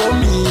boy,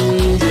 me.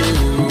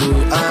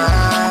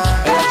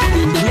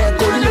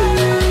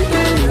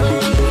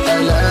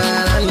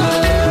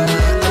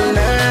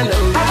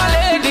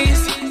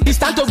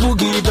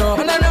 Boogie down.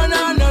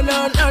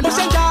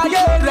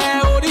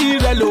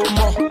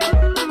 No.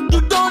 You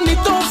don't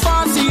need to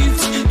force it.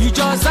 You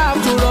just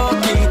have to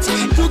rock it.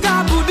 You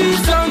got booty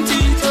on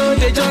it.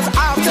 They just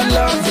have to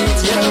love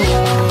it.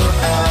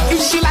 Yeah.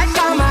 If she like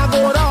come, I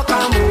go rock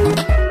her.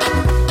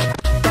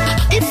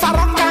 If I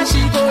rock her,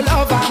 she go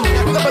love her.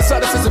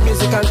 This is the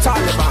music and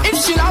Taliban. If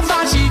she love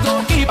her, she go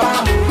keep her.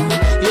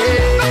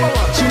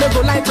 Yeah. She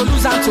never like to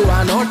lose her to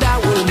another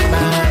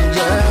woman.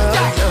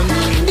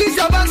 Yeah. This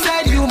your back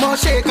side, you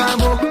must shake her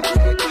more.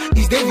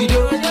 It's the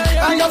video.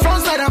 And your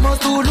front side, I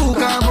must to look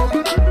her more.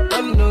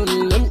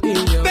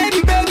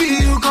 Baby,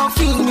 you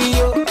confuse me,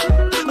 yo.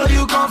 Oh,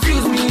 you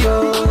confuse me, yo.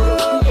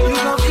 You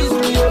confuse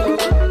me, yo.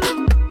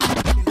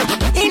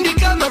 In the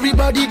club,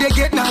 everybody, they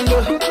get down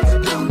low.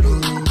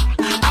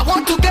 I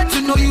want to get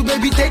to know you,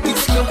 baby, take it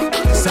slow.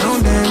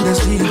 Sound and the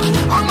street.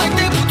 On my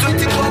table,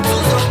 20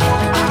 bottles of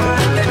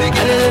let me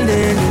get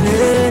it.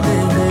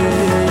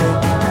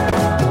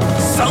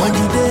 When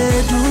you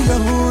there, do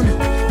your own.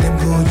 Them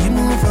go, you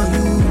move for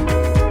you.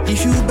 If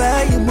you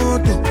buy a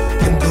motor,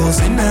 them go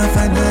send a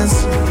finance.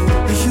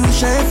 If you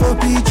shine for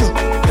picture,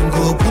 them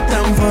go put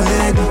them for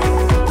head.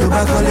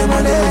 Tobacco, the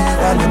money,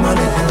 all the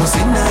money. Them go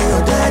send a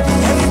your daddy.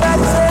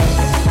 Everybody say,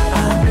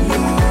 I'm your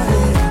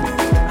man.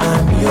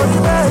 I'm your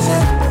man.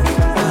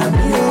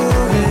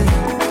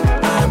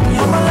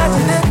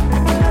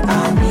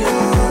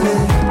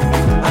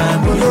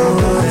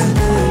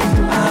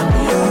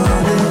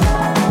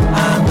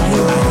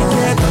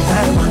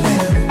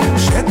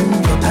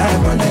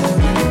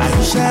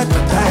 Shut the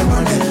time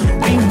on it,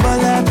 bring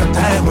baller the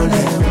time on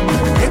it,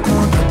 take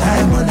on the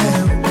time on it,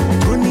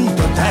 don't need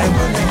the time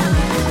on it.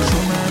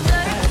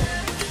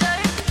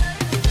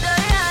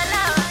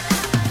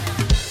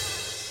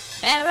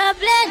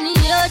 Aeroplane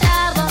yo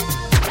dabo,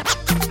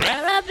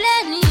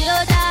 aeroplane yo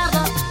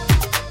dabo.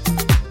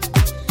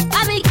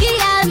 Ami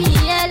kia mi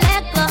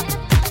eleko,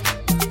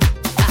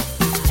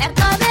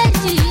 eko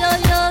meji yo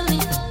yo mi.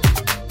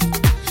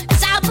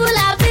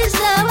 Sabula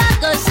biso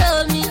wako so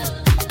mi.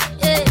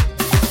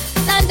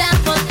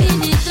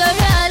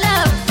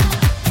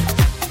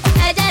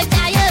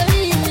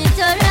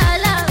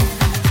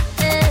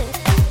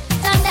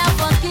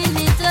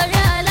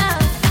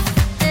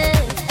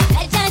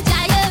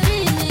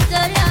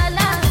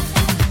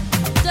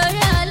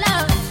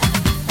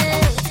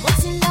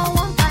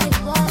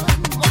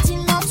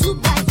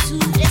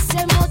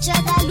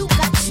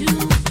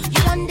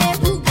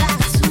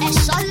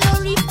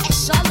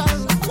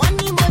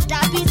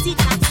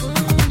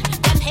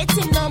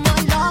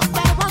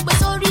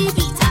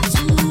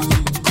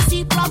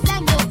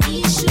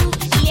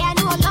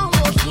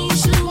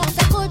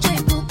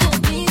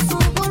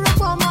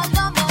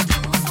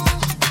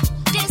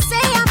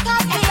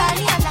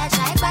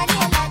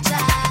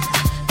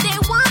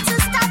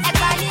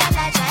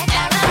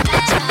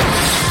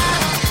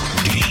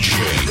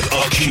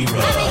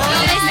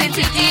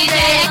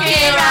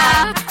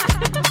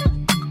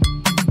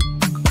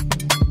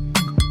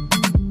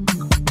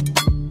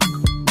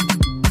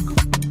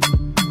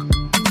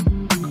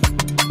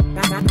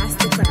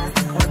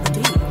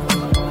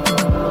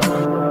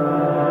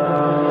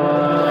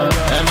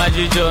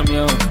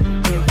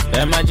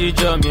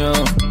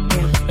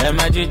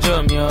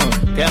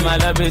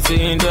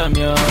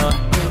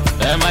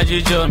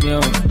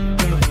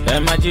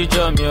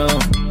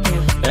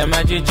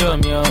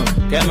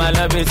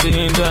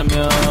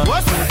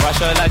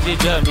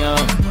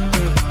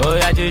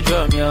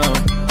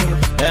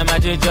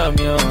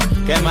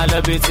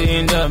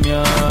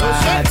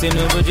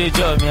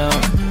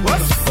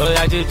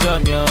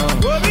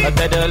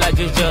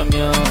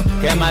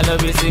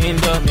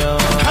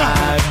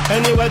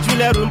 Anyway, you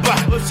let rumba.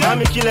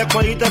 I'm a killer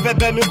for you to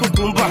be me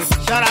cucumba.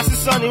 Shara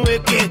Sunny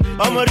Wake.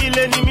 I'm a real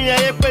enemy.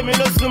 I pay me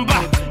no zumba.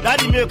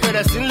 Daddy milk at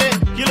a sinle.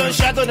 Kilo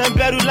shadow and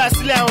Berula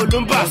Silla or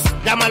Lumba.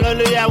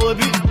 Yamalolo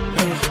Yawobi.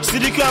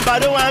 Sidiki and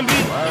Bado Wambi.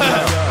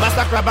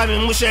 Master Crabami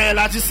Musha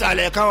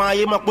Latisale. Kawa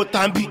Yema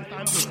Potambi.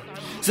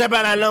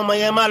 Zebra Loma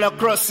Yamala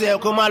Cross,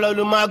 Komalo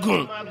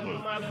Lumagun.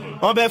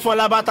 On be for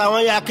la bata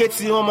on ya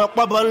keti on mo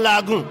pobon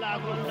lagun.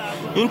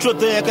 Intro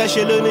to ye ka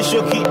shelo ni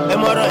shoki e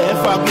moro e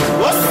fagu.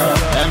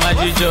 E ma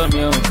jijo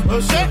mi o.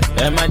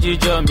 E ma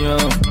jijo mi o.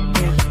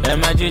 E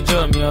ma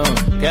jijo mi o.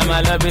 Ke ma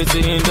lo bi ti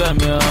indo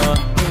mi o.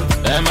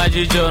 E ma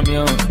jijo mi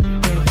o.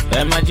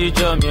 E ma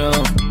jijo mi o.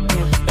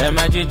 E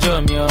ma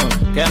jijo mi o.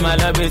 Ke ma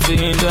lo bi ti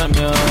indo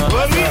mi o.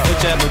 O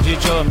che mo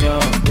jijo mi o.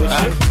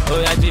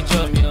 O ya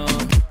jijo mi o.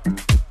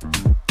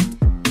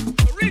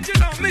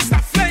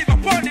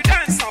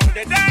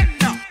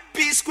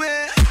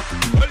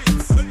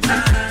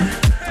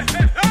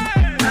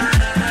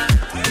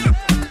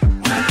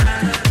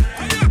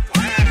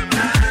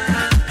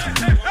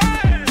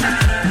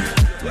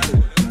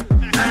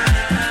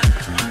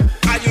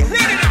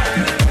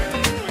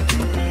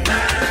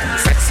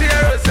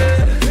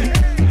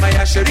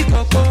 sherry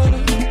coco.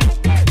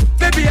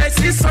 Baby, I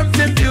see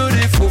something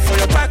beautiful for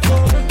your back.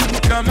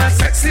 You're my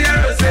sexy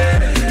rose,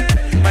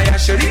 my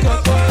sherry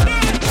coco.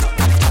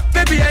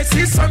 Baby, I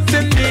see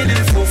something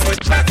meaningful for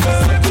your back.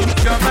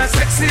 You're my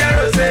sexy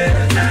rose,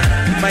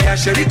 my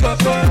sherry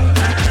coco.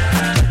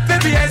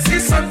 Baby, I see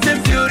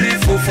something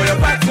beautiful for your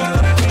back.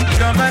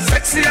 You're my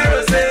sexy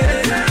rose,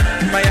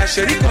 my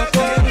sherry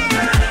coco.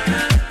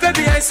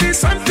 Baby, I see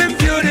something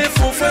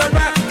beautiful for your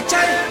back.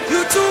 Child,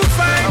 you too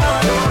fine.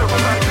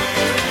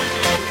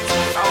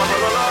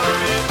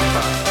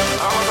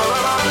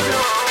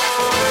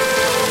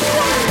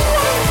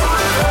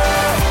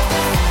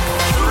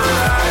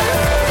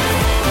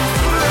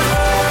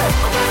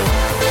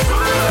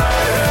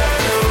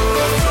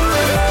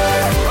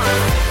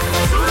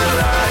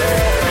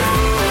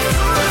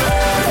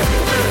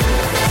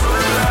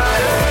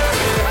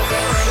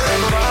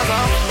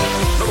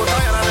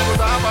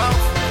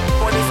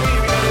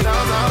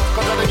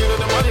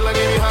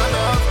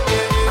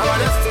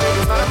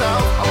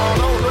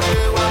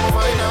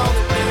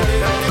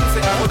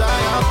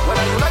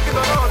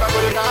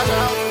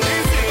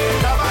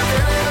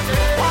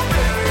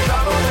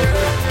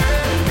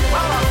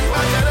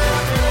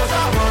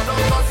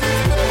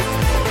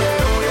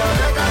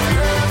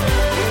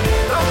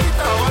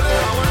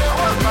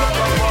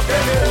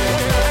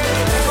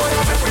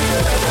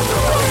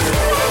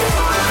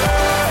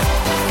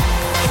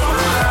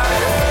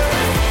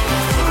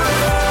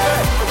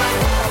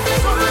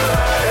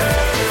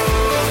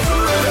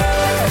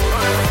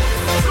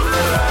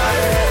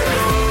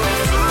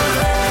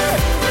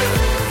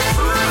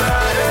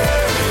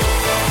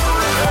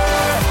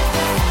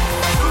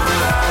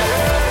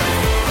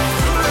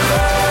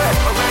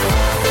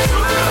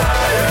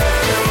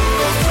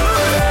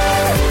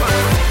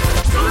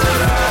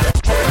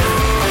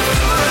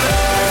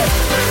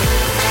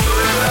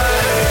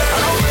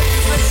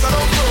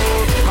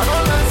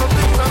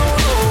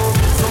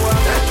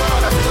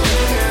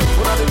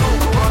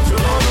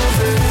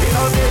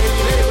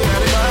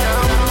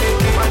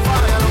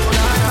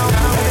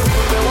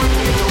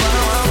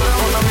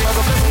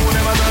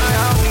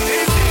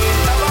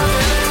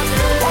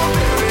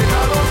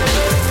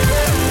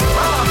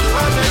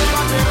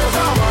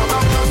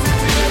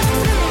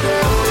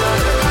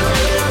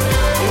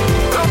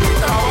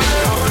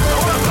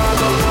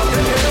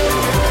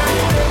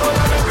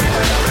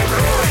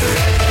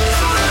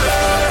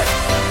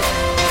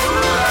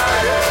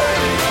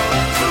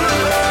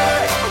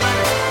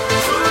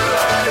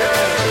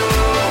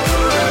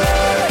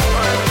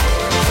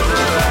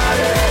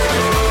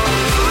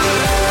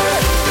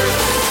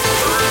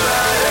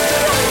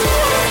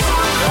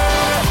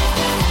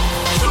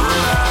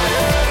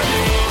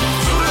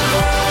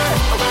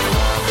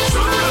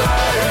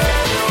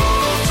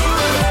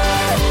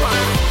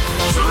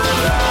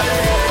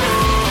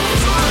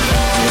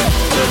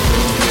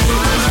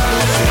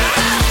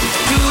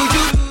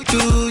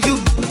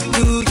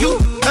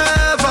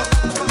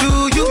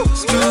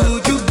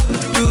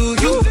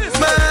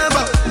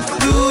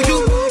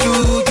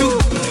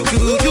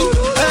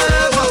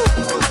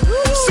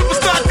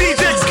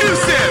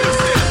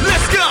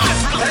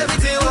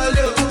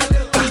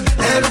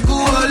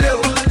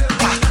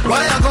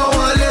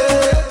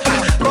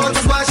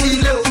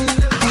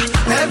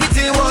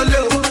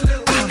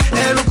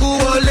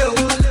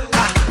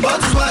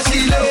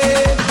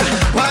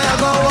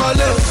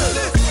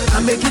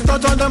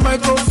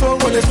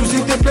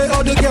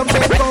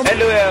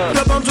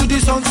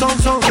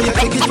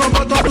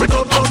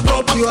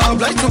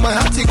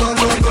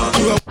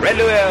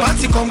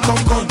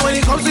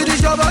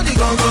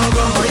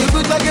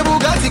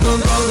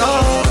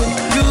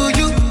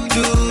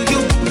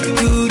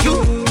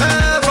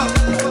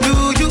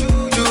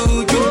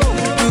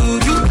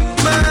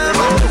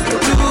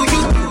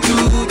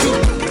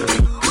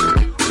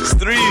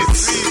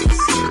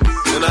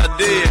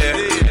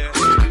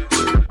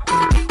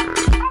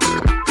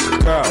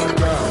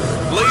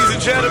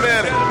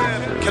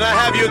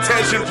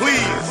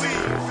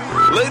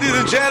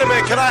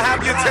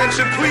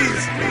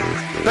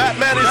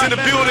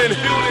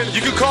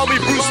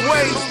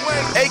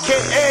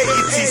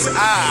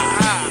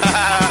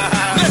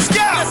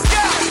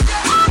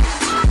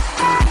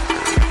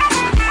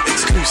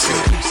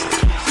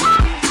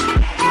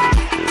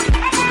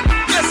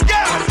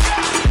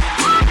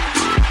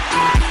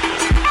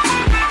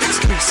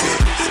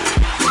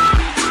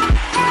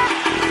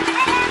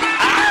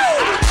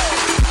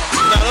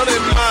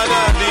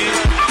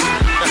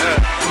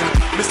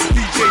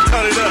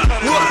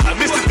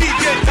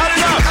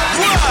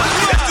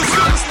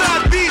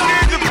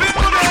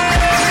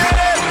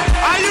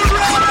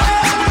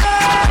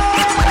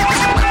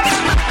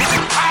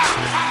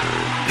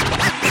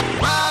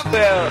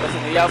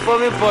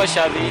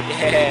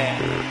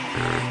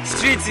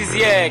 Streets is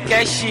here,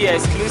 Keshi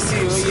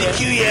exclusive, oh yeah.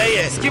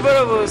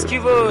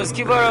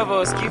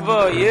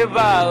 Skibo,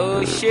 yeba,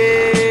 oh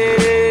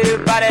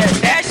shit, but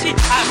dash. Flashy,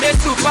 I'm a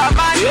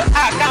Superman.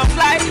 I can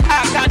fly,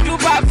 I can do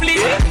backflip.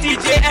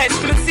 DJ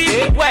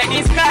exclusive. When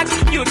it's crack,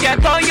 you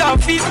get on your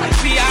feet.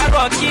 We are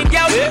rocking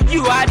girls,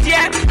 you are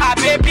there. A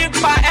baby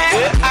for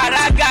air, a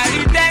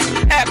ragari then,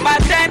 a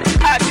pattern,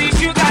 a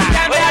tissue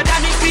can where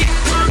damn see.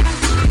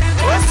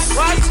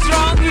 What's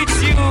wrong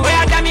with you?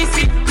 Where damn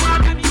see?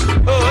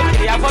 Oh,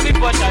 okay, I'm for me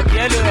for that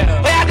yellow.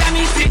 Where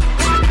damn see?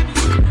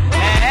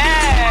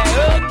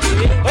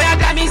 Okay, where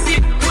damn see?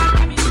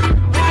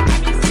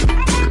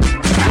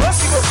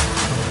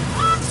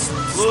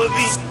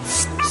 Bobby,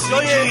 so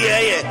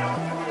yeah.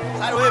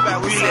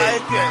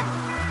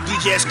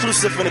 DJ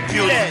exclusive in the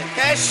building.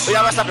 Oh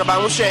yeah, what's up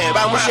about Mushe?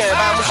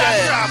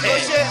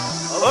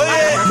 Oh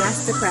yeah,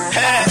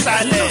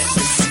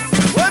 Mastercraft.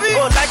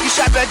 Oh, like you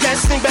shop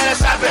against sing better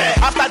shop.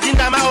 After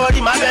dinner, my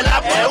already my bell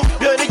up.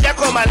 You only get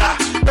come ala.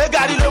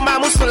 Begari lo ma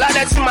musula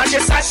that's in my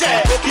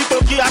sachet.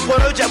 Toki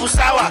akoro jebu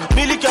sawa.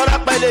 Miliki ora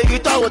pele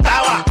ito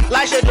utawa.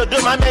 Lashe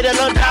dodo ma made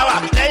no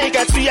dawa. Then you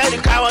get to hear the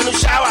car on the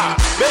shower.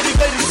 Baby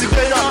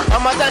sigeno.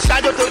 I'm at the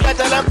shadow to get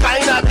them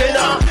kaina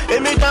tena.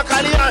 Emi don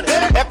kalian.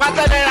 E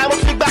pata de la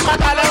musik ba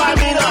pata le wa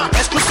mina.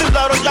 Exclusive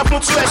loro ya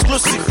put you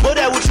exclusive. But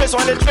they will trace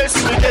on the trace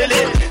in the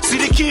daily. See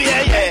the key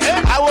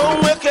yeah. I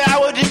won't work I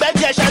will the bed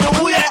yeah.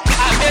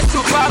 I'm a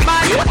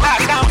Superman, I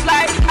can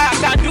fly, I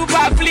can do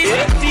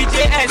backflip.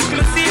 DJ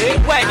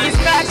exclusive, when it's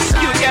crack,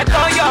 you get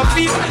on your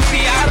feet. We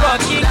are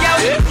rocking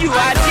girls, you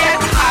are there.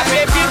 I'm a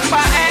big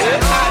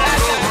fan.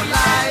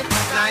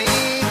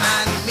 Naeem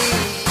and me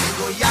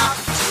go yap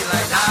till I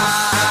die.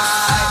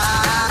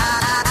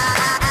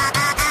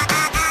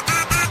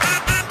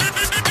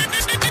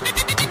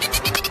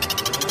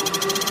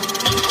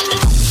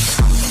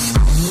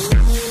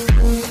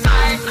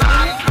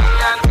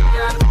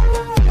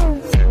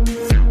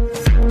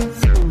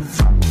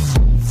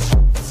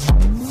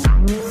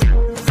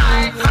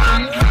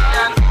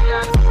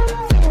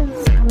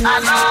 I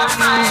love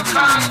my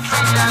country.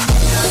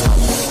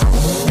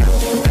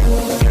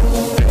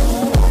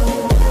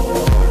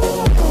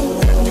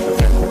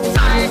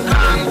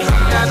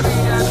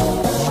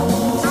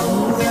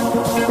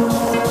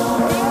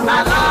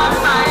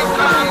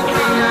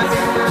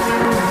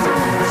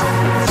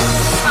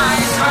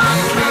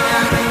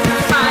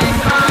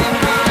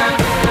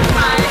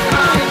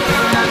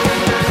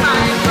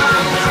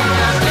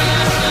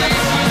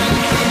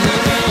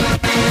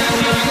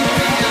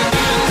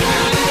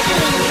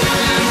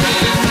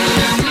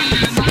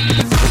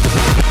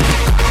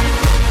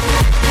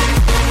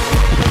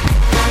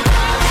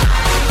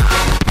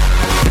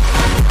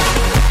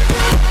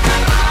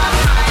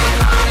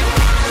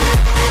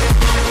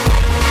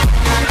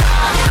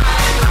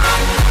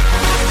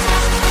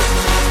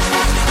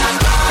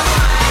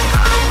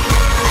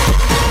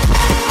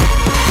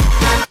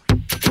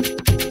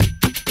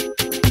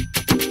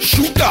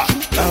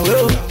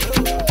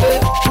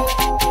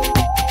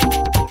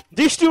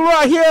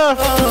 Right here,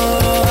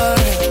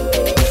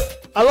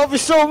 I love you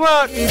so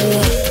much.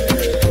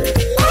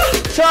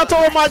 Shout out to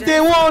all my day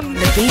one.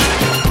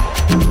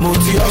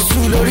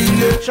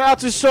 Shout out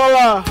to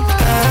Sola.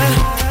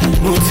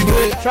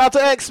 Shout out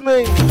to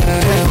X-Men.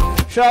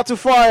 Shout out to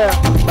Fire.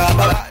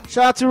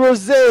 Shout out to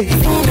Rose.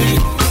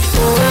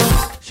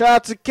 Shout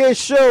out to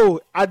K-Show.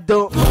 I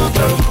don't.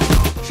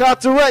 Shout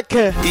out to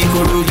Redcare.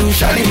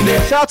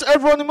 Shout out to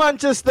everyone in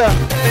Manchester.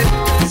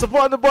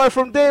 Supporting the boy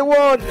from day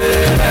one.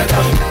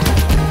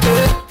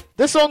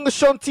 This song is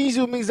Sean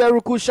Tizu means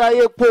Eruku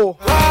Shayekpo.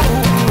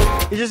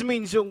 It just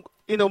means, you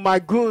know, my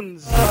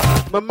goons,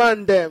 my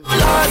man them. I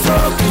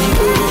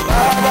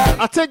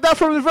take that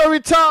from the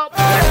very top.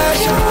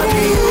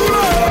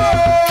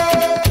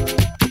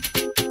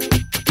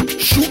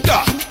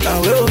 Shooter.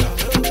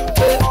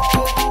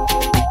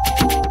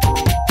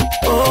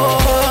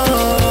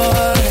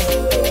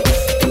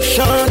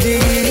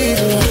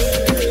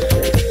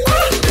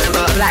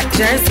 Black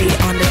Jersey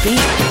on the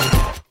beat.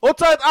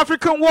 Outside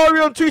African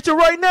Warrior on Twitter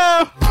right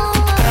now.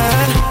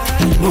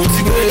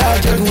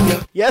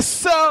 Yes,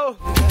 sir.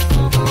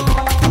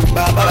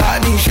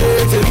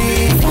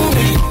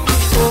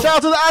 Shout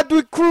out to the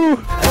Adwick crew.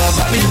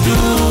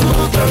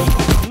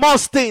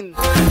 Mostin.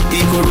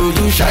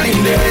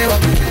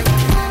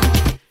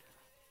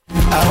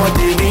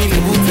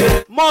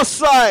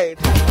 Mosside.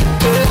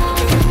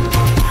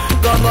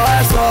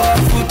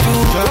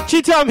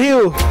 Cheatham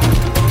Hill.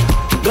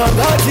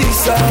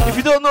 If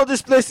you don't know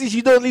this place is,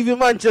 you don't live in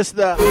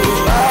Manchester.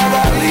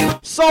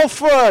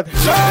 Salford,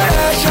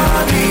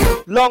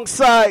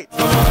 Longside,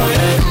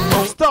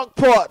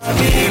 Stockport.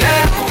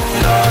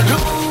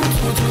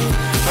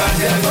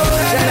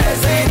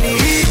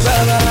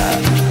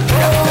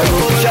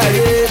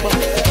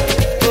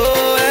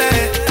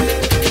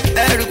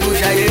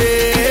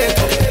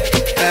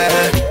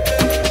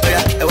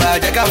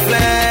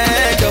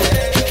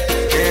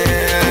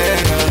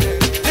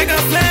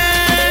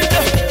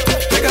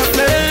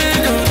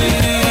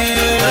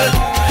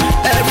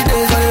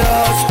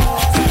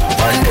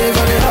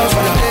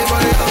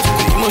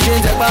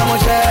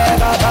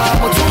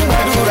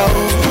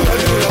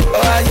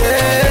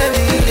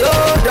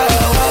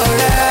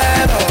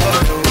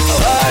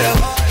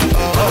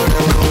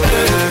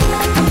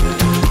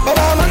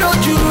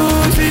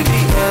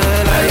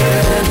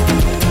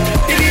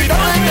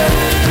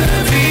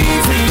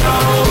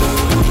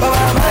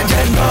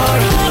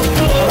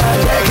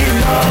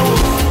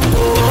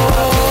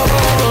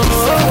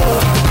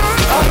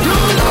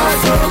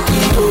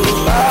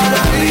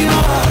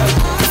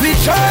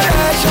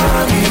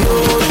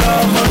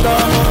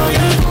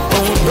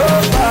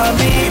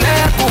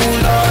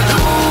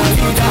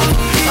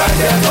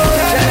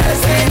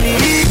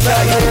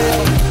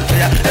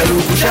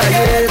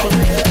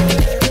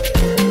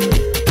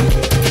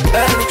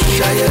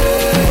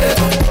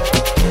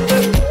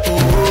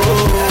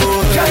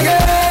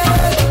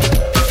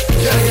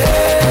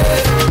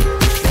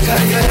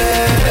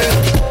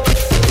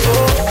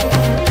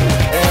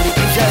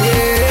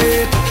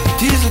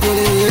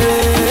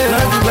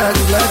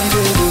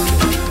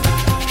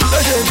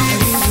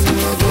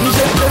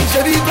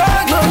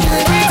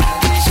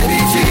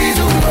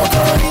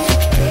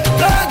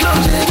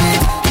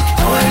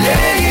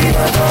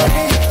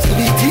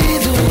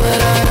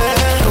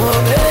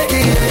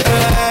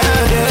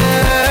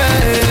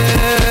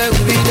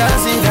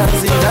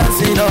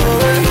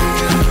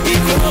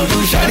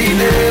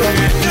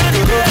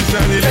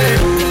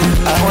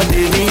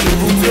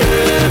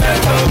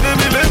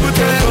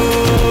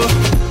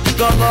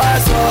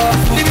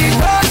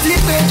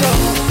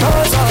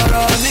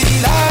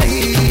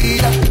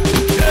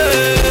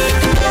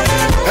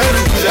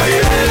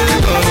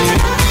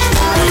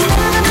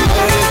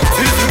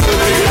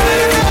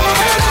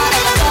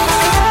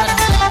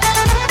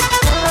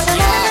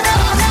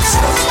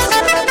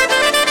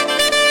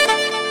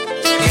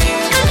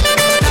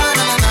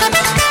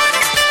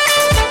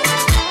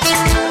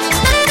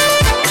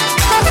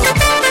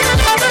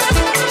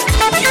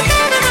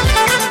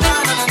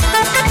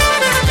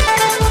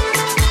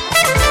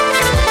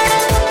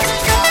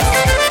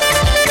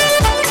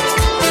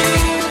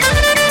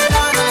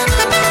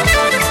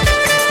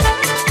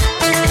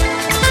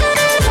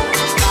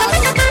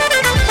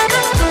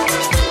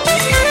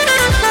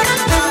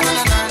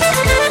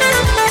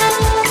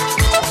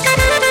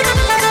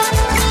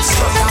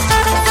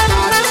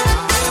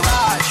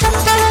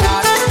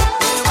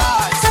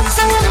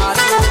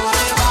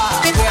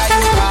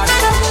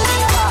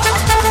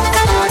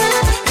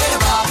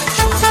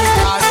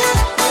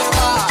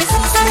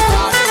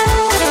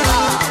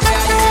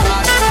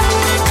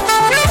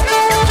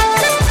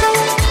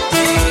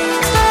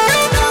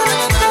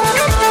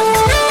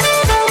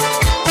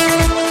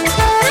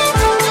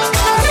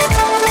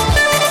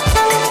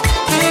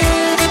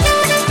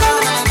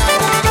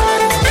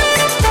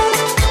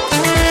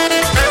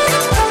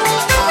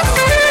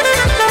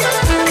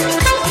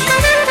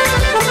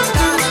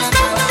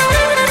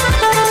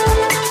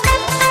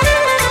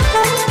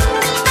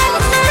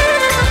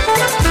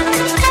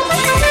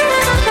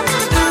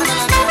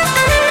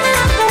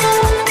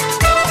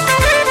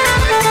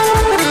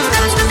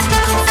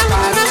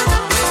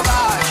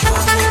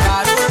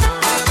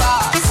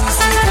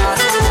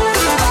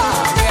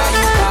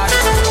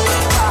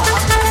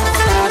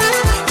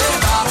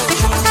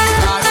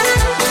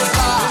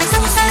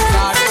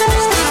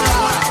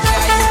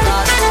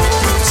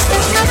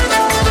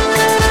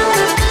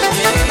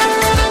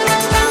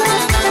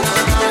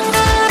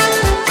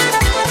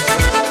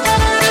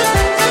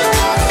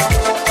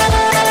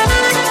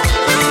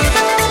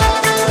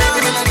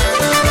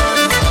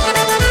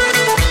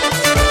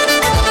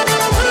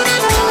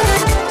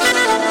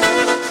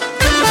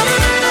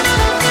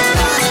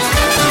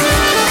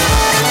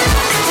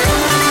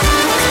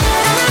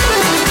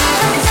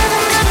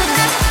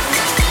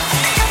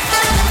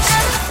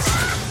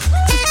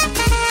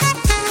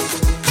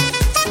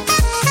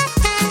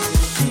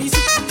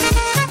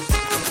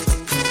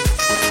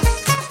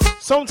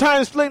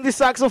 Sometimes playing the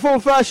saxophone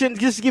version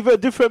just to give it a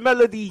different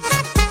melody.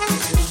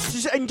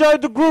 Just enjoy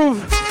the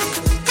groove.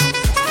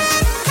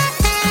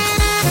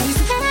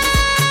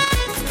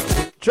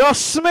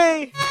 Trust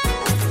me.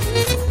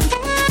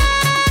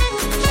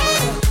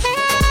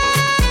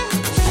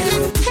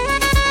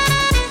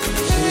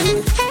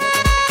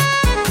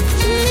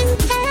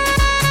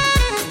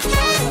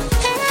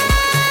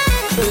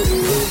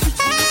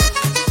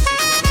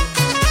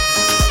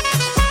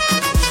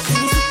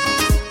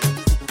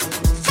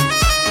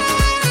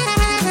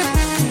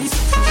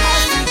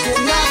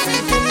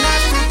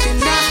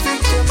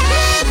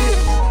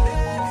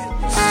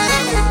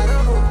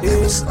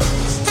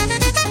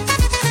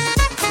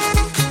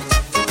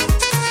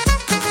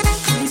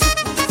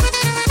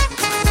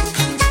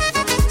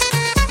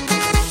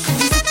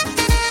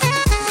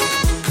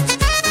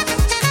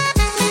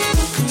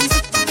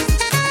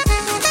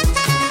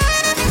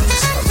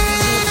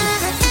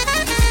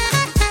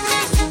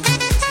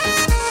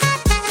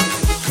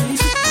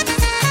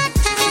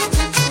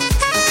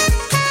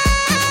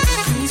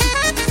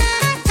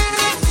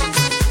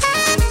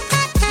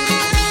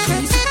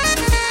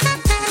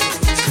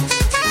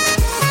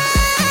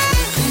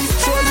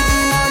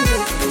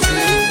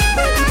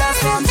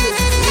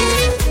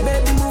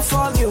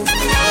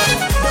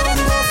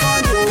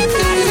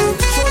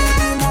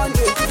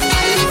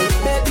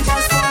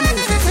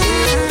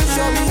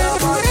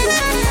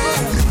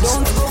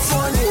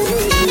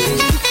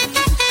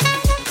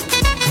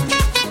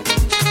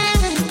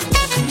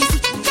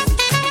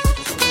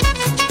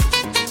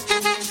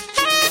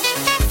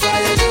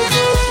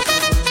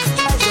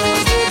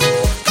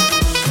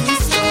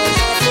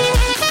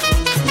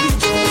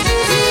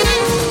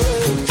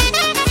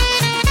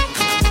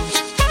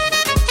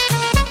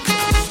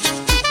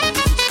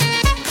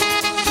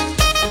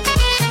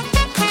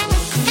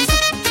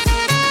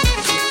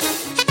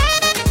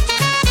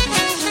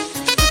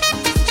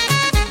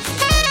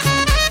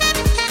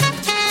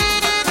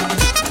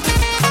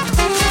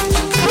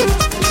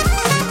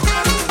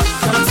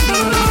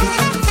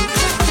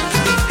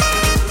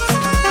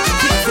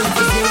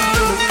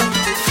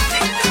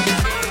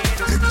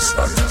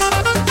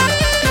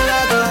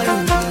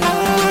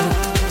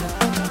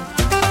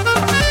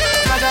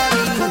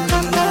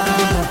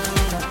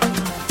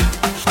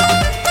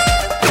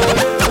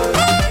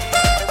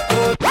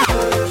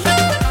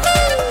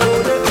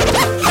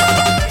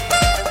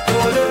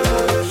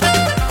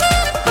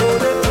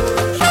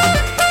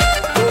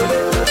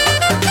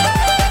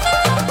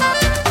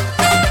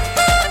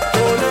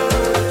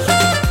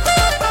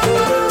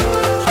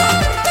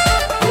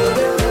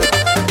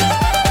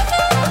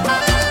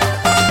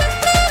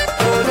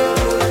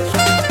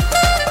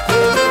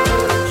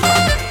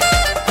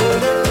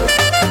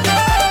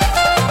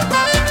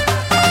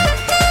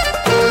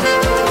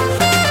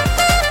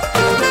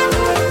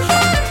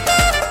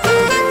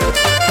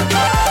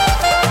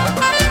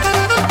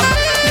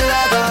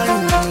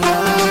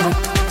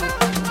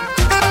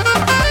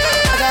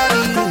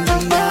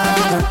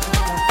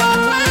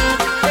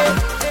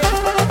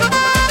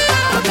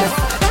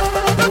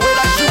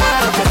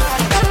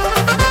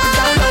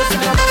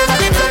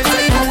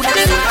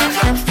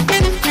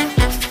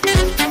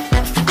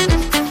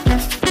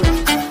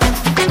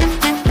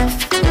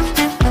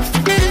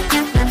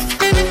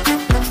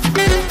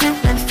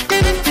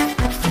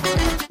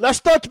 Let's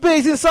touch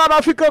base in South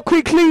Africa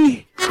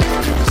quickly.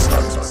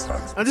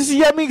 And this is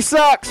Yemik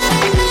Sax.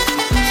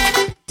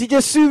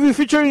 DJ Suvi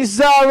featuring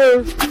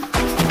Zara.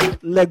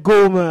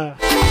 Legoma.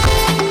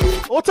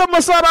 What up, my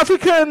South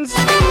Africans?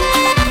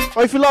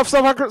 Or if you love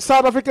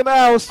South African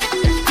house.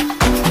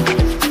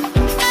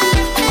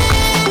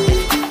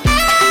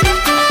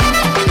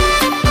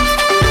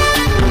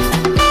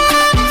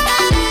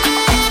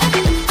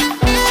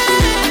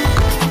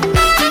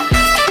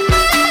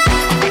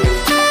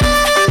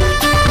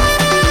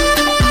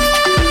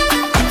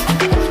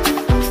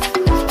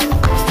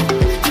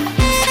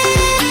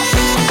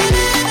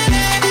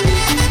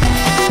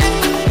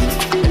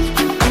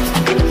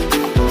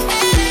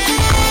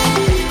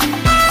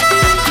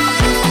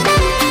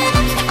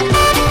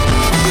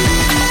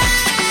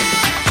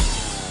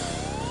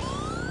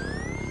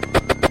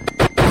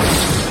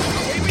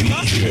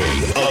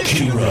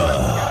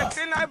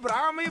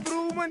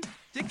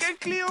 Je kent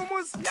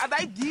Cleomus, ja,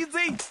 die DJ.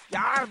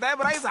 Ja, die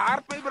bra is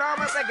hard, mijn bra,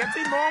 maar hij heeft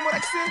zijn nummer,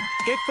 ik zeg.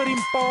 Kijk voor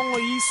die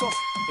pongen hier zo.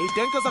 Ik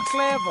denk dat ze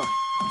clever.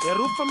 Je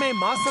roept van mij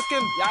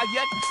massacren. Ja,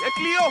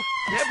 Cleo.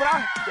 Ja, bra.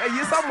 Ja,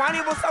 hier is een man,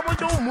 je wil samen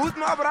doen moed,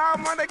 maar bra,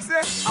 man, ik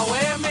zeg.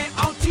 Away mijn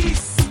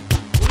auties.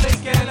 Hoe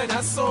leek je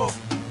dat zo?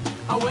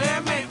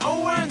 Away mijn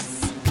Owens.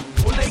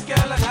 Hoe leek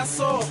je dat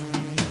zo?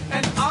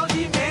 En al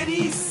die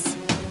medies.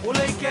 Hoe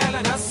leek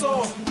je dat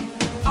zo?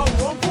 I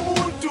want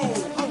to.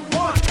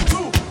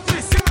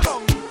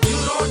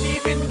 Don't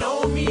even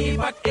know me,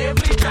 but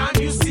every time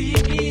you see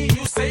me,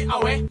 you say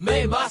away,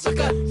 may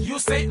massacre. You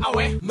say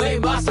away, may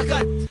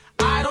massacre.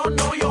 I don't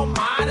know your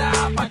mother,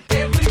 but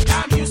every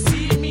time you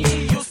see me,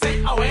 you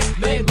say away,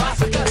 may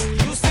massacre.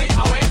 You say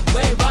away,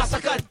 may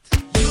massacre.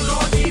 You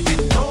don't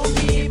even know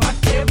me, but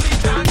every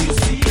time you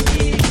see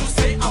me, you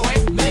say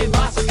away, may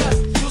massacre.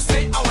 You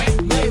say away,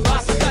 may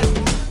massacre.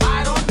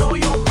 I don't know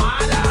your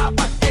mother,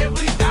 but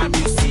every time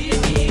you see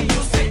me,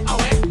 you say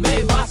away,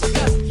 may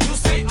massacre. You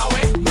say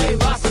away, may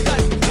massacre.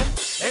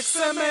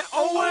 XMA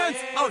Owens,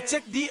 oh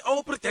check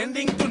D.O.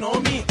 pretending to know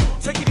me.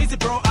 Take it easy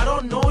bro, I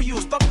don't know you.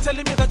 Stop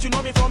telling me that you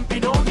know me from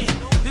Pinomi.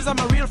 These are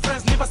my real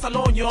friends, leave us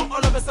alone yo.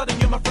 All of a sudden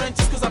you're my friend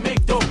just cause I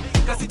make dough.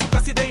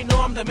 Kasi they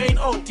know I'm the main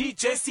O.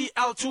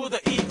 DJCL to the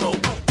EO.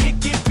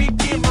 Piki,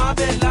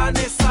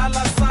 Mabelane,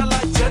 Sala,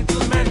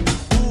 gentlemen.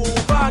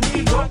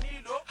 Ubanilo,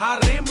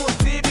 Haremo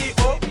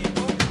CBO.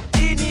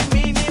 Ini,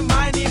 mini,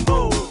 mini,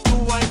 mo. Do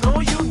I know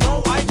you?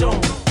 No, I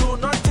don't. Do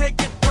not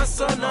take it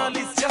personal,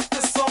 it's just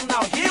a song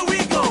now. Here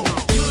we go.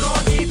 You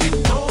don't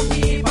even know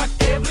me, but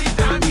every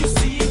time you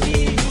see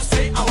me, you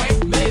say away,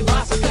 may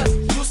massacre.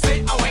 You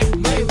say away,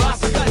 may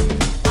massacre.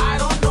 I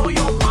don't know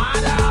your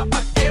mother,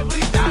 but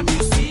every time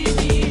you see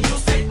me, you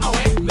say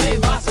away, may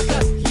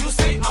massacre. You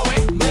say away,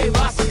 may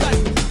massacre.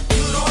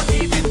 You don't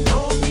even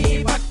know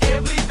me, but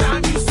every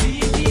time you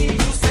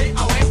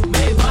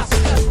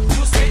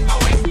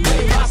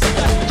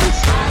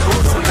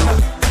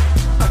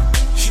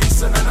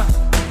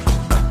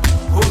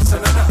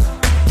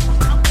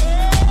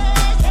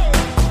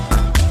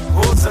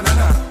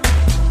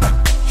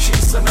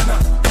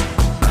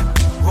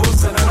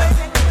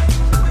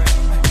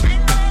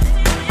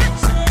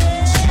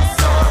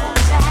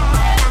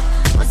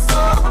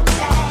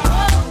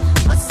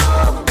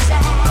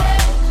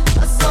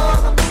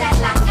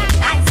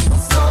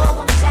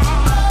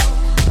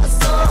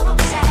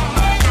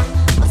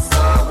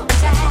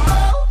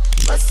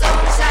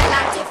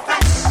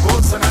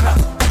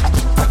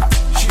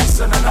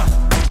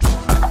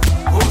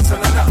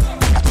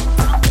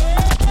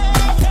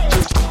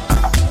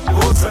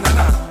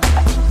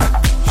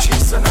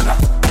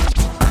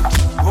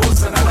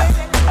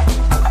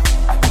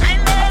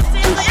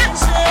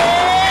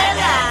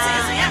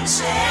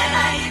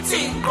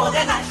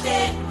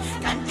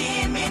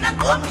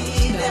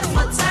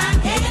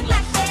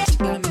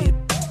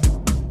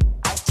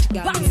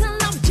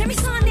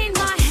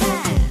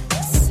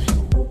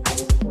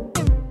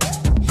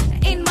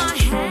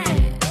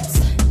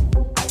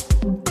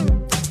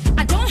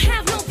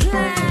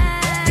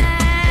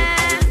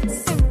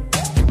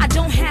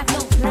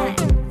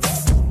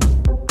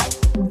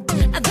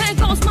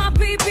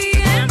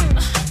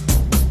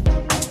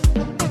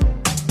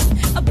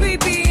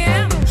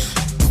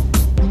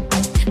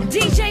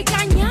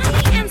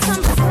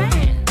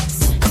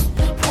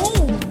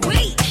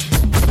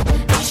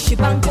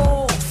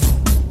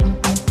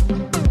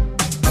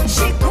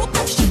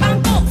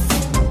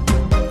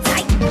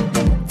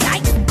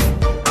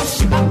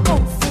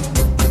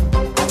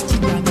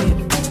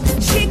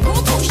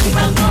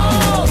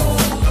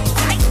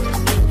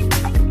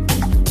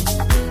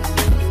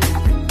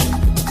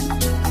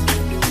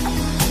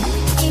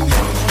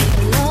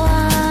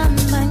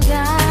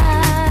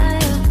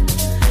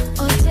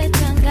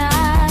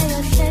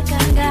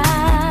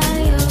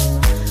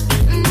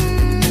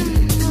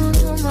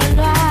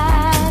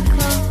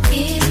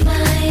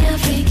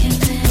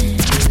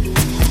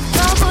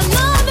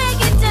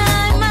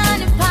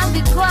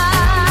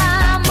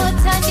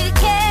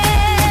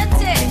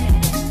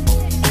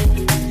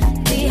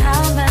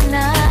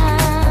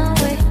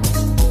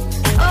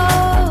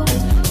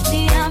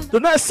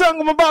next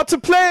song I'm about to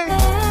play,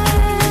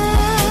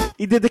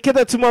 he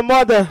dedicated to my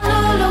mother.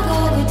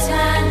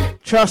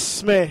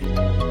 Trust me.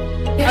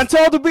 And to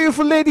all the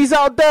beautiful ladies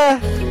out there,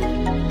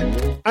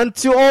 and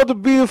to all the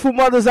beautiful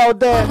mothers out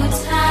there,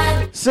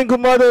 single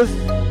mothers,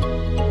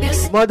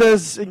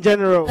 mothers in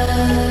general.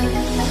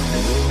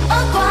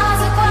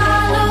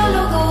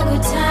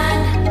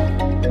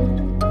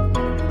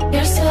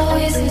 You're so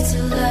easy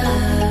to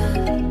love.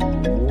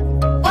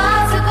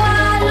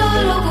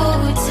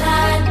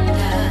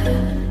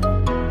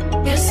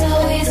 You're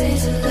so easy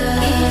to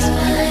love. He's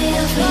my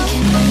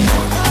African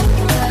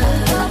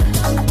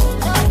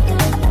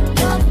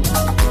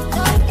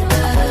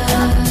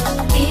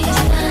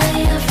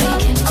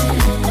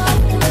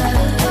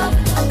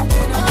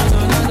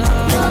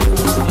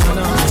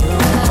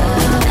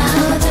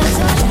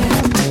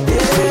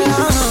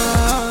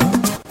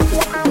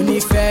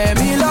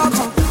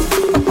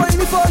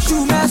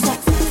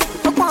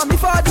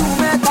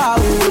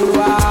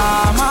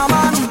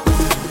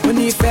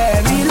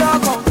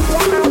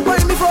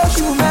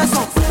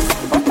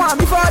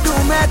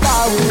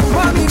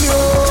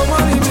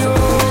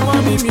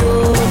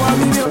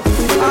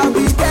I'll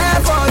be there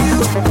for you.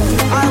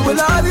 I will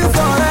love you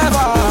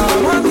forever.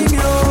 Mommy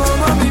mio,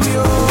 mommy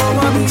mio,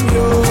 mommy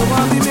mio,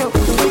 mommy mio.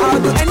 I'll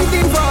do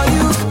anything for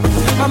you.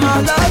 Mama,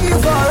 I'll love you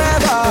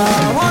forever.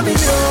 Mommy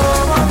mio,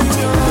 mommy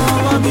mio,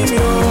 mommy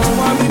mio,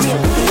 mommy mio.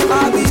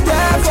 I'll be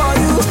there for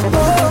you.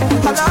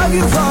 Oh, I love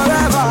you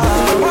forever.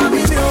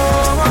 Mommy mio,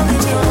 mommy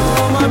mio,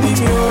 mommy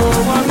mio,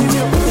 mommy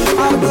mio.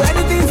 I'll do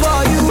anything for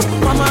you.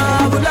 Mama,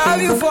 I will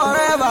love you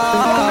forever.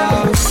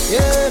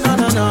 Yeah, no,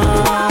 no, no.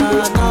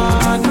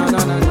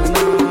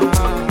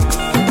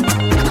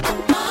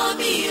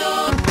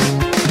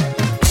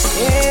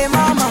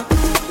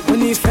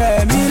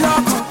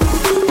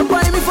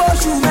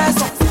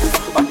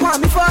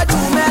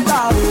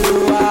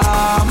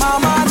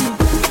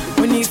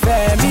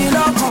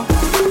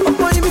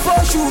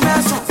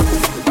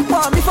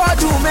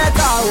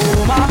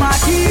 Mama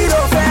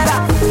kilo fera,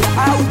 I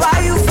will buy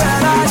you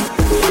Ferrari.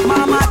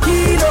 Mama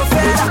kilo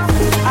fera,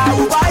 I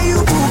will buy you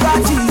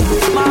Bugatti.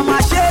 Mama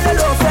shele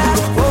lo fera,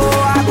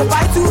 oh I go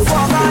buy two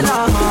for Ghana.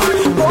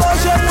 Oh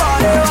she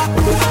forever,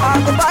 I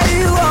go buy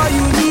you all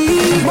you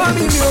need.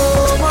 Mommy mio,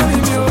 mommy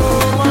mio,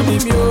 mommy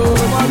mio,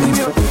 mommy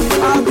mio.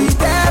 I'll be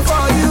there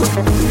for you,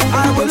 I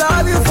will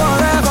love you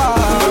forever.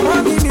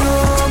 Mommy mio,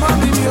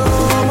 mommy mio,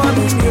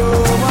 mommy mio,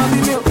 mommy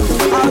mio.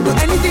 I'll do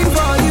anything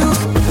for you,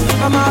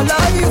 Mama, I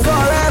love you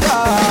forever.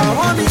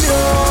 Mommy mio,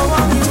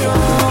 mommy mio,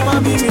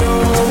 mommy mio,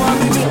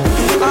 mommy mio.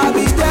 I'll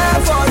be there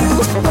for you.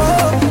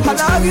 Oh, I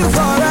love you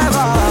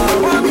forever.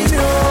 Mommy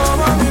mio,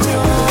 mommy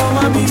mio,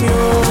 mommy mio,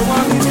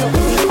 mommy mio.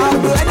 I'll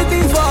do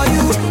anything for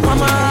you,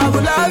 Mama. I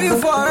will love you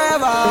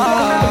forever.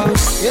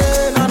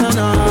 Yeah, na na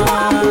na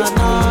na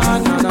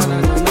na na na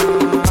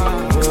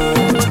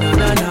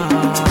na.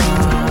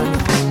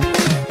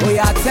 Oh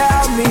yeah,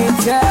 tell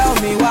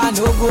me why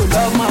no go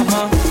love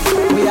Mama.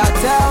 Oh yeah,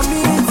 tell me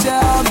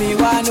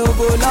why no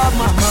go love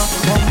Mama.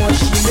 Mama,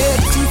 she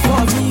make tea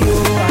for me,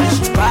 oh, and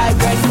she buy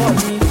bread for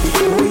me.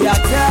 Oh yeah,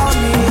 tell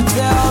me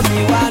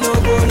why no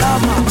go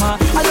love Mama.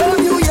 I love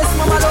you, yes,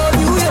 Mama, love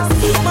you, yes.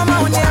 Mama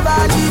will never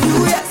leave you,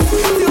 yes.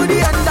 Till the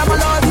end, I'ma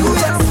love you,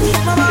 yes.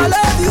 Mama, I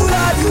love you,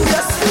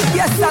 yes.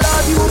 Yes, I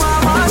love you,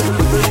 Mama.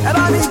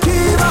 Ever me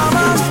keep,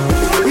 Mama.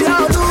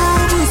 Without no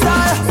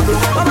desire.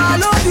 Mama, I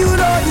love you,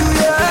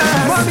 yes.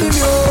 Mommy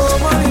mio,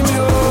 mommy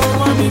mio,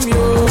 mommy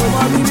mio,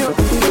 mommy mio.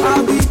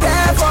 I'll be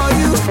there for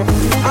you.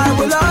 I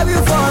will love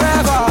you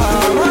forever.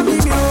 Mommy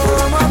mio,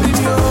 mommy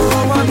mio,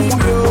 mommy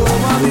mio,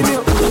 mommy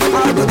mio.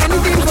 I'll do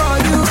anything for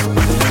you.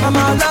 Mama,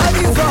 I'll love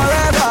you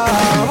forever.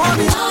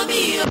 Mommy mio.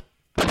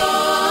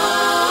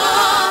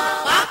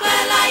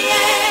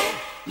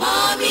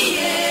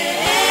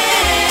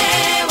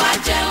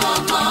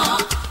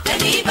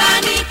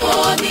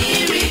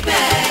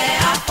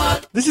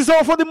 This is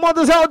all for the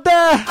mothers out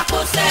there.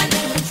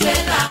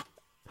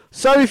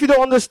 Sorry if you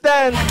don't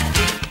understand.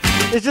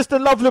 It's just a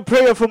lovely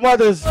prayer for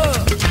mothers.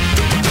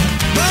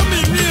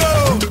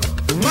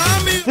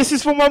 This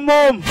is for my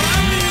mom.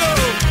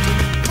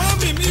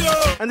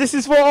 And this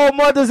is for all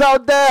mothers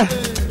out there.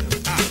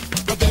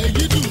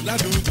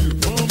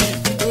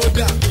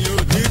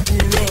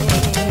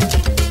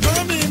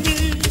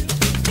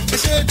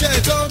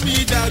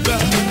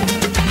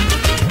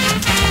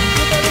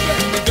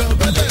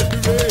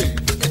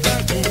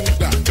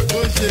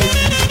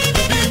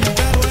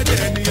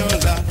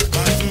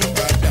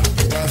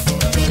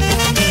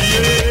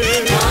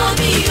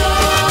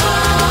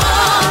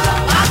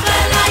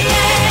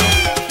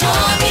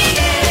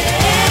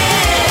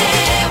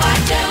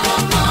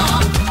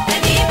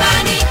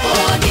 Anybody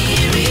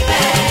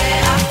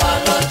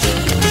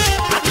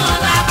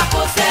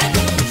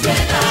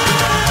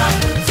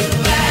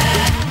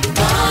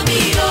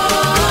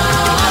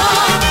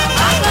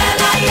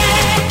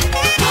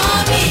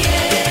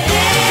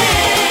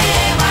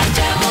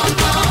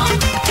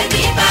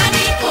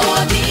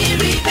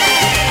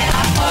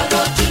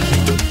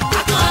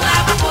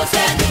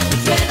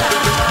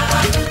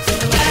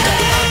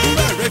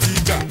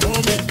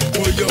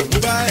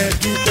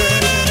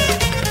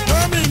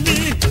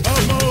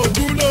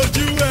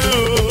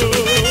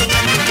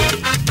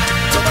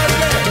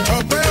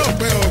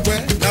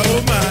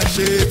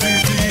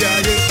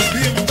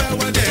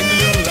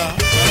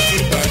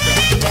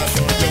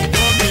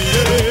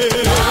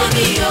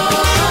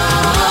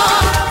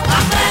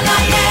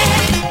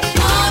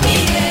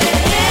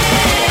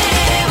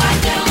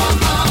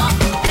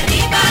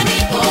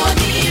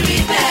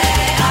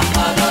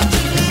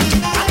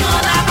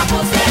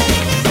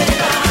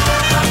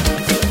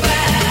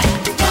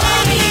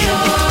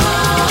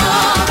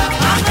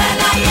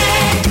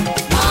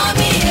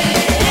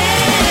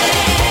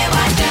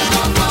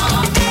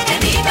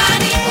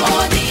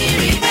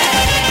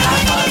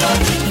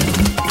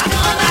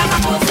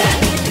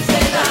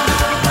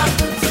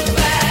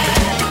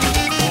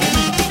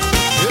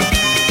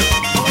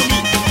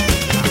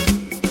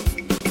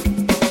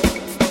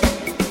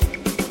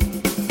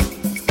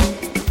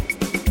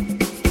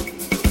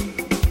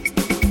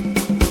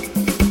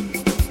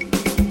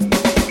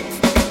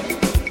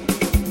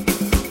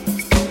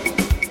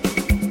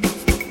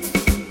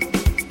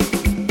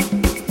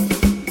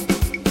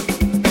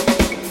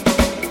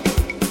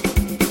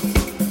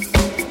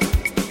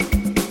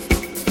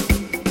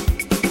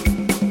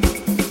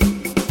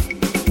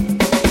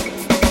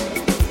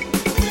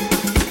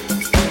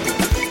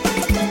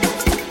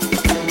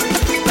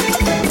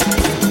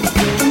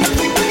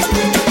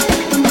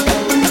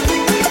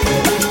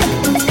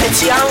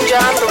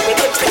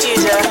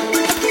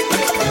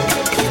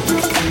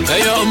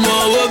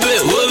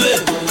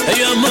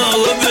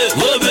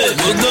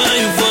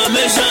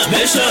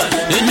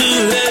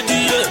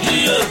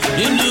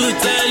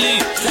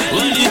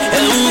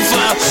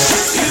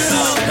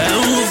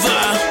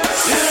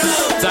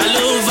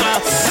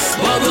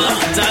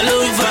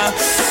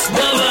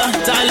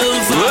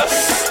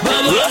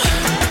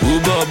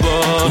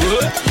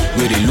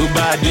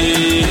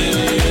day.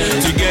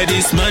 To get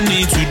this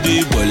money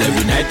today, ball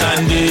every night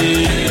and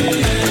day.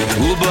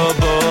 Oh,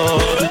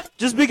 Bobo.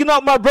 Just picking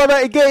up my brother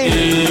again.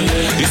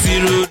 This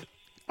is road.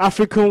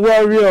 African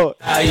warrior.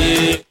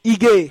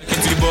 Ige.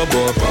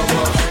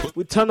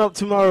 We turn up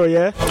tomorrow,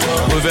 yeah?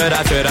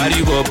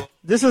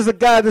 This is the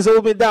guy that's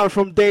holding me down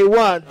from day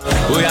one.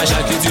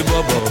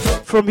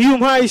 From Hume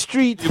High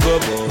Street to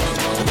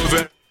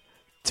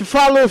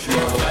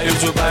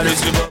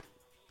Fallowfield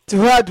to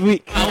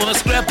Hardwick.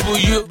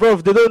 Bro,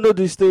 if they don't know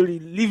the story,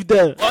 leave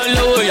them.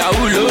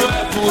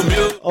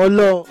 Oh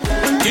no.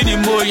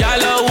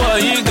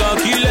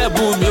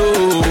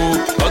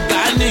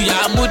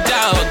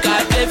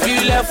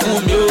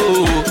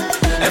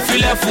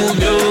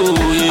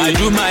 I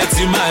do my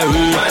thing my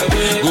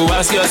way. Go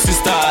ask your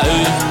sister.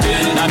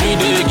 Now me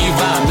they give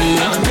her me.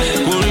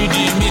 Go read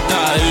the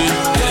meter.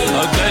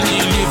 Organi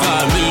leave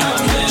her me.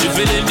 She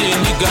feeling the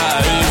nigga.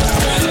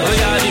 Oh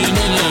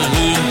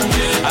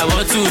yeah, I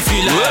want to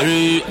feel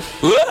like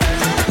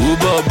oh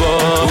Bobo,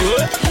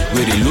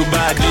 with the look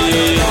bad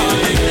day.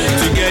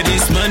 To get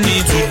this money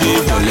today,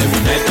 for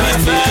every night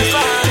and day.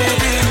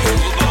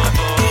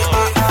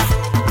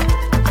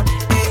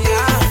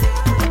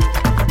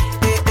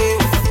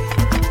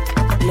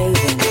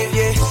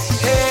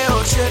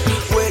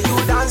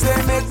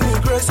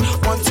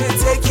 Want to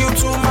take you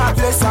to my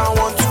place, I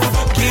want to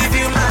give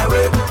you my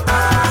way.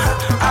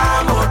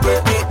 I'm okay,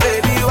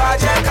 baby,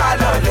 watch your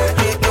color.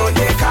 No,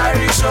 they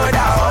carry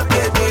shoulder up,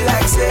 baby,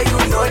 like say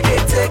you know they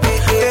take it.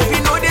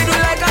 Baby, no, they do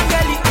like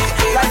Angeli,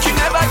 like you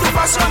never do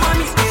pass your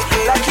money,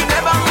 like you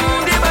never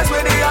the best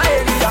when they are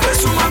area.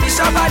 So mommy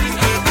somebody,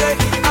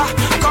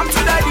 come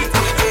to daddy,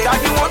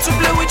 daddy want to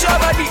play with your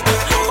body.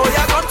 Oh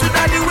yeah, come to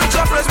daddy with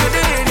your friends with the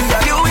area.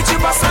 You with you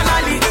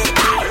personally,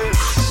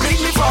 make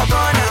me for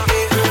Ghana.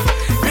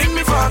 Lead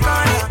me for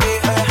corner.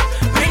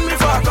 Lead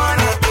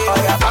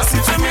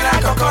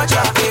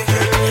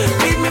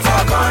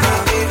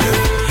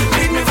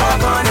me for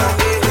corner.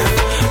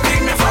 Lead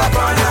me for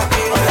corner.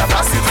 Oh yeah,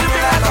 pass it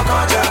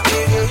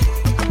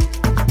to me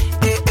like a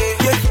conja.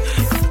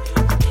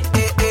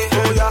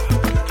 Oh yeah,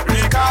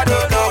 Ricardo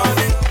Lord.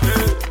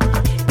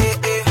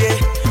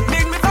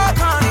 Lead me for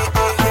corner.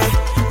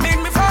 Lead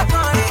me for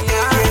corner.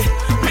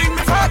 Lead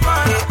me for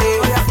corner.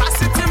 Oh yeah, pass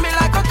it to me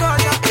like a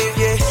conja.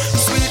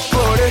 Sweet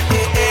booty.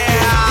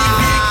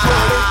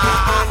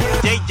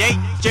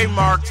 J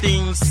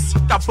Martins.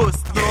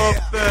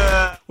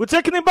 We're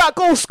taking it back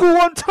old school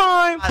one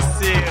time.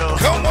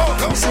 Come on,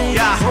 come on.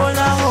 Yeah.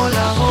 Hola,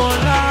 hola,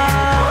 hola.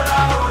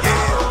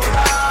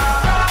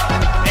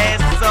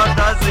 Eso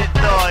does it,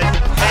 boy.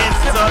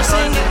 Eso does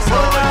it,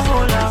 boy.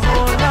 Hola,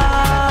 hola.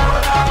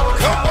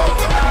 Come on,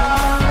 come on.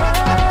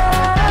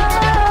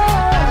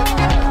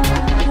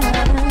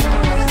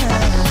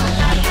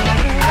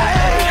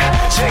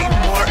 J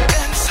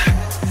Martins.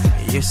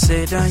 You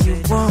say that you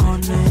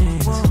want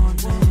it.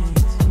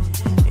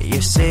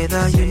 You say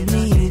that you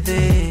need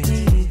it.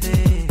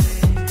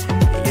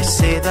 You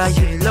say that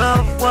you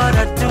love what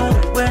I do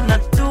when I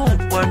do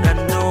what I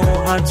know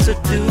how to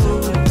do.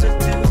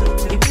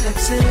 If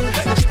let's say we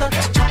can start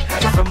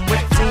from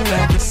waiting I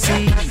can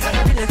see.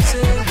 Let's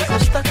say we can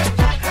start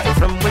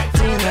from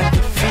waiting I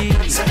can feel.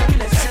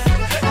 Let's say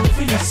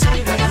we make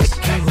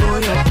you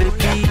hold your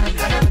baby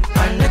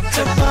and let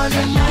your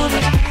body move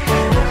it.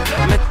 Oh,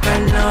 make I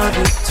love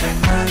you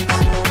tonight.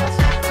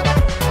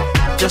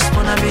 Just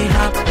wanna be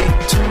happy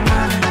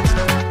tonight.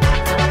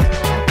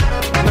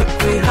 Make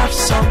we have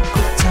some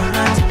good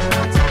time.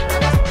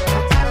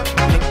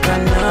 Make I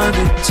love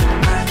you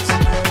tonight.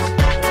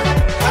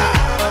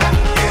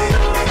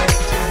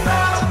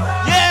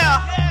 Yeah,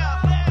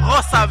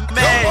 Rosa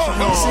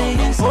mesmo.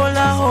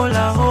 Hola,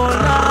 hola,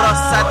 hola.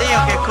 Rosadinho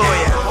que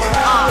coia.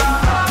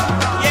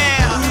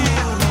 Yeah,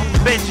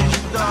 bitch.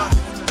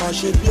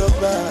 Mache your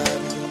body.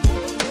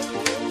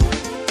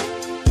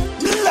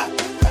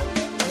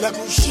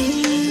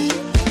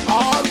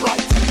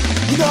 Alright,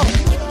 you know.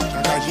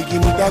 Kajiki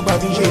mi dagba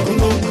fi ṣe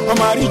dunu,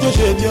 ọmọ àríjọ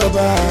ṣe bí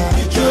ọba.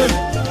 Ìjọ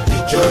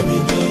mi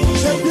ni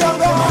ṣe bí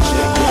ọba.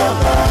 Ṣe bí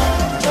ọba.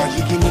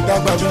 Kajiki mi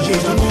dagba fi ṣe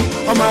dunu,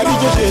 ọmọ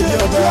àríjọ ṣe bí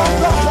ọba.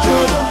 Ìjọ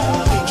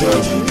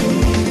mi ni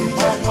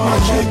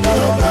ṣe bí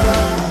ọba.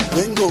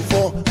 Rain go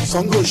fall,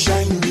 sun go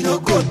shine, we no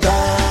go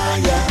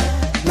die.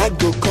 Night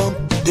go come,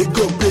 they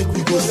go break,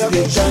 we go see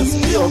the dance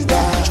bí ọba.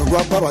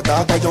 Ṣùgbọ́n apá bàtà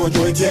àtàjọ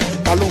ọjọ́ ẹ̀jẹ̀,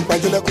 ta ló ń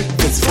pàjọ́ lẹ́kùn,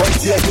 34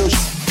 díẹ̀ ní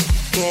oṣù.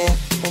 Yeah.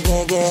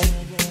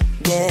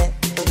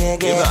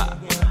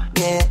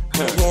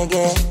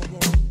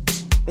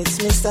 It's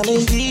Mr.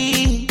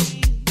 Mindy.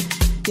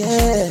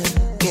 Yeah.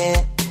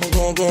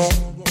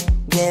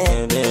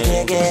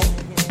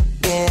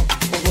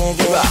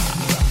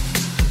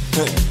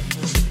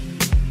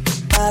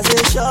 As a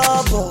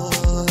shop boy,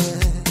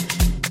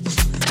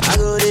 I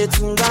go there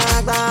to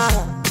Gaga.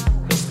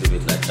 Let's leave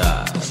it like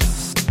that.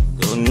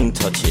 Don't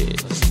touch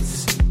it.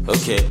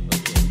 Okay,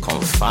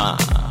 confirm.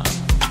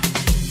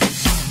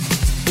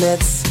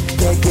 Let's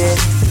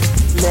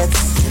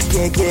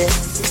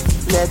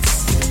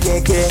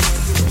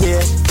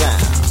get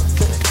down.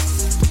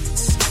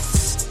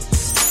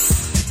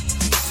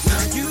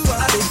 Now you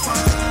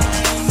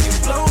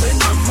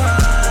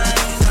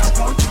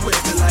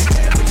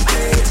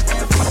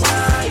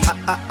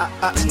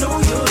know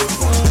you're the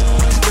one,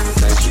 girl,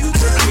 that you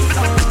turn me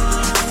on.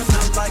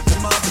 Not like the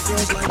mother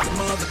girls, like the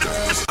mother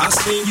girls. I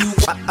see you.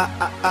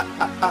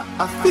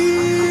 I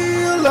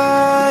feel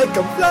like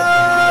I'm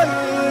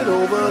flying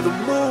over the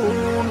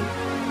moon.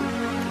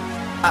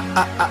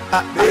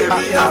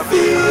 Baby, I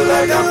feel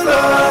like I'm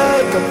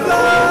flying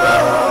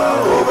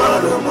over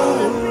the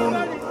moon.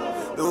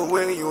 The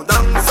way you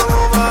dance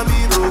over me,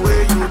 the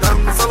way you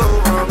dance all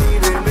over me,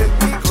 they make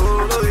me go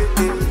away,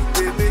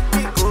 they make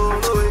me go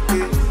away.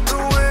 The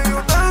way you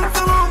dance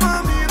all over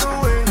me, the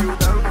way you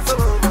dance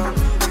all over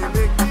me, they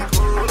make me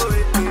go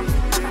away, they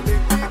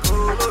make me go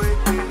away.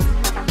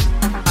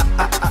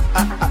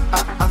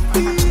 I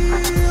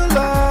feel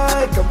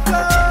like I'm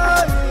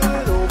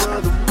flying over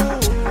the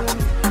moon.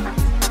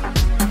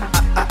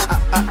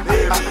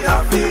 Baby, I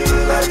feel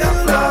like I'm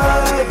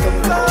flying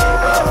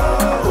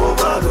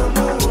over the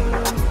moon.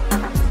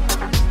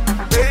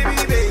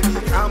 Baby,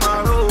 come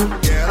on, roll.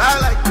 Girl, I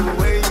like the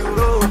way you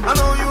roll. I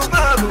know you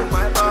mad on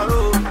my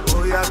barrel.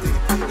 Oh, yeah,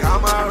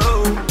 come on,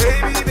 roll.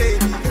 Baby,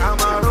 come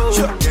on, roll.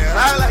 Girl, I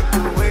like the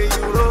way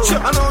you roll.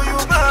 I know you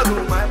mad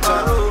on my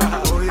barrel.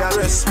 Oh, yeah,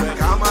 respect,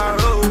 come on,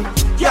 roll.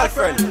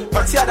 Girlfriend,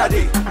 but the other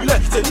day, you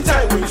like it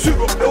anytime when you sweep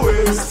up the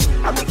waist.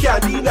 I mean,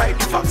 can't deny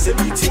the facts that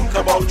we think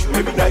about you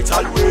every night,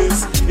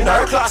 always. In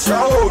our class, your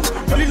own,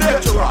 you the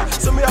lecturer,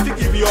 so me have to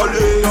give you all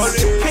this.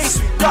 Case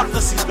we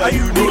doctor see, now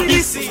you need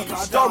this.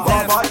 Don't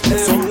bother,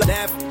 so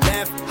left,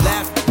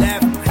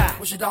 ha.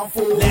 Push it down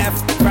for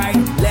left, right,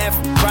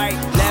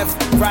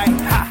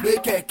 ha.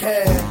 Big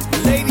care.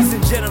 Ladies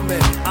and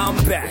gentlemen, I'm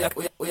back. I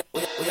would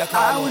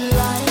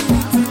like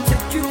to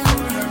take you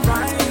for a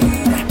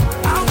ride.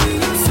 I'll be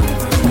your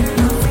Superman.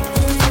 I'll take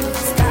you to the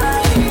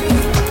sky.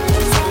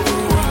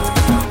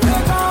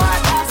 Look how I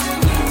dance to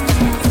you.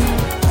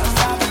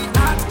 I'll be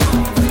not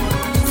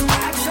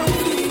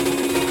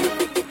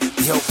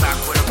actually. Yo, back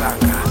with a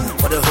banger.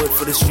 For the hood,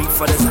 for the street,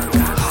 for the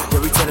zanga. The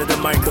return of the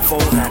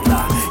microphone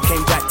handler.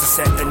 Came back to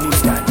set a new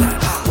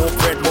standard. More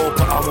bread, more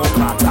butter, more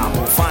plata.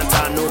 More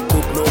Fanta, no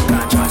cook, no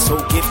ganja. So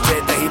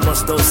gifted that he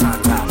must know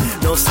Santa.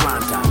 No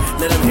slander,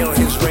 let him hear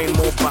his rain,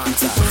 more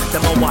banter.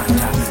 Them a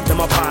wonder, them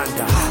a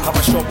panda. How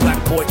a short black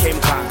boy came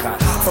conquer.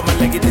 From a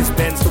leg in his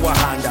Benz to a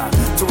Honda.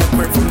 To a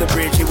brick from the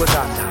bridge he was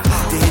under.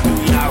 Did he do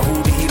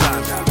Yahoo, did he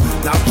landa?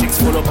 Now chicks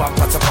full of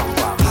bumper to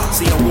bumper.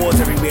 See awards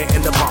everywhere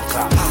in the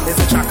bunker. There's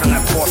a track on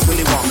that boss,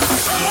 Willy Wonka.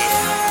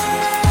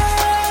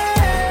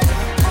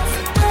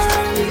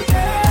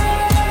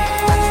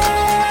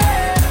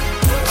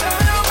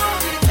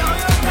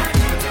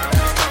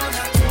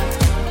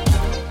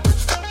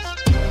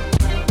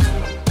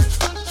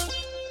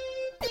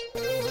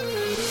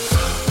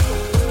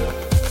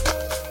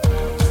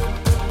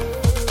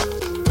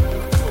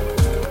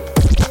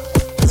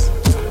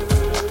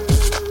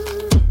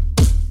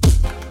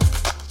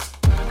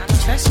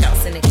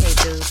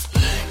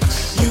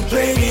 You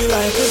play me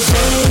like a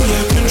game,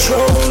 you're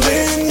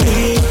controlling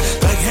me.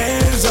 Like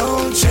hands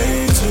on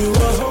chains, you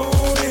are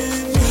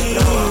holding me.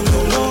 No, I'm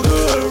no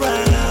longer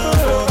around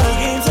for the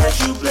games that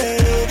you play.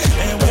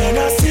 And when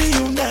I see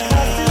you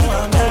now,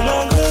 I'm no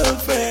longer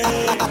afraid. I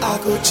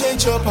could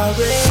change your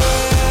parade,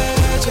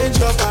 change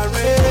your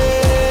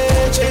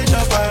parade, change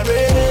your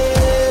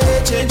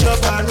parade, change your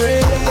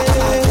parade. I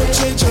could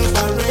change your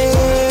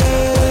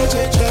parade,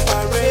 change your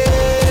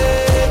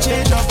parade,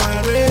 change your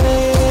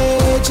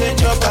parade,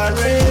 change your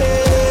parade.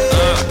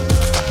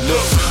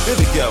 Look,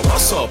 baby girl,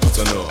 what's up,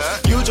 to know?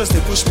 You just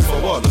they push me for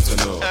what, to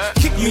know?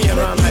 Kick me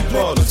around like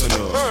ball, to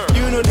know?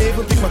 You know they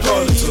even pick my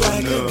collar,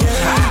 to know?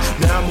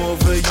 Now I'm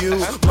over you,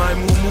 my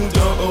moo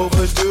don't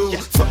overdo.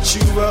 Fuck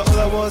you up, all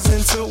I was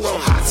into. Well,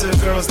 hotter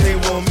girls, they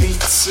want me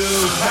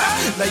too.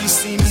 Now you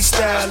see me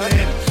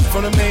styling,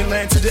 from the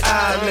mainland to the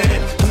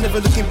island. I'm never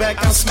looking back,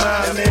 I'm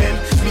smiling.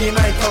 Me and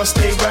I can't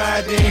stay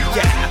riding,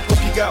 yeah.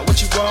 Hope you got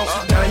what you want,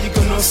 now you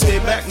gonna stay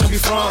back, no be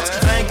front.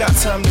 I ain't got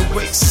time to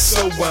waste,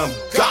 so I'm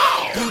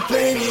gone. You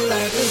play me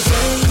like a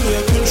game,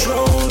 you're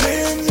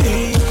controlling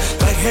me.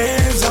 Like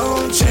hands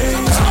on chains, you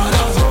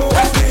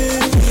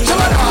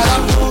are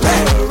holding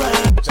me.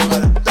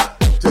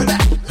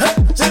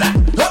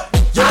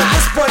 Yo, at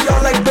this point, y'all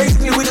like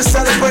basically we just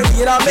celebrate,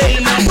 you know what I mean?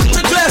 Put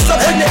your glass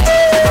up in the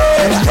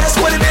air. That's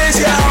what it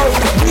is, y'all.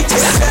 We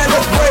just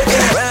celebrate.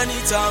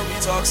 Anytime we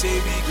talk, say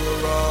we go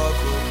rock,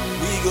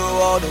 we go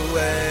all the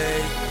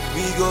way,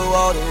 we go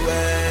all the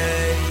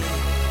way.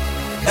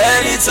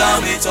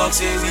 Anytime we talk,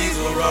 say we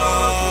go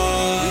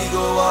rock, we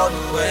go all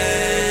the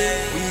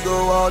way, we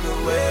go all the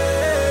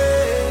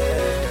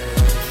way.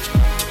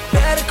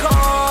 Better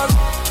cars,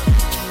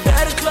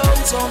 better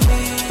clothes on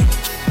me.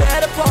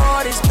 Better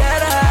parties,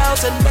 better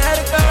house, and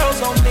better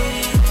girls on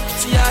me.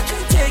 See, I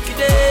can take you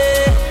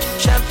there,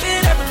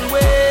 champagne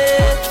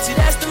everywhere. See,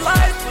 that's the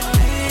life we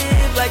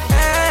live, like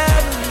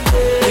every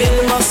day.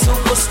 Feeling my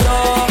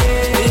superstar,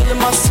 feeling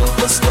my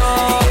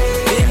superstar,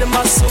 feeling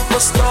my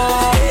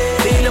superstar,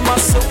 feeling my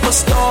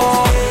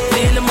superstar,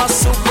 feeling my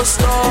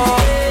superstar,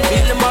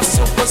 feeling my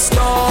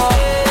superstar,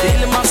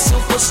 feeling my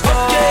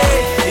superstar,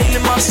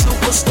 feeling my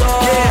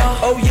superstar. Yeah,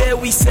 oh yeah,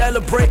 we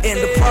celebrating.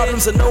 The problem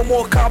things are no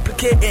more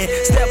complicated.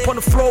 Step on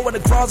the floor when the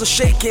grounds are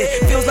shaking.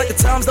 Feels like the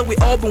times that we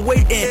all been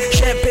waiting.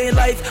 Champagne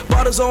life,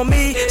 bottles on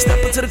me.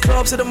 Step into the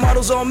club, see the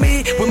models on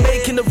me. We're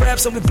making the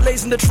raps and we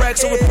blazing the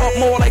tracks, so we pop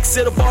more like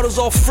say the bottles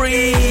all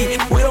free.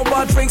 We don't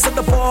buy drinks at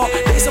the bar.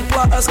 They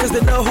supply us cause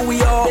they know who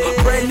we are.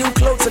 Brand new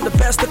clothes and the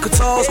best of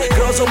guitars.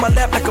 Girls on my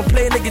lap like I'm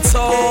playing the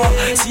guitar.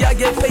 See, I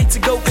get paid to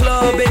go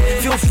clubbing.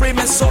 Feel free,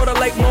 man, sorta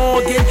like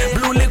Morgan.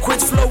 Blue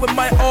liquids flow in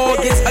my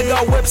organs. I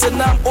got whips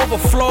and I'm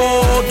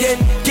overflowing.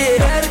 Yeah.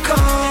 Better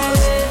cars,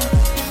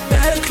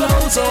 better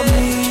clothes on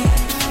me.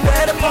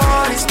 Better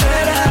parties,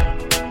 better.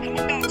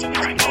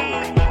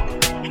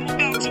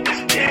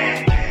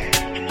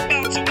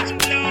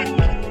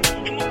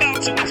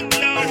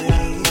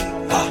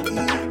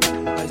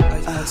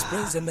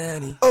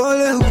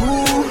 Ole who?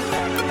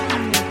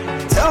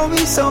 Tell me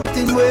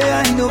something where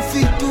I know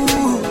fit do.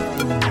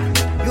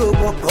 Yo,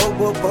 bop,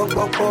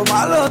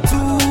 my love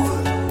too.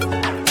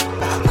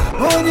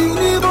 Money,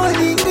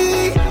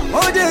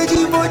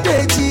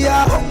 Modeji, I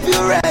hope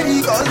you're ready,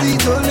 cause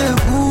it's only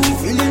who.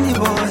 Feeling the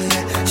boy,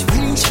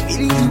 she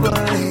feeling the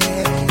boy.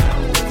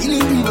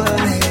 Feeling the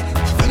boy,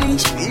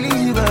 she feeling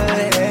the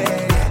boy.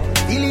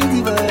 Feeling the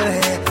boy,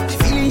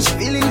 she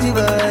feeling the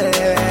boy.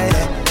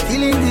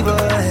 Feeling the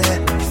boy,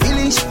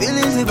 she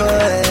feeling the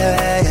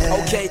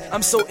boy. Okay,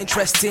 I'm so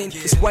interesting.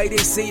 It's why they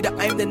say that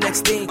I'm the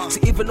next thing. So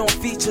even on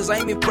features,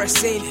 I'm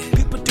impressing.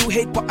 People do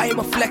hate, but I'm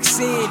a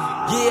flexing.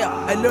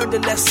 Yeah, I learned a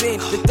lesson.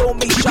 They throw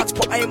me shots,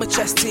 but I am a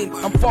chesting.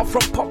 I'm far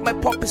from pop, my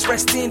pop is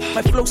resting.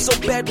 My flow so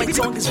bad, my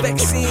tongue is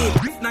vexing.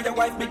 Now your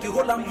wife make you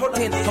hold on.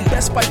 I'm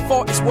best by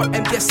far, is what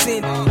I'm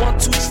guessing. 1,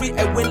 2, 3,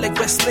 I win like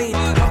wrestling.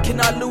 How can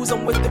I lose?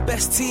 I'm with the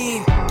best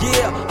team.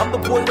 Yeah, I'm the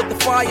boy with the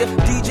fire.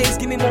 DJs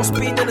give me more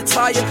speed than a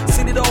tire.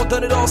 Seen it all,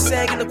 done it all,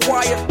 sang in the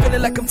choir.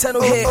 Feeling like I'm 10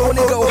 here,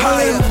 only go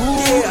higher.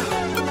 Yeah.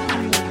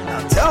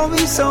 Now tell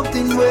me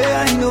something where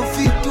I know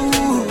fit do.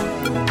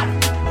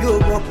 Yo,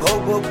 bop,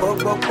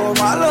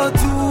 my love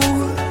too.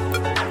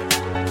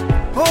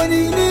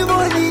 Money,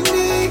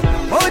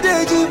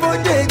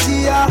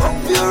 Modeji, I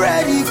hope you're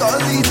ready,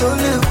 cause it's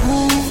only who.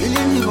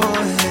 Feeling the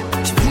boy,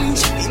 she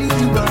feeling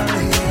the boy.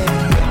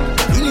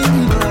 Feeling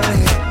the boy,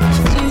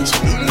 she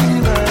feeling the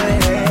boy.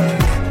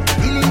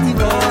 Feeling the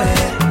boy,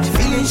 she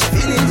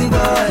feeling the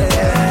boy.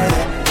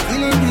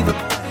 Feeling the boy.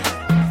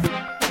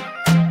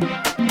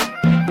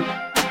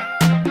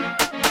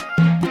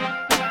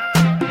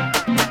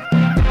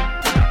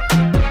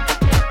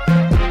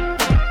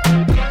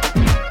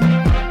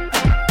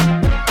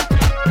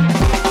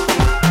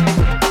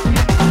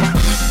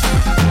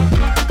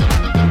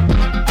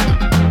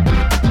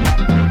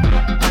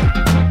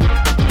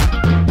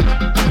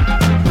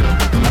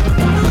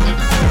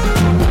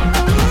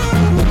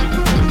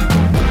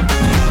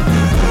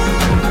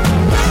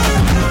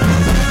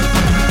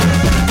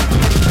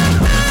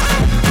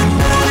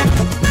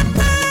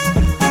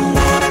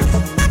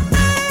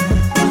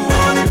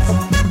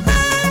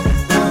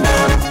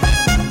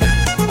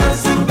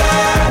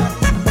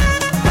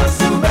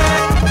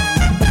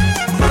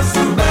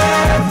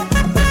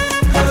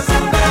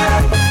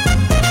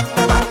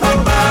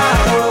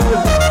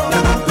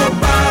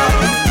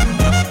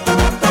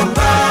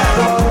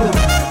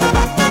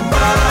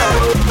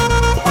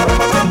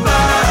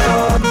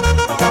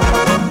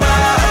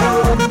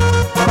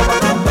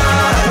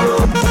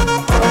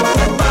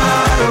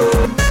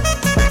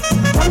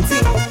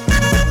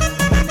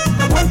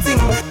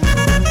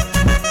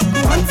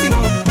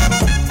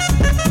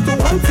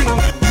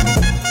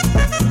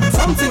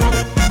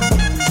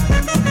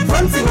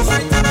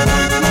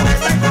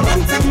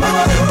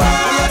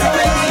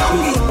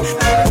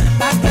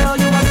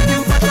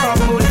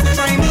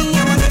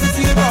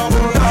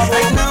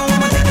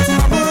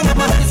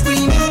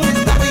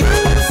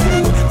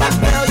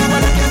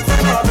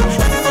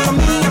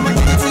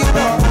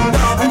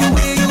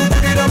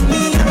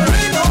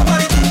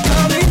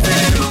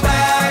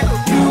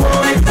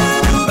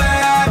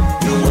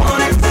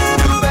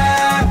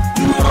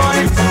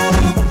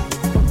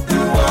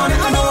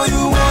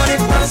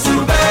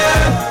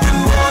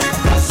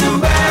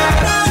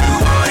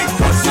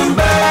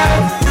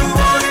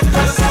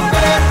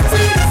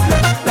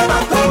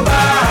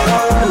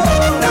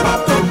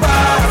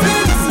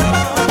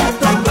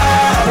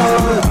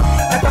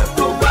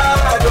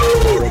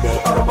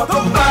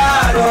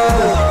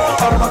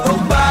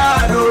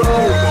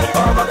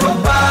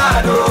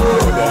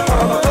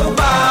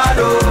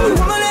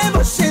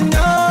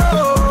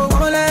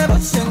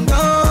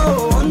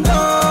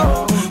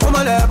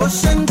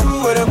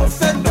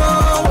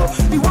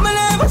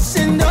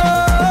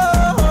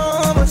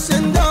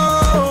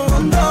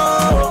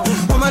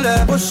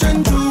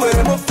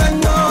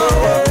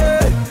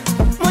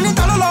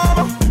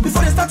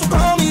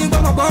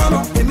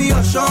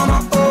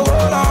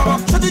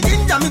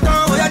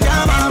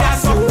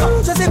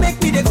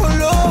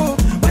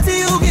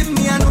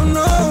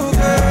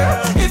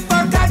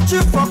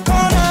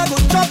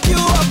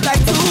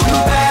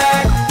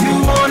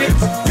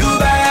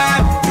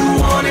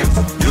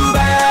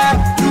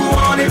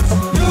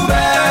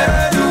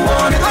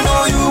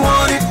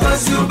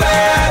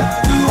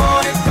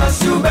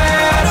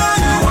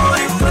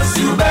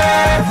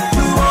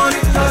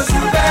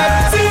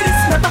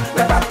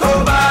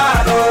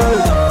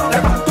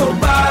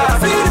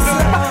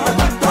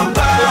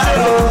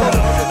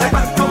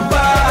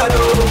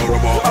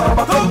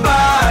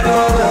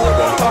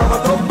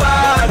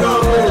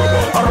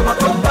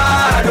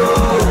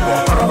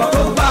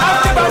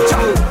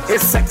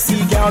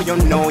 You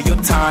know you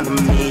turn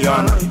me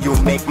on. You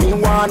make me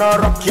wanna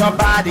rock your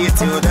body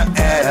till the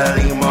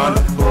early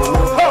morning.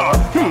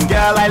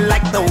 Girl, I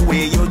like the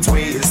way you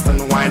twist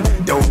and whine,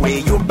 the way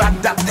you back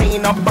that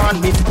thing up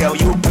on me. Girl,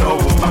 you blow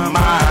my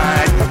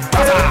mind.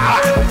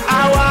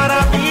 I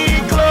wanna be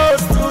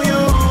close to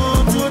you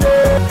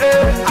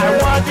today. I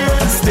want you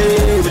to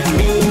stay with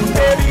me,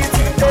 baby,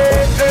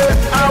 today.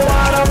 I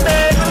wanna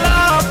make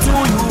love to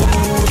you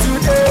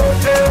today.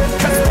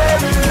 'Cause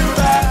baby, you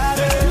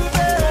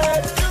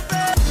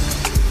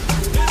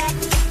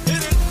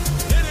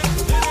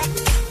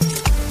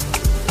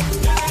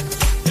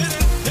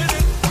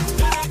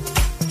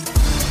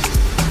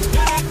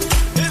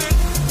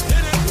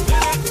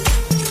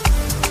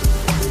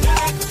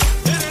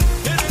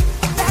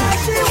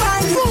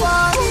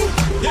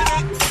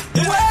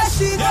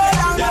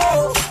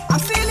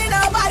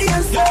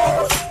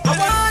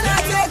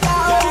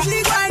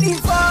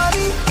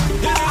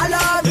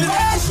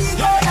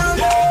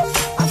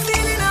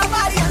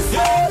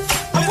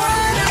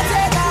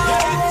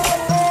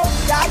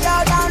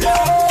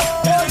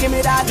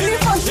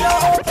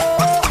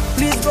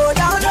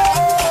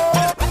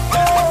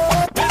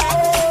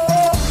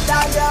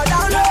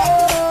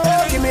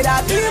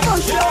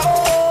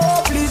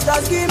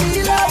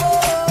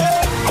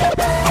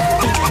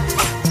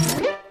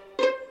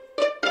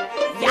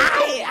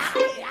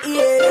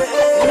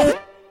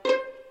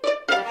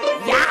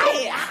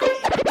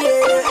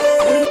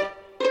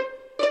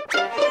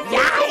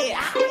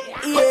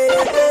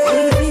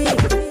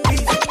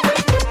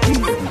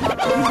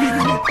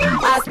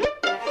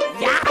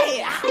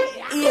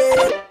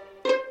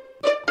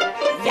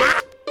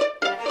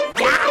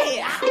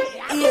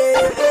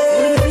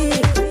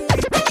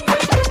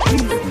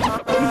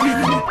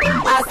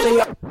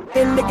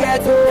in the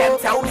ghetto, them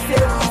tell me say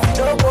we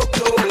don't go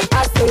club. I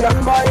say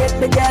young boy in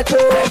the ghetto,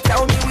 them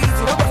tell me we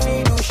don't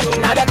need to show.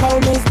 Now they call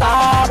me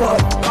Starboy,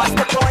 cause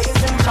the boy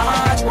is in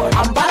charge, boy.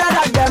 I'm better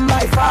than them,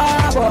 my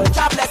father.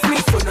 God bless me,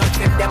 so not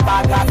take them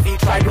bag off feet.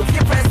 Try to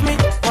impress me,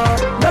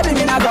 nothing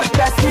in I got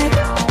bless me.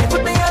 They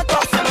put me on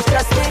top, so don't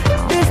stress me.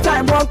 This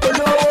time won't go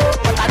low,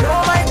 but I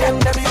don't mind them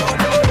you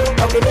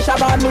know. Okay, they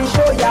shabba me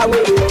show ya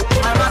way.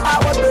 I'm a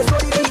what they so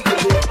easy.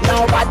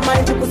 Now bad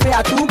mind people say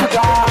I too good.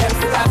 Them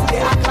say I they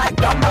act like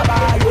dumb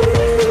baba,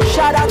 yeah.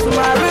 Shout out to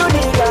my real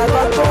nigga,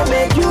 God gon'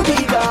 make you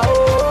bigger,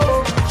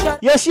 oh.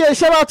 Yes,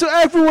 shout out to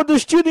everyone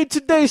who's tuning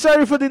today.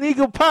 Sorry for the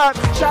nigga part.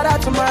 Shout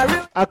out to my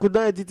real. I could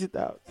not edit it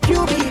out.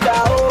 You bigger,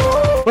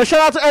 oh. But shout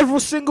out to every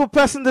single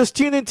person that's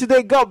tuning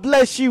today. God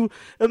bless you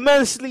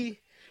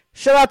immensely.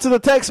 Shout out to the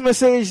text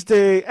message,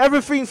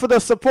 everything for the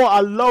support.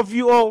 I love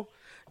you all.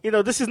 You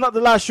know, this is not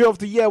the last show of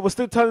the year. We're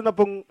still turning up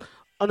on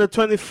the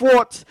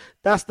 24th.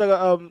 That's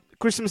the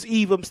Christmas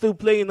Eve. I'm still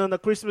playing on the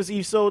Christmas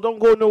Eve, so don't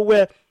go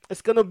nowhere.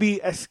 It's gonna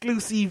be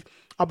exclusive.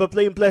 I've been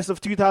playing Bless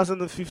of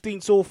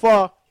 2015 so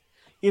far,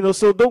 you know,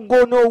 so don't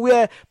go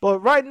nowhere. But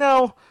right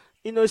now,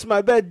 you know, it's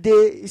my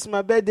birthday. It's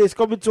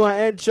coming to an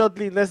end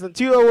shortly, in less than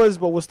 2 hours,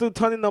 but we're still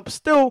turning up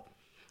still.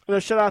 You know,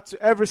 shout out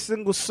to every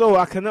single soul.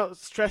 I cannot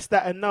stress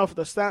that enough.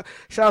 Shout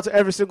out to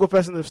every single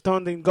person that's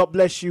tuned in. God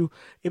bless you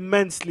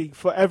immensely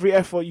for every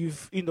effort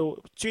you've, you know,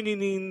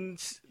 tuning in,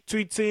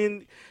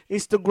 tweeting,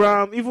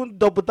 Instagram, even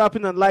double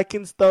tapping and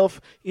liking stuff,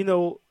 you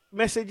know,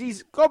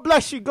 messages. God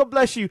bless you. God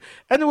bless you.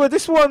 Anyway,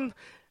 this one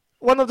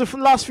of the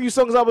last few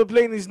songs I'll be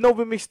playing is No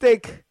Be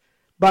Mistake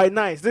by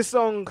Nice. This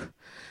song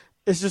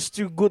is just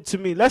too good to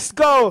me. Let's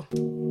go.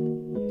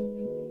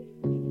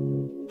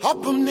 Hop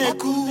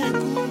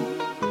neku.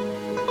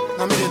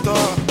 No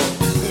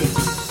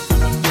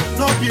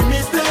be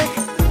mistake,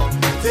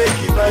 take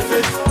it by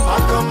faith. I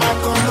come,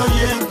 no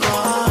yenka,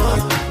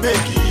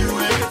 make you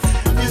wait.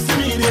 You see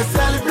me, they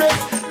celebrate,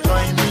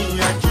 join me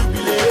and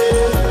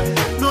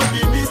jubilate. No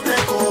be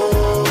mistake,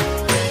 oh,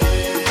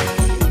 hey.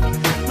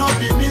 No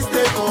be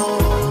mistake,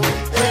 oh,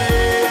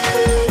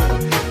 hey.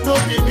 No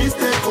be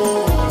mistake,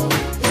 oh,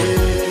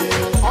 hey.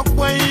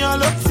 Ọ̀pọ̀ èèyàn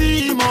ló ti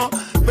mọ̀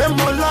pé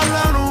mo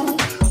lọ́lọ́run,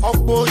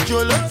 ọ̀pọ̀ òjò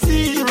ló ti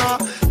rọ̀,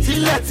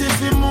 tílẹ̀ ti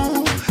fi mú.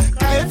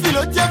 Kàyéfì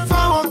ló jẹ́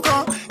fáwọn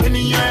kan,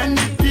 ènìyàn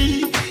ẹni bí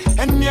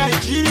ẹni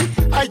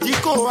àìjí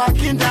kò wá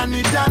kí n dání.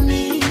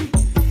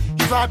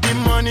 If I be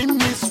money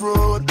miss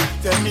road,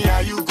 tell me how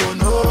you gon'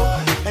 know.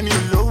 Ẹni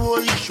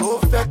olówó ìṣó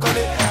fẹ́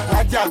kọ́lé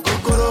lájà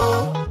gogoro.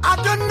 I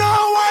don't know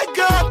why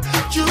God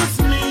choose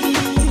me.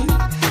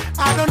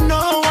 I don't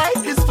know why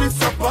His spirit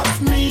supports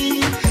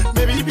me.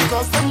 Maybe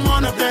because I'm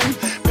one of them.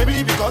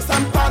 Maybe because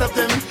I'm part of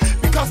them.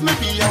 Because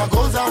maybe our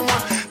goals are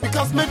one.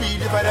 Because maybe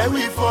the better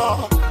we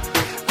fall.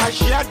 I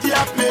share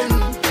their pain,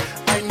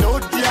 I know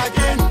their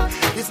gain.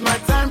 It's my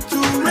time to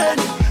reign.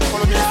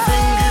 Follow me,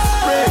 sing this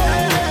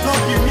praise. No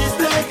be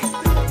mistake,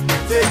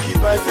 take it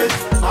by faith.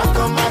 I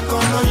come,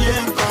 no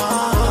yenka,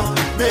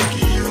 make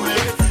you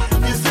wait.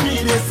 You see me,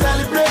 they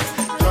celebrate,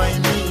 join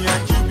me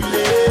and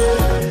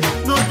jubilate.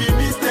 No be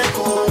mistake,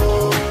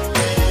 oh,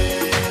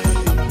 hey.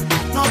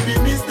 No be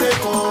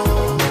mistake,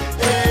 oh,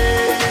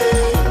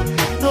 hey.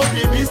 No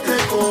be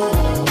mistake, oh,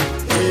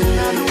 hey.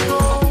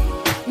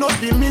 No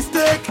be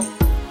mistake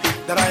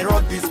that I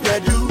rock this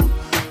schedule.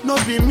 No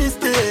be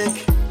mistake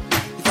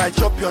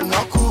your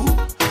knuckle.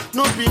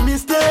 No be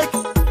mistake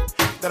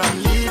that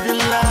I'm living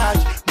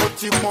large.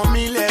 Motive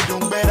mommy let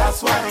don't bear,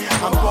 that's why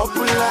I'm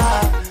popular.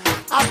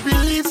 I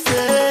believe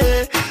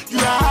say you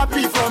are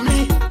happy for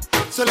me,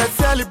 so let's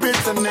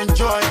celebrate and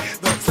enjoy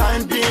the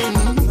time being.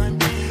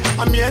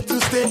 I'm here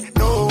to stay,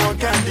 no one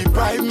can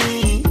deprive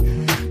me.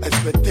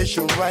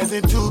 Expectation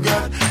rising to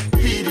God,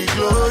 be the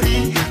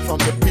glory. From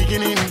the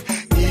beginning,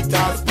 it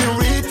has been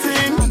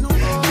written.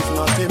 It's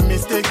not a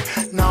mistake,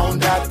 now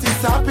that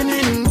it's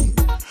happening.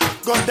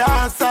 God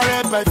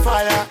answered by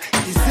fire,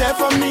 he's here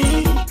for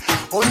me.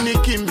 Only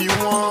Kim be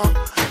one,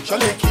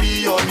 Shale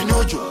Kiri or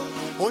Minojo.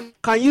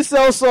 Can you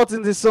sell salt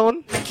in the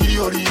sun? Kiri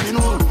or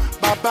Mino,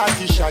 Baba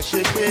Tisha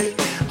Shepe,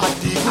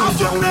 Ati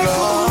Gujanla.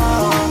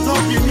 No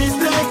be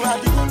mistake,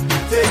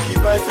 take it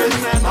by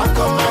faith, I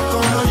come,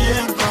 no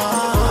yenka.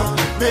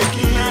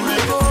 Making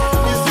it,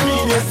 you see me,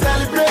 they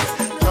celebrate.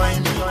 Join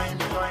me.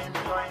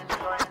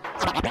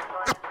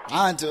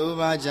 Anto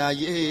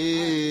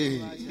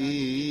Bajaye,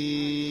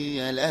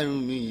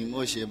 Elerumi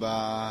Mosheba.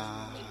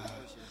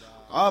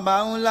 Oba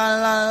la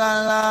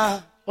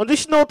la. On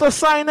this note, I'll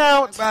sign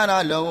out.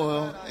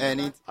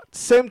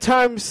 Same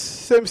time,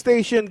 same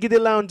station, Giddy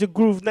Lounge, The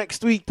Groove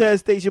next week,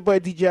 Thursday. Your boy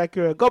DJ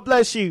Akira. God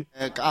bless you.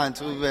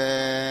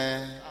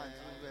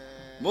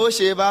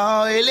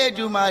 Mosheba,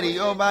 Eledumari,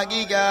 Oba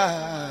Giga.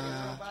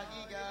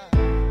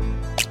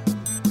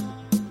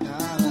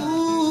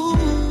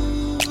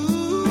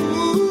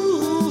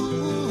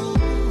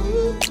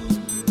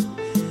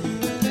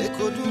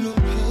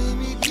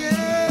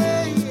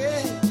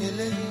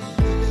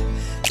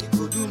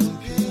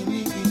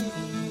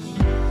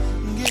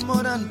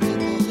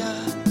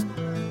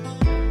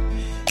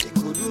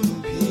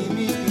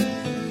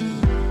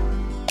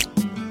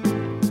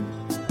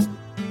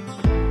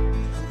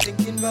 I'm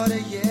thinking about the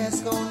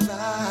years gone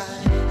by.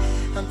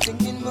 I'm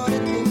thinking about the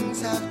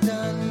things I've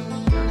done.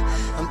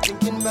 I'm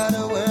thinking about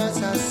the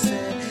words I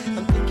said.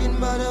 I'm thinking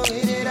about the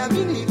way that I've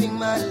been living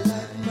my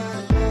life.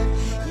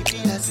 If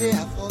I say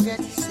I forget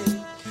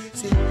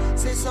to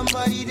say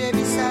somebody there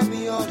beside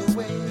me all the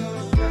way.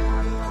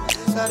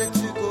 Started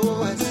to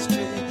go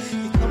astray.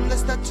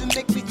 Start to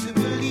make me to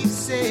believe,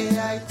 say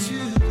I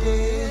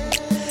today.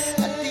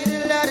 I did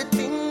a lot of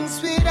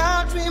things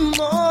without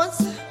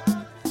remorse,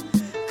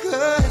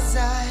 'cause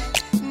I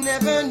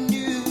never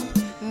knew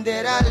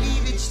that I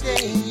live each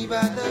day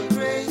by the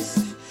grace.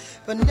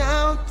 But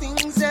now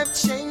things have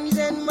changed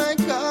and my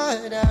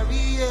God, I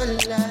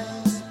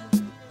realize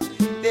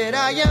that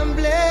I am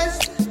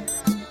blessed.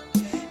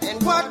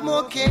 And what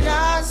more can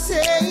I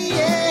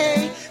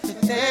say?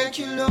 But thank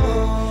you, Lord.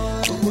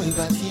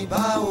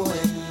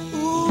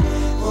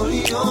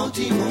 Orion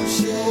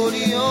Timoshe,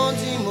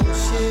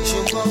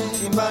 ṣùgbọ́n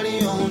tí n bá rí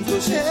ohun tó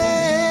ṣe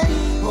fún mi,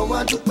 mo wá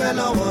dúpẹ́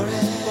lọ́wọ́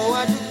rẹ̀,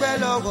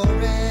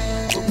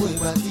 gbogbo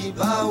ìgbà tí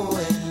bá wò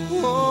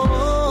ẹ̀yìn.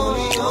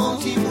 Orion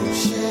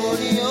Timoshe,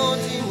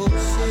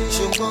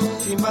 ṣùgbọ́n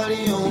tí n bá rí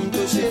ohun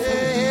tó ṣe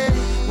fún mi,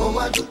 mo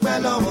wá dúpẹ́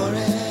lọ́wọ́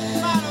rẹ̀.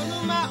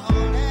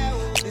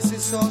 This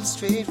is all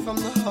straight from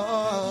the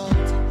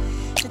heart.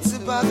 It's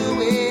about the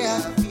way I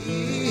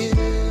feel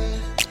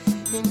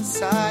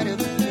inside of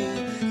me.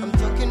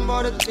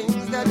 About the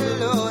things that the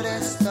Lord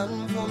has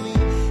done for me.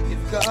 If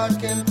God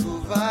can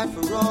provide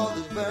for all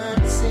the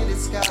birds in the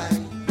sky,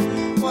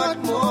 what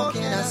more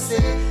can I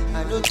say?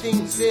 I know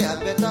things say I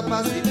better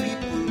pass the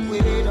people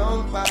wait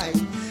on by,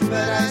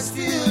 but I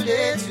still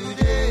there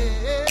today.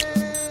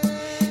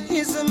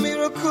 He's a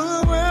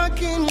miracle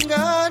working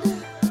God.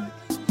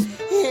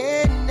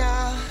 And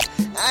now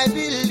I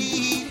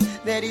believe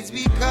that it's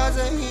because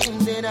of him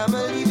that I'm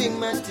a living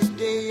man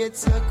today.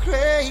 It's a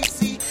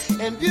crazy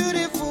and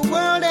beautiful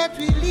world that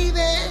we live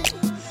in.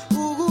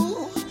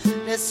 Ooh,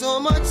 there's so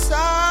much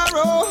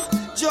sorrow,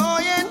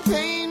 joy and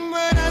pain,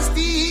 but I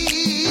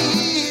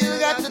still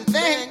got to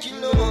thank you,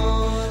 Lord.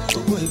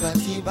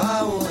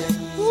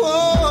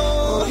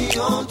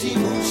 Orion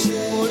Timoshe,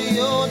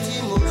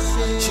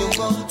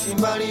 ṣùgbọ́n tí n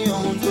bá rí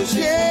ohun tó ṣe fún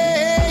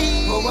mi,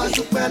 mo wá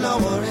dúpẹ́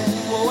lọ́wọ́ rẹ̀,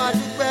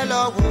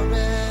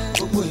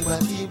 gbogbo ìgbà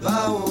tí bá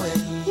wò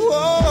ẹ̀yìn.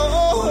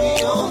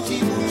 Orion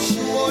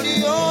Timoshe,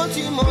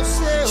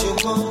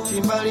 ṣùgbọ́n tí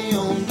n bá rí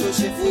ohun tó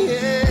ṣe fún mi,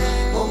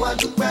 mo wá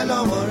dúpẹ́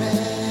lọ́wọ́ rẹ̀.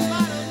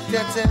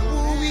 Tẹ̀tẹ̀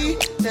wúwí,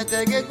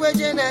 tẹ̀tẹ̀ gé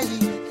gbẹ́jẹ́ náà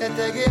yìí,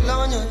 tẹ̀tẹ̀ gé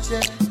lọ́yàn jẹ,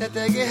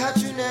 tẹ̀tẹ̀ gé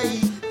hátú náà yìí,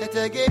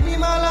 tẹ̀tẹ̀ gé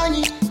mímọ́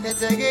láyìn,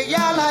 tẹ̀tẹ̀ gé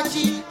yálà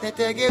jí,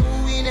 tẹ̀tẹ̀ gé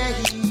wúwí náà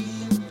yìí.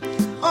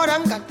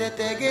 Oranka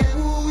tetege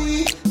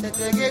ui,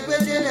 tetege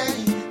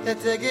bedenei,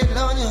 tetege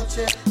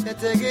lonyoche,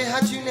 tetege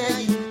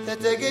hachunei,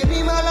 tetege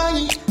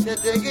mimalani,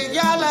 tetege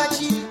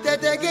yalachi,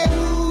 tetege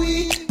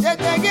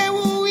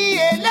ui,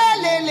 ele.